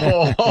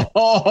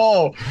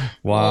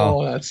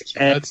 wow. Oh, that's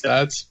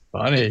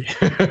funny.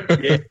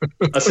 Yeah.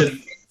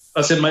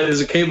 I said, mate,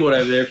 there's a keyboard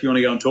over there if you want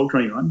to go and talk to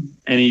anyone.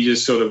 And he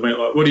just sort of went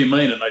like, what do you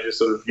mean? And I just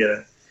sort of,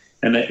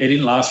 and it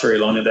didn't last very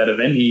long at that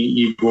event.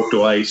 He walked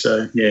away.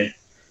 So, yeah.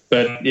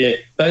 But, yeah,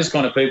 those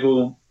kind of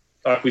people,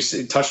 like we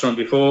touched on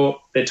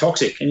before, they're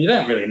toxic, and you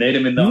don't really need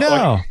them in the. No.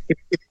 Like,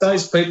 if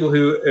those people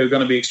who are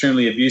going to be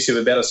extremely abusive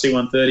about a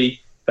C130,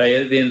 they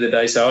at the end of the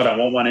day say, I don't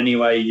want one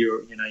anyway.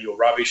 You're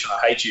rubbish, and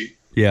I hate you.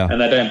 Yeah.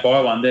 And they don't buy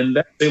one. Then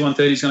that C130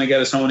 is going to go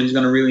to someone who's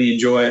going to really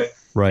enjoy it,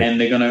 right?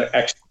 And they're going to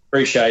actually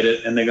appreciate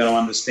it, and they're going to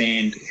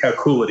understand how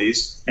cool it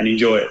is and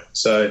enjoy it.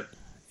 So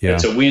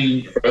it's a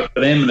win for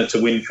them, and it's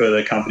a win for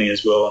the company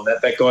as well. And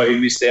that guy who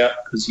missed out,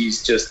 because he'll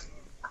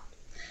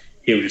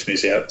just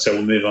miss out. So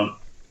we'll move on.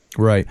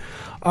 Right.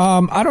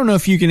 I don't know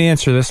if you can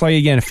answer this. Like,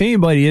 again, if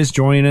anybody is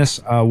joining us,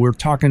 we're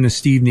talking to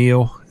Steve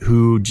Neal,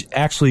 who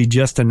actually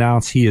just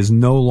announced he is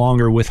no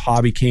longer with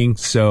Hobby King.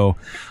 So,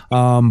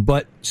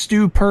 but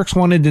Stu Perks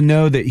wanted to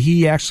know that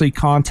he actually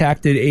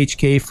contacted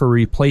HK for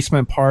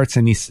replacement parts,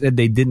 and he said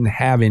they didn't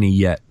have any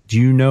yet. Do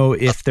you know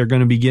if they're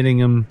going to be getting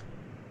them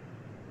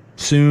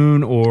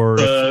soon, or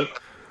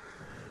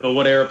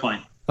what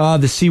airplane?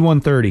 The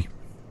C-130.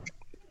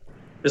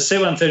 The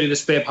C-130, the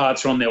spare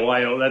parts are on their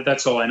way.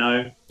 That's all I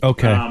know.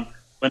 Okay.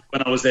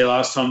 When I was there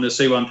last time, the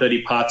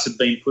C-130 parts had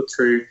been put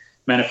through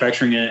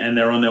manufacturing, and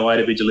they're on their way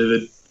to be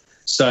delivered.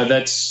 So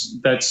that's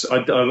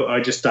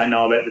I just don't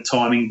know about the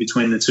timing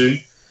between the two.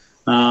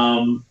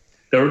 Some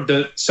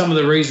of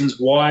the reasons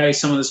why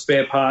some of the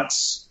spare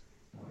parts,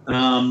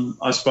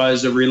 I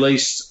suppose, are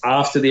released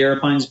after the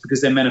airplanes,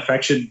 because they're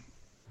manufactured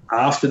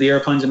after the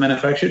airplanes are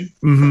manufactured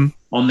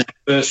on their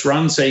first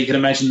run. So you can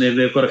imagine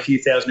they've got a few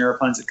thousand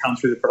airplanes that come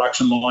through the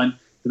production line,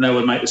 then they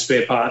would make the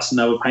spare parts, and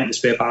they would paint the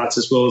spare parts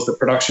as well as the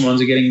production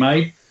ones are getting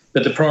made.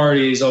 But the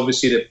priority is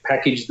obviously to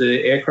package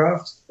the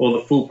aircraft or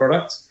the full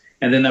product,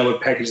 and then they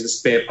would package the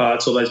spare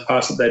parts or those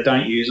parts that they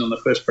don't use on the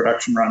first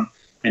production run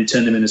and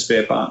turn them into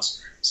spare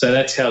parts. So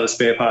that's how the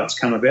spare parts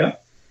come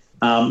about.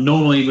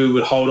 Normally we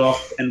would hold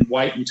off and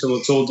wait until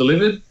it's all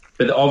delivered,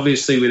 but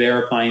obviously with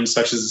airplanes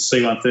such as the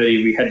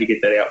C-130, we had to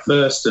get that out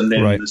first, and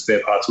then the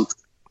spare parts will.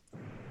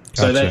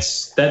 Gotcha.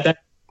 So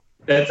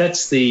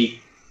that's the,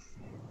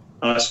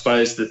 I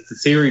suppose, the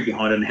theory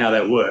behind it and how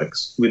that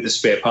works with the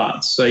spare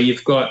parts. So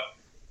you've got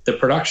the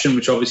production,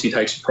 which obviously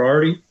takes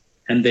priority,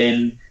 and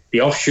then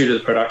the offshoot of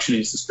the production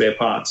is the spare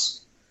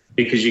parts,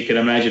 because you can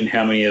imagine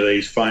how many of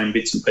these foam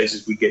bits and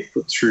pieces we get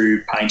put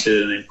through,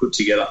 painted, and then put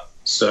together.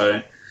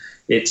 So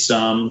it's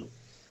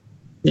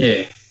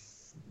Yeah.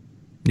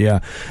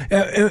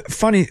 Yeah.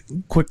 Funny,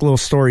 quick little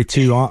story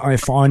too.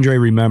 If Andre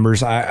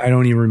remembers, I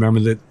don't even remember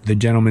the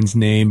gentleman's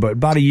name, but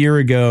about a year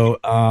ago,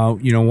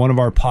 one of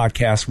our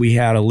podcasts, we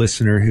had a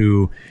listener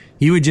who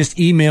he would just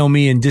email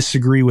me and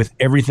disagree with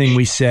everything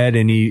we said.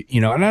 And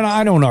and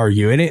I don't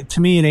argue it. To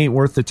me, it ain't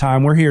worth the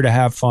time. We're here to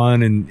have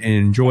fun and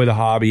enjoy the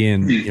hobby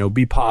and,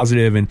 be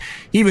positive. And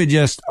he would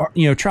just,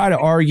 try to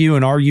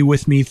argue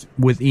with me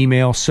with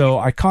email. So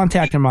I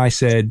contacted him. I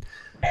said,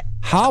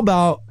 how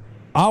about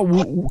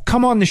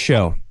come on the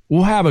show?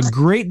 We'll have a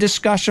great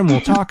discussion. We'll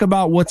talk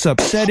about what's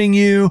upsetting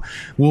you.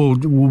 We'll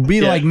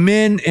be like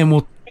men,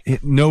 and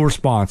no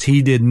response.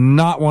 He did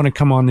not want to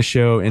come on the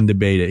show and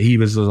debate it. He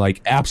was like,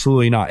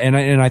 absolutely not. And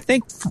I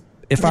think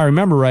if I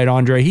remember right,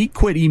 Andre, he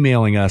quit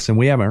emailing us, and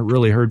we haven't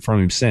really heard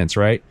from him since,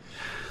 right?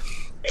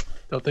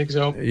 Don't think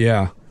so.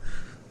 Yeah.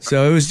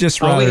 So it was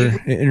just rather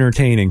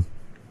entertaining.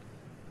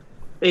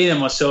 Ian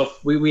and myself,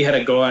 we had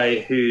a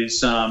guy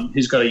who's got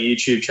a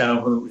YouTube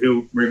channel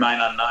who'll remain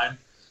unknown.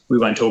 We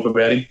won't talk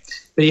about him.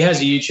 But he has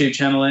a YouTube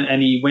channel,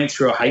 and he went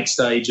through a hate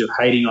stage of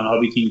hating on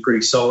Hobby King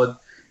pretty solid.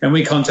 And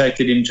we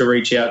contacted him to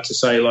reach out to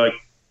say, like,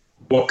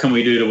 what can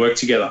we do to work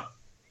together?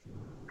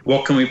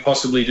 What can we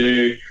possibly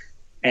do?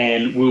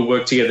 And we'll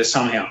work together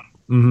somehow.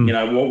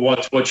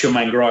 Mm-hmm. What's your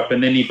main gripe?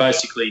 And then he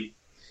basically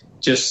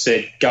just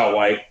said, go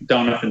away,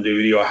 don't have nothing to do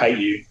with you, I hate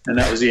you. And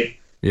that was it.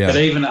 Yeah. But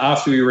even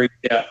after we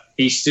reached out,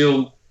 he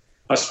still,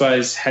 I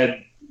suppose,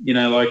 had,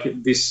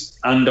 like this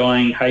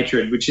undying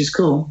hatred, which is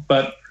cool.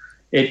 But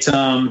it,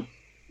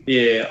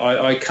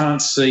 I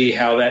can't see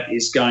how that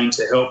is going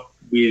to help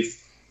with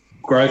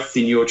growth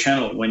in your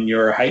channel when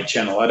you're a hate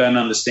channel. I don't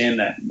understand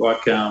that.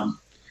 Like,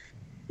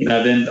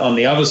 then on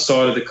the other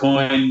side of the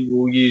coin,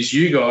 we'll use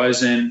you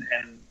guys and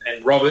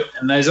Robert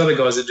and those other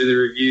guys that do the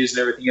reviews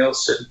and everything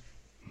else. And,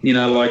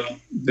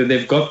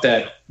 they've got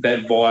that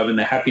vibe and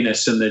the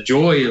happiness and the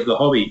joy of the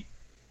hobby,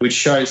 which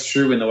shows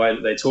through in the way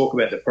that they talk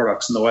about the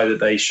products and the way that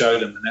they show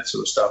them and that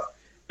sort of stuff.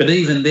 But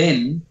even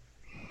then,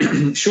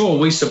 sure,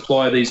 we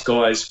supply these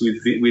guys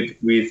with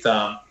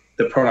the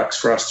products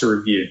for us to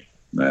review.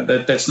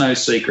 That's no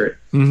secret.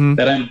 Mm-hmm.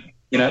 They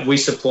don't, we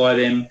supply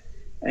them,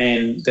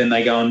 and then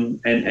they go on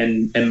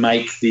and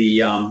make the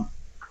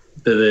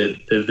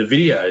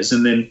videos,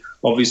 and then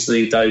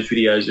obviously those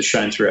videos are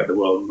shown throughout the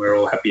world, and we're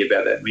all happy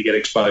about that. And we get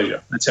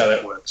exposure. That's how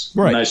that works.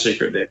 Right. No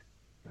secret there.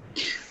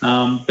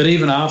 But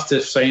even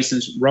after, for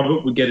instance,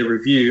 Robert would get a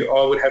review,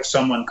 I would have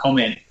someone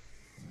comment,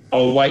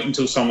 I'll wait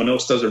until someone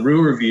else does a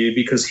real review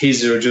because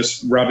his are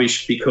just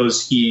rubbish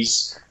because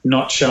he's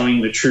not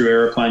showing the true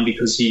aeroplane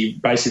because he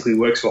basically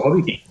works for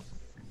Hobby King.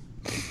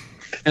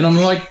 And I'm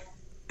like,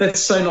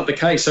 that's so not the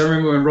case. I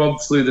remember when Rob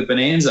flew the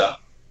Bonanza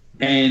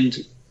and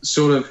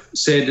sort of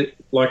said,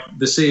 like,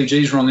 the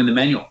CFG's wrong in the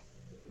manual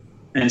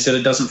and said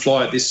it doesn't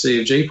fly at this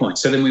CFG point.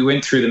 So then we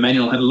went through the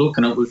manual, had a look,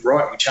 and it was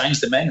right. We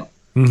changed the manual.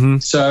 Mm-hmm.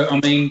 So, I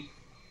mean,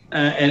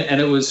 and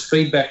it was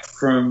feedback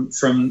from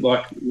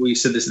like we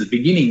said this at the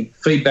beginning,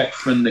 feedback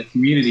from the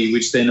community,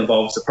 which then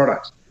evolves the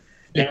product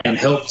and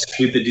helps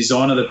with the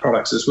design of the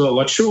products as well.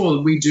 Like, sure,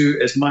 we do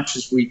as much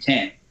as we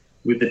can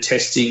with the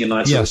testing and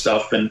that sort of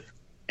stuff. And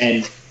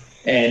I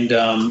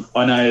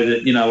know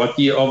that, like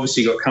you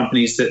obviously got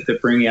companies that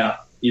bring out,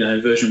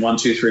 version 1,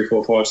 2, 3,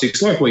 4, 5,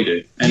 6, like we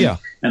do.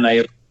 And they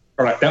have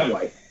product that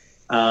way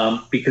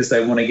because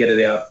they want to get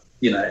it out,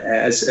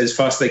 as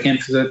fast as they can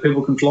so that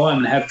people can fly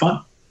them and have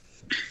fun.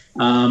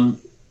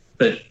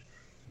 But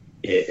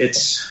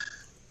it's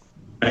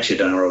actually, I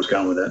don't know where I was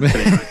going with that.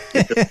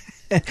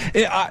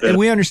 Anyway.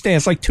 We understand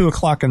it's like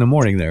 2:00 in the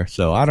morning there,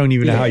 so I don't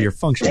even know how you're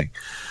functioning.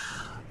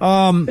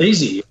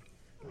 Easy.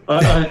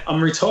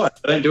 I'm retired.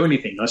 I don't do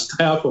anything. I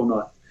stay up all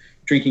night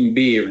drinking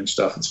beer and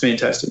stuff. It's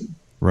fantastic.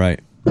 Right.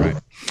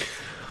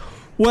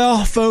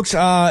 Well, folks, we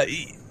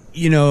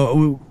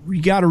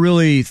got to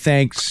really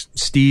thank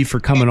Steve for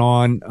coming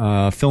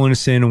on, filling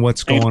us in on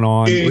what's going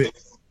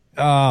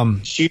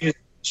on.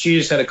 She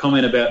just had a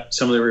comment about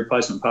some of the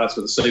replacement parts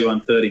for the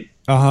C-130.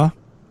 Uh-huh.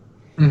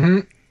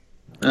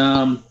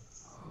 Mm-hmm.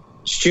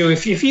 Stu,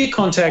 if you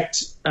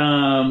contact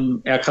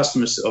our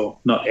customers, or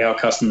not our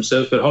customer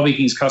service, but Hobby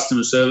King's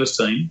customer service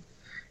team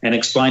and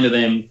explain to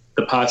them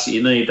the parts that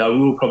you need, they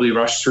will probably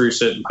rush through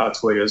certain parts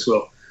for you as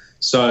well.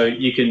 So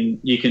you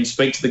can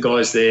speak to the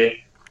guys there.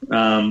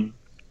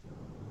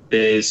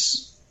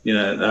 There's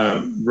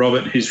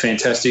Robert, who's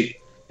fantastic,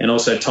 and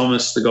also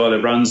Thomas, the guy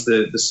that runs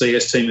the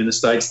CS team in the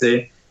States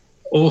there.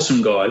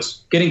 Awesome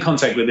guys. Get in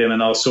contact with them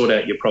and they'll sort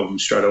out your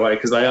problems straight away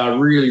because they are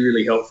really,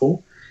 really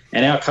helpful.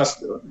 And our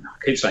customer,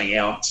 I keep saying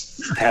our.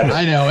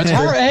 I know. It's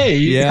hard.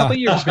 Hey, a couple of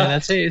years, man.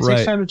 That's it. It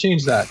takes time to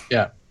change that.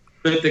 Yeah.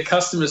 But the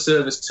customer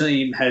service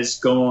team has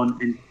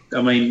gone,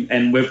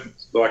 and we've,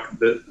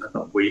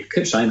 we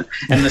keep saying that.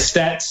 And the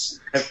stats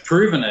have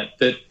proven it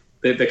that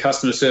the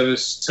customer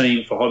service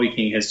team for Hobby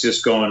King has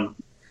just gone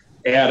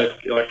out of,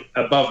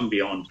 above and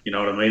beyond, you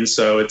know what I mean?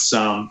 So it's,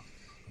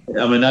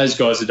 those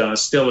guys have done a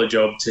stellar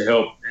job to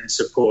help and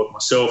support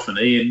myself and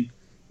Ian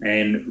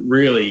and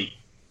really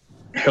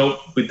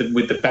help with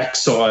the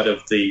backside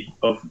of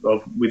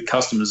with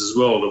customers as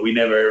well that we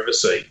never ever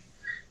see.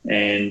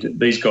 And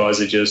these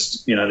guys are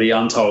just, the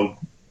untold,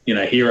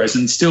 heroes.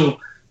 And still,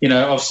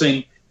 I've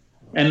seen,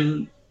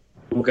 and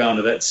we'll go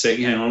into that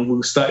second. Hang on,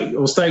 we'll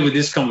stay with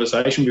this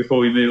conversation before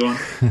we move on.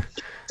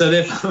 So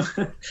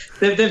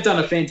they've done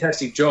a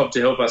fantastic job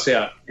to help us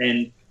out,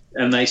 and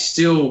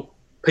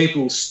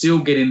people still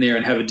get in there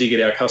and have a dig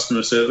at our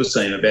customer service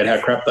team about how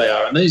crap they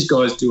are. And these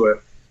guys do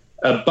it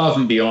above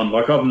and beyond.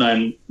 Like, I've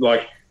known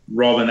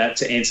Rob and that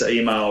to answer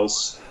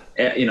emails,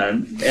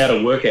 out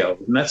of work hours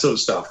and that sort of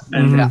stuff.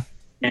 And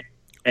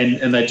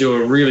and they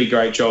do a really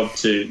great job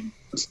to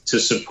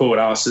support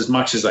us as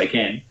much as they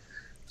can.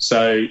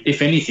 So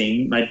if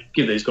anything, mate,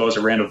 give these guys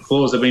a round of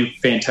applause. They've been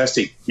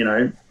fantastic,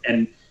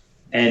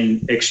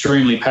 and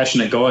extremely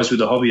passionate guys with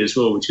the hobby as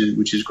well, which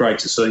is great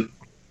to see.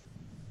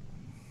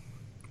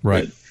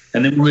 Right.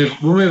 And then we'll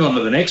move on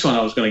to the next one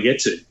I was going to get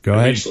to. Go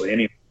ahead. Eventually,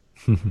 anyway.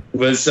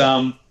 was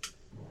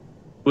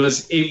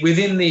it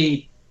within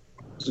the?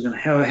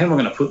 How am I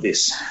going to put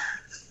this?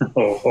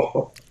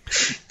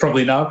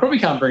 Probably no. I probably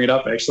can't bring it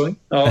up. Actually,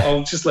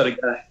 I'll just let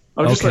it go.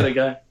 Just let it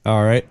go.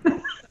 All right.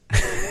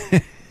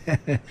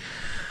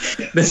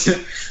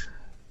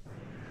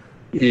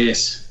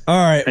 Yes. All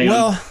right.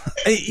 Well,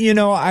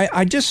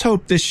 I just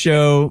hope this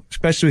show,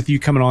 especially with you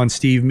coming on,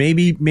 Steve,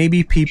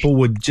 maybe people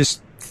would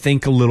just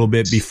think a little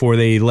bit before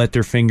they let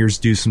their fingers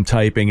do some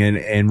typing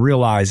and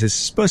realize it's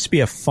supposed to be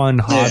a fun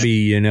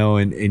hobby, and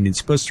it's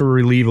supposed to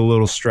relieve a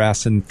little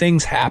stress, and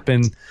things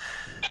happen.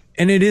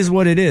 And it is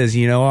what it is,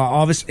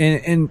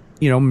 obviously, and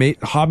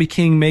Hobby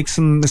King makes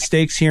some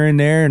mistakes here and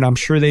there, and I'm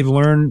sure they've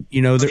learned,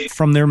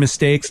 from their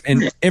mistakes,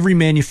 and every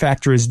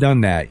manufacturer has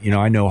done that.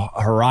 I know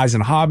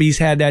Horizon Hobbies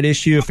had that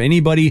issue. If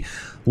anybody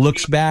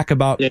looks back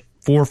about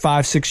 4,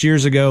 5, 6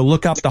 years ago,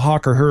 look up the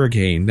Hawker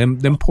Hurricane.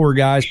 Them poor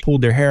guys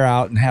pulled their hair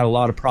out and had a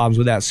lot of problems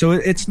with that. So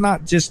it's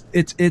not just,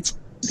 it's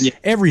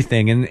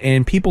everything,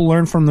 and people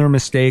learn from their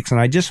mistakes, and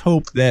I just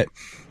hope that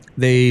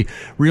they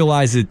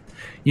realize that,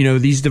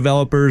 these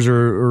developers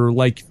are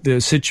like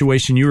the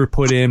situation you were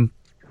put in.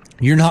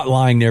 You're not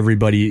lying to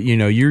everybody.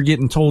 You're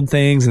getting told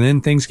things, and then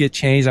things get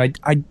changed.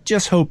 I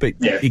just hope it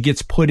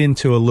gets put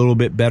into a little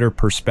bit better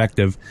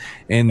perspective,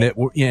 and that,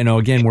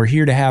 again, we're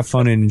here to have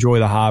fun and enjoy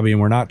the hobby, and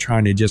we're not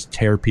trying to just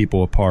tear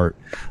people apart.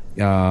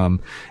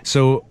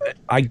 So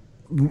I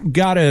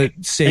gotta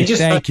say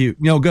thank you.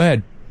 No, go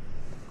ahead.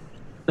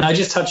 No,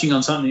 just touching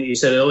on something that you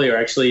said earlier,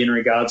 actually, in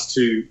regards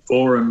to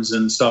forums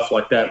and stuff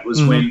like that,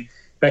 was when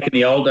back in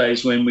the old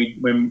days when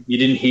you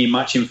didn't hear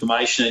much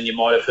information, and you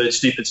might have heard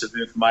snippets of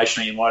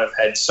information, or you might have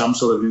had some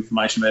sort of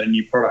information about a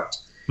new product.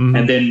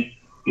 And then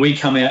we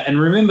come out, and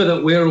remember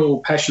that we're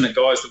all passionate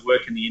guys that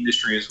work in the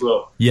industry as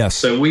well. Yes.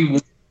 So we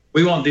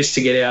want this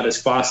to get out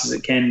as fast as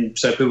it can,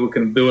 so people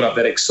can build up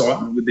that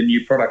excitement with the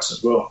new products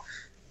as well.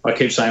 I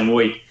keep saying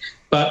we.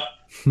 But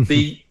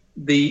the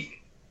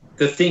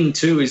thing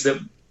too is that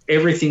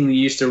everything we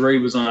used to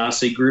read was on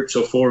RC groups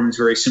or forums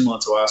very similar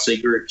to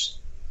RC groups.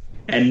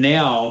 And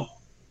now,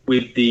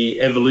 with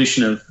the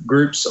evolution of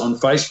groups on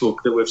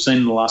Facebook that we've seen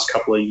in the last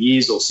couple of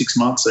years or 6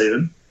 months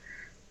even,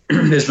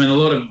 there's been a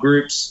lot of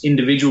groups,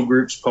 individual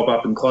groups pop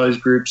up, and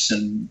closed groups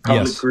and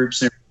public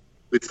groups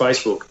with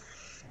Facebook.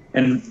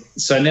 And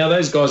so now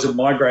those guys have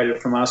migrated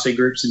from RC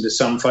groups into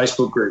some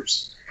Facebook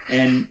groups.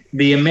 And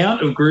the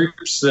amount of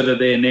groups that are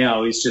there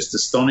now is just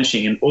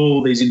astonishing, and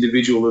all these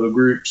individual little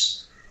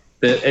groups,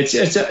 that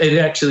it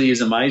actually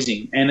is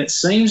amazing. And it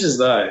seems as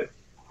though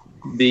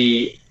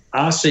the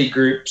RC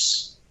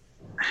groups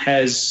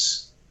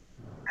has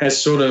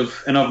sort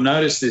of, and I've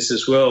noticed this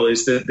as well,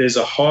 is that there's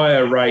a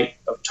higher rate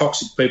of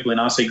toxic people in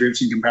RC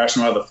groups in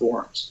comparison to other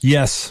forums.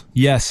 Yes.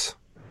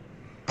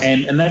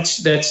 And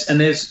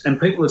and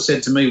people have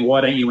said to me,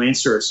 why don't you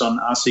answer us on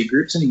RC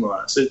groups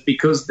anymore? So it's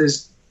because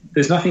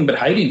there's nothing but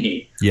hate in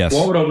here. Yes.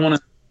 Why would I want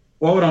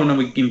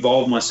to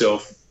involve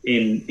myself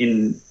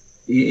in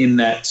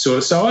that sort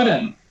of? So I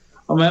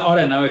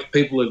don't know if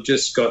people have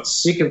just got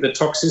sick of the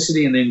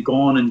toxicity and then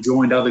gone and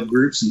joined other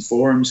groups and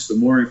forums for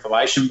more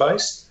information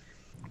based.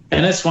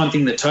 And that's one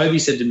thing that Toby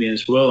said to me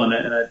as well, and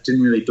it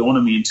didn't really dawn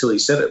on me until he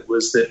said it,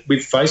 was that with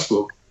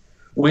Facebook,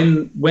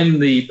 when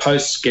the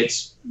post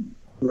gets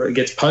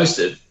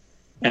posted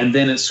and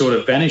then it sort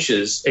of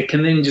vanishes, it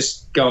can then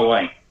just go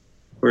away.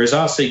 Whereas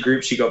RC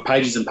groups, you've got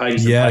pages and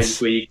pages and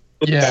pages where you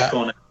look back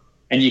on it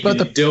and you can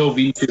delve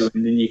into it,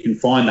 and then you can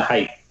find the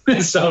hate.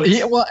 So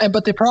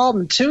but the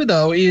problem too,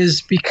 though,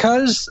 is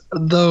because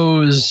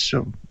those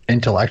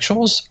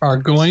intellectuals are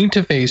going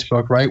to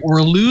Facebook, right?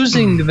 We're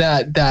losing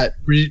that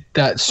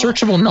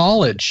searchable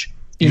knowledge.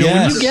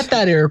 When you get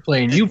that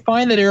airplane, you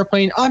find that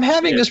airplane. I'm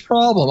having this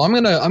problem. I'm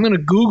gonna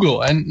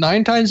Google, and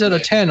 9 times out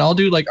of 10, I'll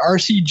do like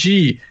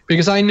RCG,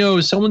 because I know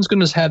someone's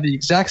gonna have the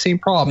exact same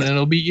problem, and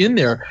it'll be in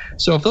there.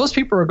 So if those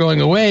people are going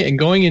away and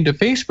going into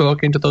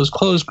Facebook, into those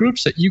closed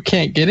groups that you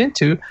can't get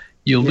into,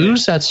 you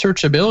lose that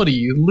searchability.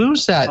 You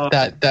lose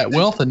that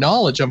wealth of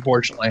knowledge,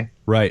 unfortunately.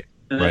 Right.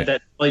 And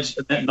that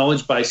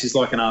knowledge base is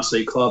like an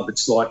RC club.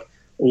 It's like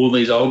all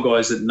these old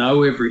guys that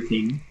know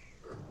everything.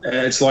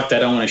 It's like they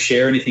don't want to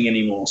share anything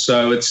anymore.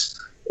 So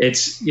it's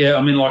it's, yeah,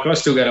 I mean, like I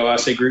still go to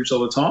RC groups all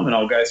the time, and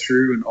I'll go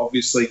through, and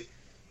obviously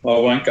I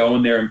won't go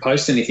in there and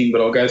post anything,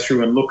 but I'll go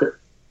through and look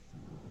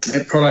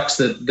at products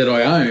that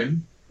I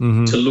own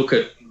to look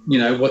at, you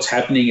know, what's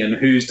happening and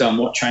who's done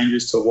what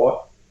changes to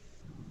what,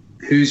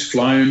 who's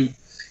flown,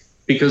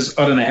 because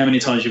I don't know how many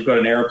times you've got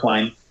an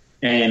aeroplane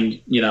and,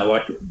 you know,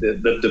 like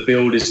the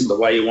build isn't the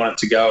way you want it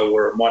to go,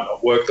 or it might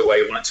not work the way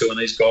you want it to, and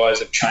these guys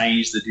have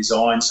changed the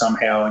design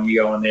somehow, and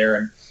you go in there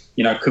and,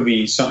 you know, it could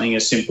be something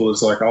as simple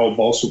as like old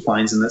balsa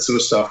planes and that sort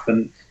of stuff,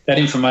 and that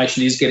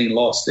information is getting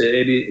lost.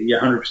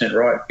 You're 100%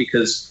 right,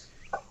 because,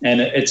 and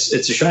it's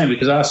a shame,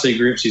 because RC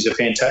Groups is a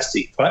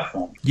fantastic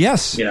platform.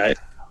 Yes. You know,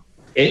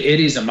 it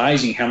is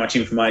amazing how much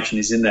information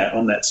is in that,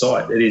 on that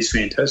site. It is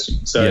fantastic.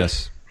 So,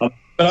 yes.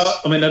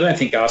 But I mean, I don't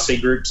think RC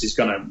Groups is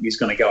going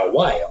to go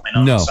away. I mean,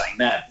 I'm not saying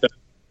that,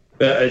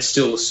 but it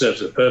still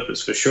serves a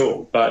purpose for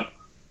sure. But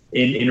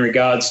in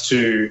regards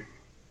to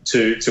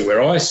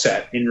where I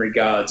sat, in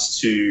regards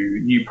to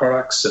new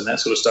products and that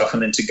sort of stuff,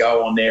 and then to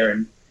go on there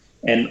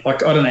and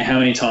like, I don't know how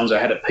many times I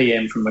had a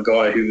PM from a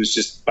guy who was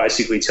just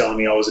basically telling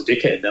me I was a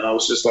dickhead, and I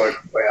was just like,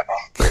 wow,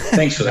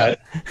 thanks for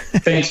that,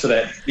 thanks for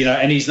that, you know.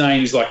 And his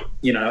name is like,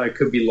 you know, it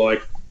could be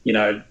like, you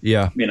know,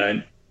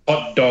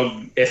 Hot Dog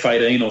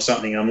F18 or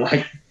something. I'm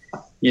like,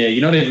 yeah,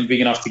 you're not even big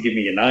enough to give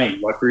me your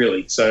name, like,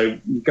 really. So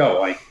go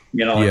away,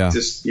 you know, like,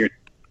 just you're.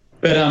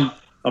 But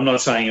I'm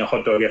not saying a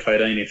Hot Dog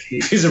F18 if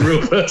he's a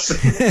real person.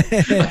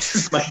 I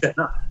just made that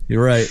up.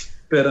 You're right.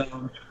 But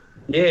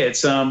yeah,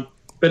 it's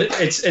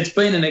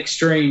been an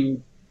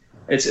extreme.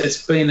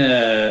 It's been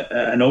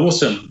an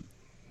awesome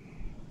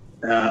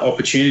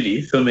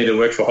opportunity for me to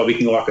work for Hobby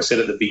King, like I said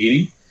at the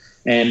beginning,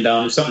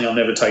 and something I'll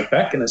never take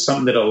back, and it's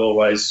something that I'll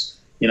always.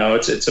 You know,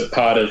 it's a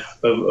part of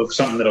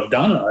something that I've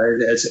done.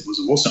 It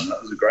was awesome.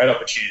 It was a great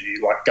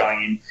opportunity, like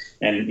going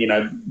in and, you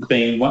know,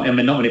 being one. I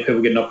mean, not many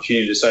people get an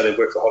opportunity to say they've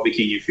worked for Hobby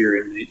King if you're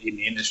in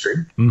the industry.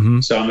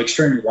 So I'm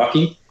extremely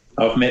lucky.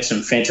 I've met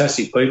some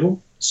fantastic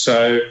people.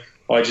 So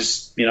I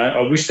just, you know,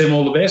 I wish them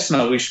all the best,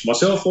 and I wish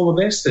myself all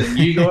the best, and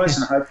you guys,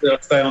 and hopefully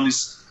I'll stay on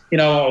this. You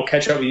know, I'll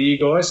catch up with you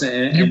guys.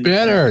 You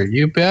better.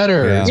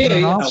 Yeah. It's been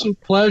an awesome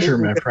pleasure,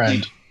 my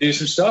friend. Do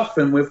some stuff,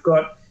 and we've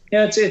got,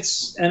 yeah,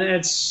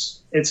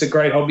 it's a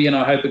great hobby, and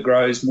I hope it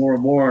grows more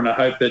and more. And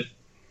I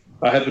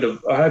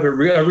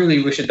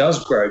really wish it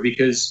does grow,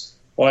 because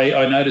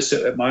I notice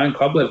it at my own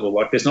club level.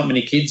 Like, there's not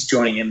many kids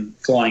joining in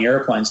flying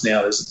airplanes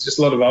now. There's just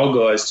a lot of old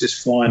guys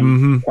just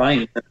flying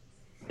planes.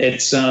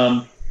 It's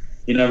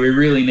you know, we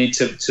really need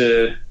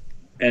to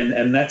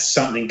and that's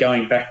something,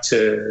 going back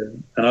to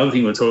another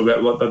thing we're talking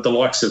about, like the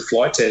likes of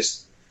Flight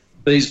Test.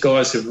 These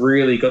guys have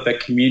really got that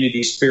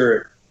community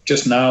spirit,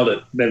 just nailed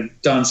it. They've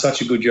done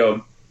such a good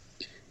job,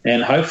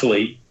 and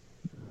hopefully,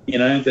 you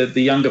know,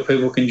 the younger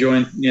people can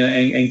join, you know,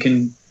 and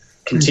can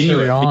continue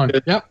it on.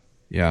 Yep.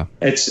 Yeah.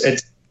 It's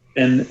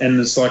and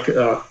it's like,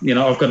 you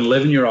know, I've got an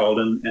 11-year-old,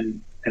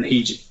 and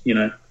he, you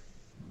know,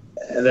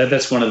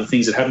 that's one of the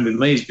things that happened with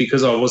me, is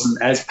because I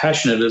wasn't as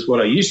passionate as what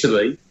I used to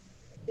be.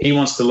 He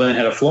wants to learn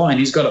how to fly, and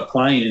he's got a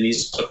plane, and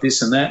he's got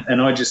this and that,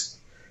 and I just,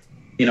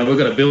 you know, we've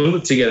got to build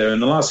it together.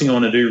 And the last thing I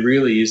want to do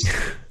really is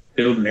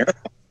build an airplane.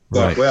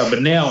 Right. Like, wow.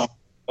 But now,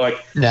 like,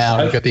 now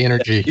I've got the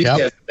energy.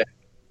 Yep.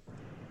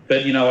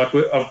 But, you know, like,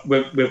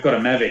 we've got a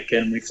Mavic,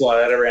 and we fly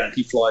that around, and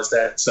he flies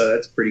that, so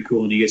that's pretty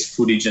cool, and he gets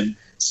footage. And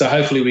so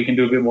hopefully we can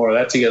do a bit more of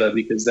that together,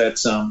 because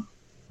that's,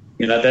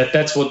 you know,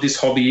 that's what this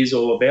hobby is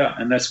all about.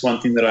 And that's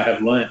one thing that I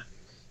have learned,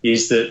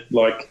 is that,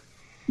 like,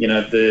 you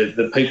know,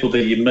 the people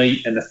that you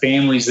meet and the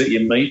families that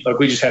you meet. Like,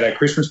 we just had our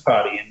Christmas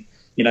party, and,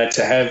 you know,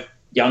 to have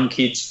young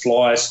kids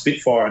fly a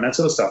Spitfire and that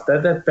sort of stuff,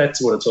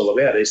 that's what it's all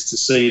about, is to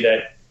see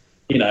that,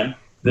 you know,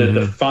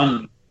 the fun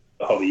of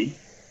the hobby,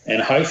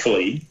 and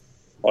hopefully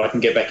I can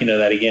get back into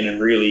that again and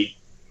really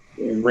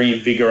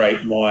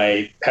reinvigorate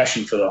my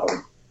passion for the hobby.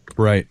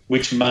 Right.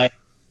 Which may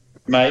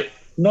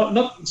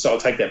not. So I'll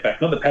take that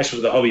back. Not the passion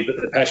for the hobby, but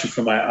the passion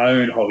for my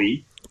own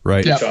hobby.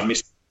 Right. Which I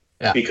missed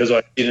because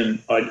I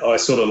didn't. I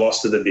sort of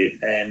lost it a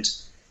bit, and,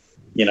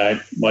 you know,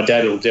 my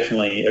dad will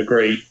definitely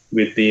agree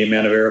with the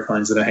amount of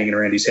aeroplanes that are hanging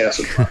around his house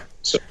at the moment.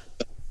 So.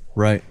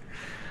 Right.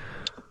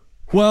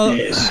 Well,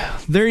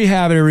 there you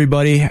have it,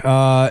 everybody.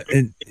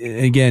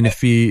 Again,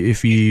 if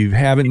you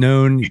haven't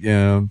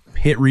known,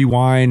 hit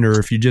rewind, or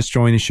if you just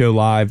joined the show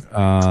live,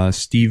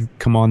 Steve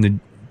come on to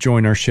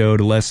join our show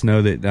to let us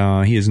know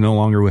that he is no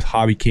longer with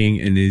Hobby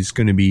King and is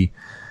going to be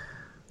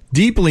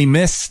deeply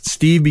missed,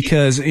 Steve,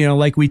 because, you know,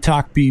 like we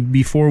talked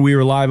before we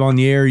were live on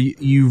the air,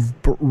 you've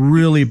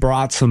really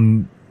brought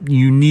some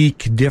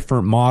unique,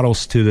 different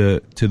models to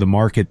the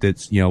market.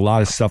 That's, you know, a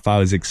lot of stuff I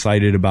was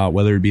excited about,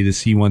 whether it be the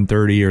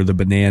C-130 or the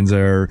Bonanza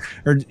or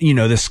you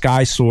know, the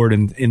Sky Sword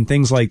and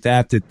things like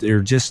that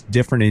they're just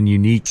different and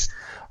unique.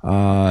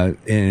 And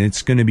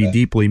it's going to be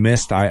deeply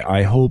missed.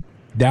 I hope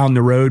down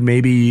the road,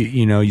 maybe,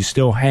 you know, you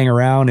still hang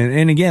around.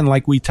 And again,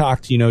 like we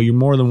talked, you know, you're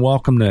more than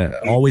welcome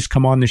to always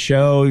come on the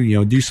show, you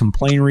know, do some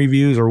plane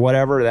reviews or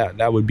whatever.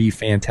 That would be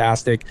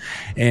fantastic.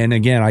 And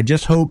again, I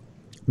just hope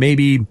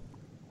maybe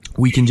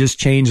we can just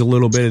change a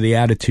little bit of the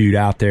attitude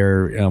out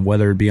there,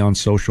 whether it be on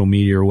social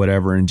media or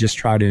whatever, and just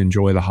try to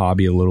enjoy the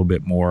hobby a little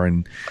bit more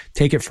and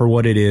take it for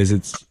what it is.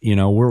 It's,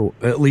 we're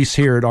at least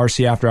here at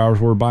RC After Hours,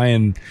 we're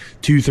buying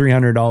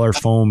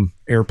 $200-$300 foam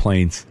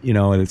airplanes,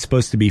 and it's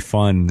supposed to be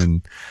fun.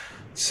 And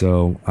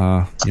so,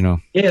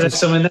 Yeah,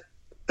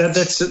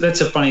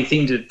 that's a funny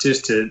thing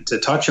to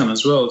touch on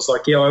as well. It's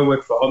like, I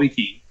work for Hobby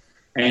King,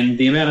 and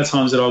the amount of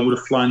times that I would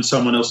have flown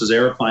someone else's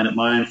airplane at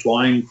my own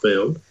flying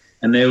field,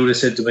 and they would have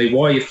said to me,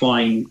 "Why are you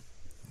flying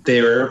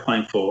their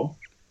airplane for?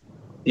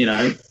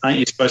 Aren't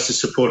you supposed to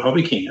support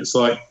Hobby King?" It's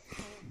like,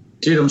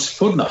 dude, I'm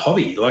supporting the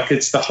hobby. Like,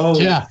 it's the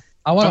whole. Yeah,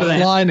 I want to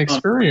fly an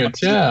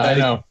experience. Yeah, I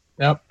know.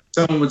 Yep.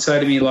 Someone would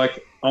say to me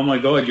like, "Oh my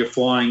God, you're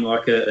flying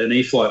like an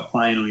E-flite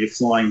plane, or you're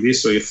flying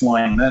this, or you're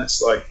flying that."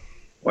 It's like,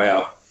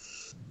 wow.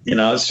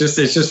 It's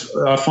just.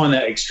 I find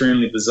that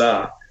extremely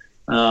bizarre,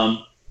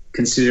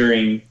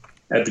 considering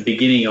at the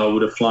beginning I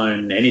would have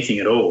flown anything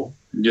at all,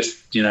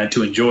 just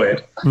to enjoy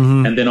it,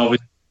 and then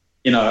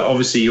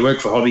obviously you work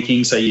for Hobby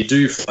King, so you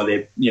do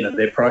fly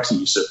their products and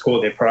you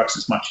support their products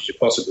as much as you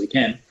possibly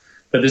can.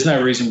 But there's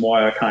no reason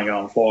why I can't go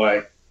and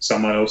fly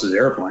someone else's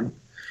airplane.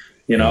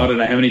 I don't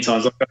know how many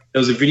times. There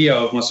was a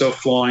video of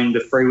myself flying the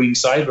Freewing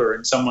Sabre,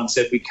 and someone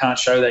said, "We can't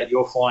show that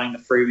you're flying the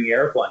Freewing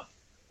airplane."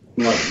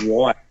 I'm like,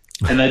 why?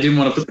 And they didn't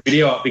want to put the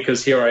video up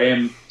because here I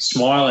am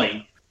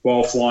smiling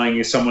while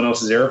flying someone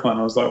else's airplane.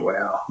 I was like,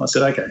 wow. I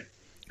said, okay.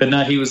 But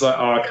no, he was like,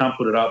 "Oh, I can't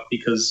put it up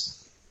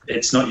because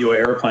it's not your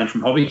airplane from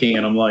Hobby King."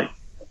 And I'm like,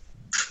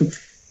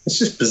 it's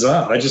just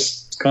bizarre. I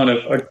just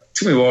it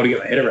took me a while to get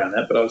my head around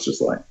that, but I was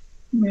just like,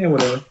 yeah,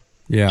 whatever.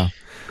 Yeah.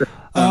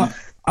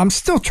 I'm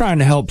still trying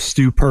to help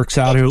Stu Perks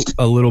out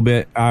a little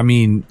bit. I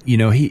mean,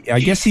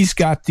 I guess he's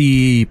got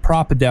the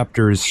prop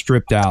adapters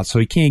stripped out, so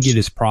he can't get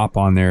his prop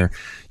on there.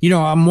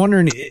 I'm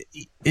wondering,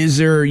 is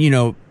there,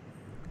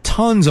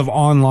 tons of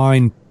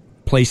online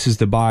places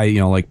to buy,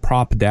 like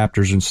prop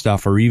adapters and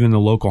stuff, or even the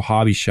local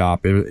hobby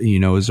shop?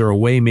 Is there a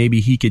way maybe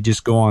he could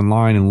just go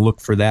online and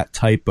look for that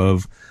type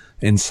of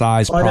and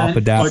size prop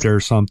adapter or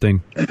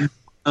something?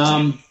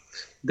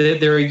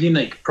 They're a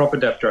unique prop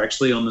adapter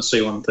actually on the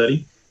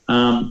C-130.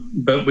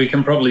 But we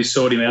can probably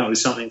sort him out with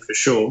something for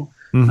sure.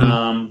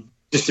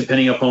 Just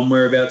depending upon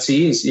whereabouts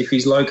he is. If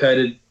he's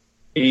located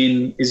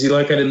is he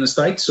located in the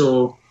States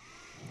or?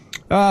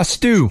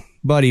 Stu,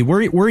 buddy, where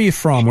are you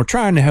from? We're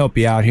trying to help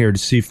you out here to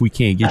see if we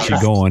can't get you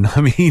going.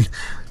 I mean,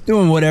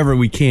 doing whatever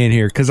we can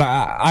here. Cause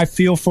I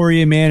feel for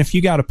you, man. If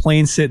you got a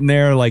plane sitting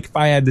there, like if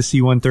I had the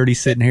C-130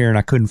 sitting here and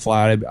I couldn't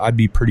fly it, I'd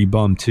be pretty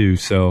bummed too.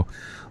 So,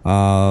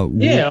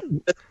 yeah.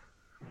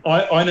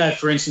 I know,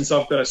 for instance,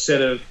 I've got a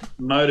set of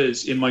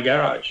motors in my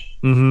garage.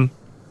 Mm-hmm.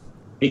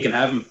 He can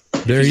have them.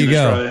 There you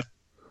go. Australia.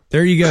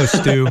 There you go,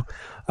 Stu.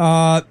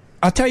 I'll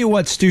tell you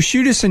what, Stu,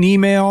 shoot us an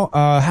email,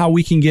 how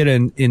we can get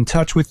in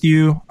touch with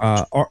you,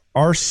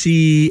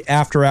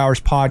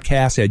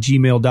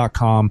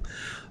 rcafterhourspodcast@gmail.com.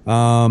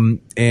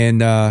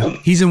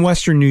 He's in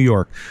Western New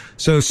York.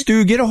 So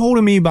Stu, get a hold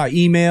of me by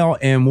email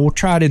and we'll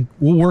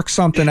work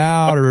something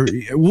out, or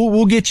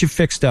we'll get you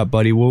fixed up,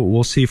 buddy.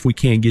 We'll see if we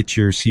can't get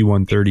your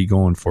C-130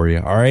 going for you.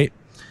 All right.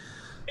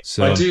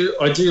 So I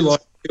do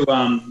like to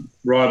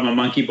ride my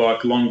monkey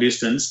bike long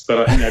distance, but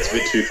I think that's a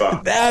bit too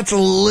far. That's a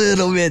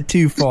little bit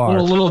too far.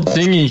 A little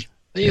dingy.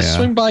 You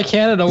swing by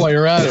Canada while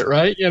you're at it,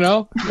 right? Yeah.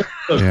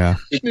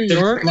 New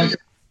York.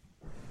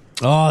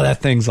 Oh,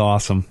 that thing's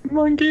awesome.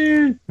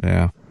 Monkey.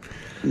 Yeah.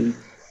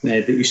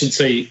 Yeah, you should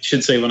see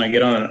when I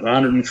get on it.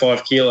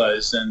 105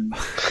 kilos and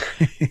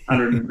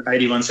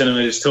 181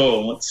 centimeters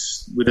tall.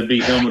 It's with a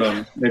big helmet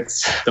on.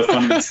 It's the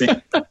funniest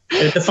thing.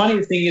 The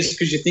funniest thing is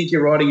because you think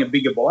you're riding a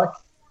bigger bike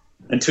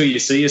until you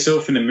see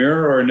yourself in a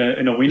mirror or in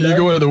a window. You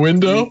go to the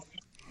window.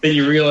 Then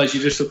you realize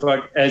you just look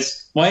like,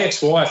 as my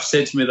ex-wife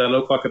said to me, they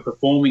look like a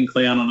performing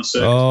clown on a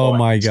circus. Oh bike.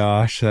 My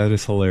gosh, that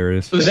is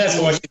hilarious. But that's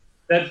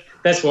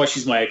why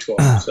she's my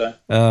ex-wife. So.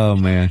 Oh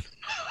man.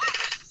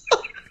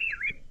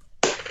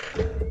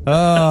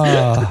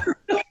 Oh.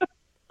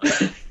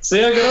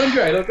 See, I got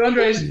Andre. Look,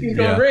 Andre's going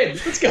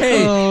red. Let's go.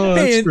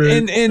 Hey,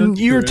 and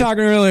you were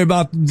talking earlier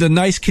about the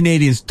nice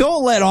Canadians.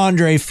 Don't let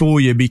Andre fool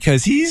you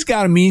because he's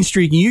got a mean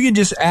streak, and you can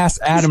just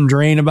ask Adam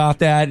Drain about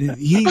that.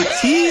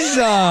 He's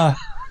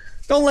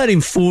don't let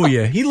him fool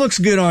you. He looks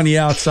good on the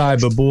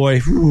outside, but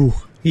boy,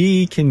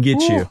 he can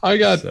get you. I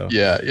got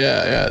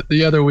yeah.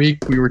 The other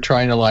week we were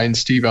trying to line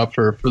Steve up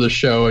for the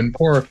show, and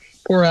poor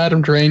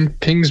Adam Drain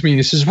pings me and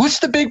he says, "What's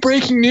the big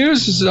breaking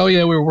news?" He says, "Oh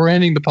yeah, we're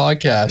ending the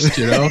podcast."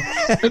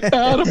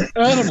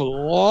 Adam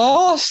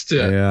lost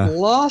it. Yeah.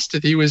 Lost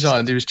it. He was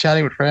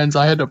chatting with friends.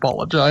 I had to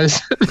apologize.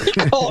 He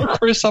called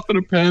Chris up in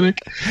a panic.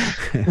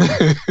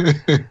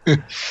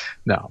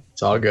 No,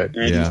 it's all good.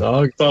 And it's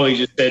all good. Chloe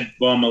just said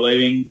while I'm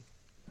leaving,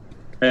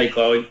 "Hey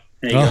Chloe,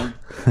 how you going?"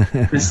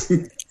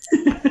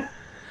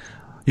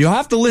 You'll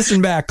have to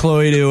listen back,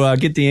 Chloe, to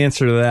get the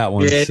answer to that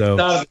one. Yeah,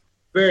 so.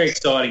 Very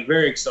exciting,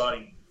 very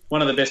exciting.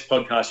 One of the best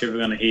podcasts you're ever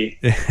going to hear.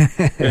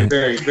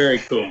 Very, very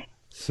cool.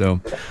 So,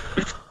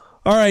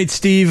 All right,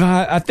 Steve,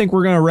 I think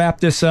we're going to wrap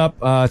this up.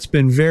 It's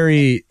been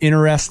very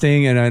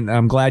interesting, and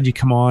I'm glad you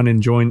come on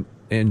and joined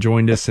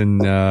us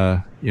and,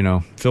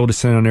 filled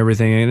us in on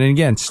everything. And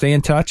again, stay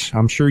in touch.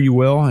 I'm sure you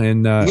will.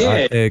 And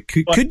it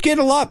could get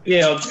a lot.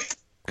 Yeah.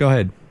 Go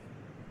ahead.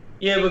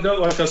 Yeah, we've got,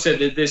 like I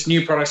said, there's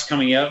new products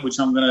coming out, which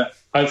I'm going to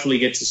hopefully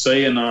get to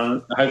see and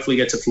hopefully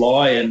get to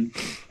fly and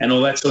all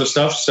that sort of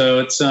stuff. So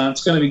it's going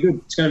to be good.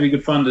 It's going to be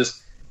good fun to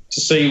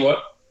see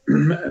what,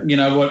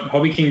 what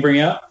Hobby King bring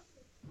out.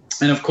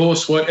 And, of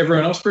course, what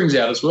everyone else brings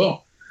out as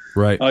well.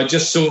 Right. I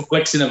just saw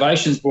Flex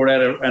Innovations brought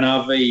out an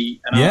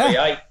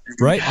RV8.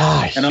 Right.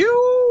 And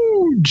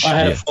Huge. I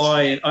had a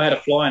fly in an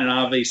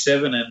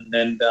RV7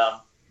 and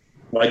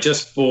I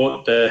just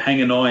bought the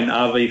Hangar 9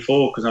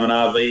 RV4 because I'm an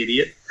RV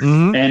idiot.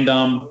 Mm-hmm. And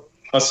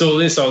I saw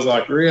this. I was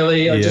like,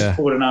 really? I just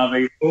bought an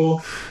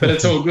RV4. But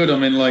it's all good. I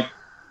mean, like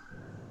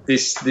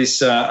this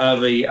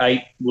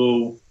RV8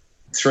 will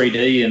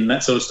 3D and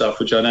that sort of stuff,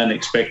 which I don't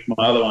expect my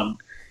other one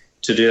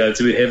to do. It's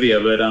a bit heavier,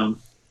 but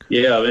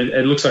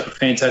it looks like a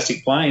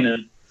fantastic plane,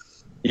 and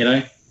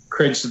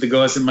credits to the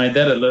guys that made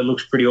that. It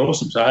looks pretty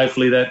awesome. So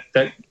hopefully that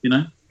it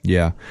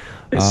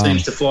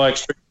seems to fly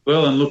extremely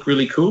well and look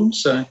really cool.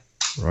 So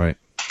right,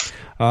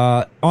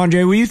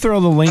 Andre, will you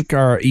throw the link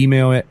or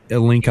email a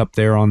link up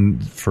there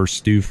for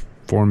Stu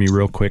for me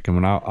real quick,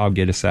 and I'll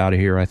get us out of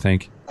here. I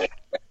think.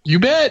 You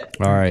bet.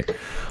 All right.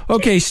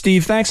 Okay,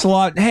 Steve, thanks a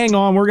lot. Hang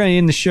on. We're going to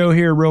end the show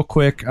here real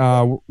quick.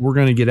 We're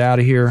going to get out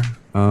of here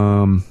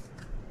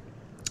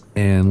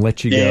and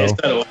let you go.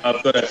 So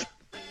I've got a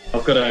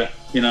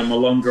my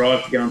long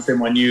drive to go and see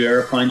my new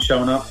airplane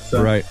showing up.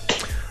 So. Right.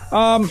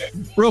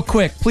 Real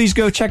quick, please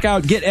go check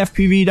out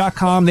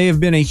getfpv.com. They have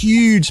been a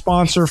huge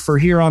sponsor for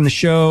here on the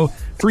show.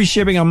 Free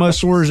shipping on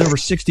most orders over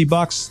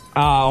 $60.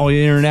 All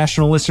the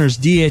international listeners,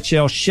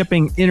 DHL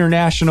Shipping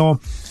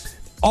International.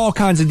 All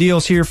kinds of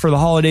deals here for the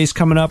holidays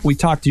coming up. We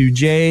talked to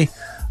Jay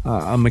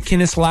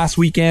McInnes last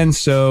weekend,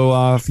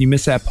 so if you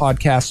missed that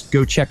podcast,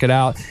 go check it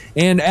out.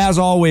 And as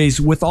always,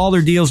 with all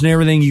their deals and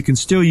everything, you can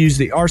still use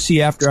the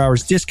RC After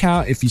Hours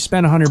discount. If you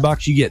spend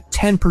 $100, you get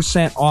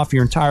 10% off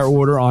your entire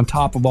order on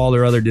top of all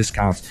their other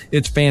discounts.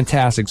 It's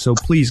fantastic, so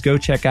please go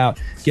check out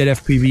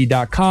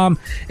getfpv.com.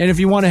 And if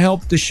you want to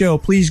help the show,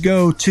 please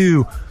go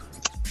to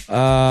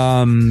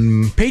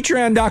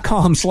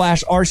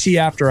patreon.com/RC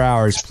After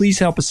Hours. Please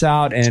help us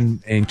out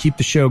and keep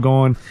the show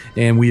going.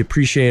 And we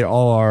appreciate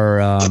all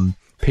our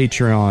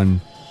Patreon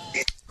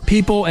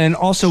people. And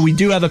also, we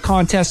do have a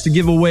contest to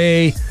give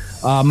away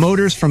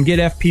motors from Get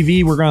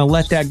FPV. We're going to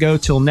let that go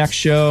till next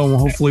show, and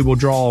hopefully we'll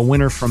draw a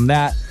winner from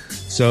that.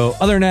 So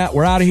other than that,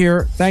 we're out of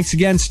here. Thanks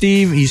again,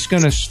 Steve. He's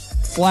going to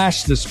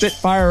flash the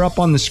Spitfire up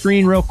on the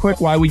screen real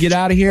quick while we get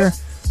out of here.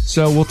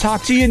 So we'll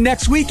talk to you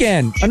next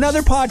weekend.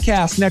 Another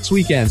podcast next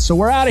weekend. So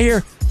we're out of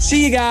here.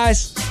 See you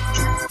guys.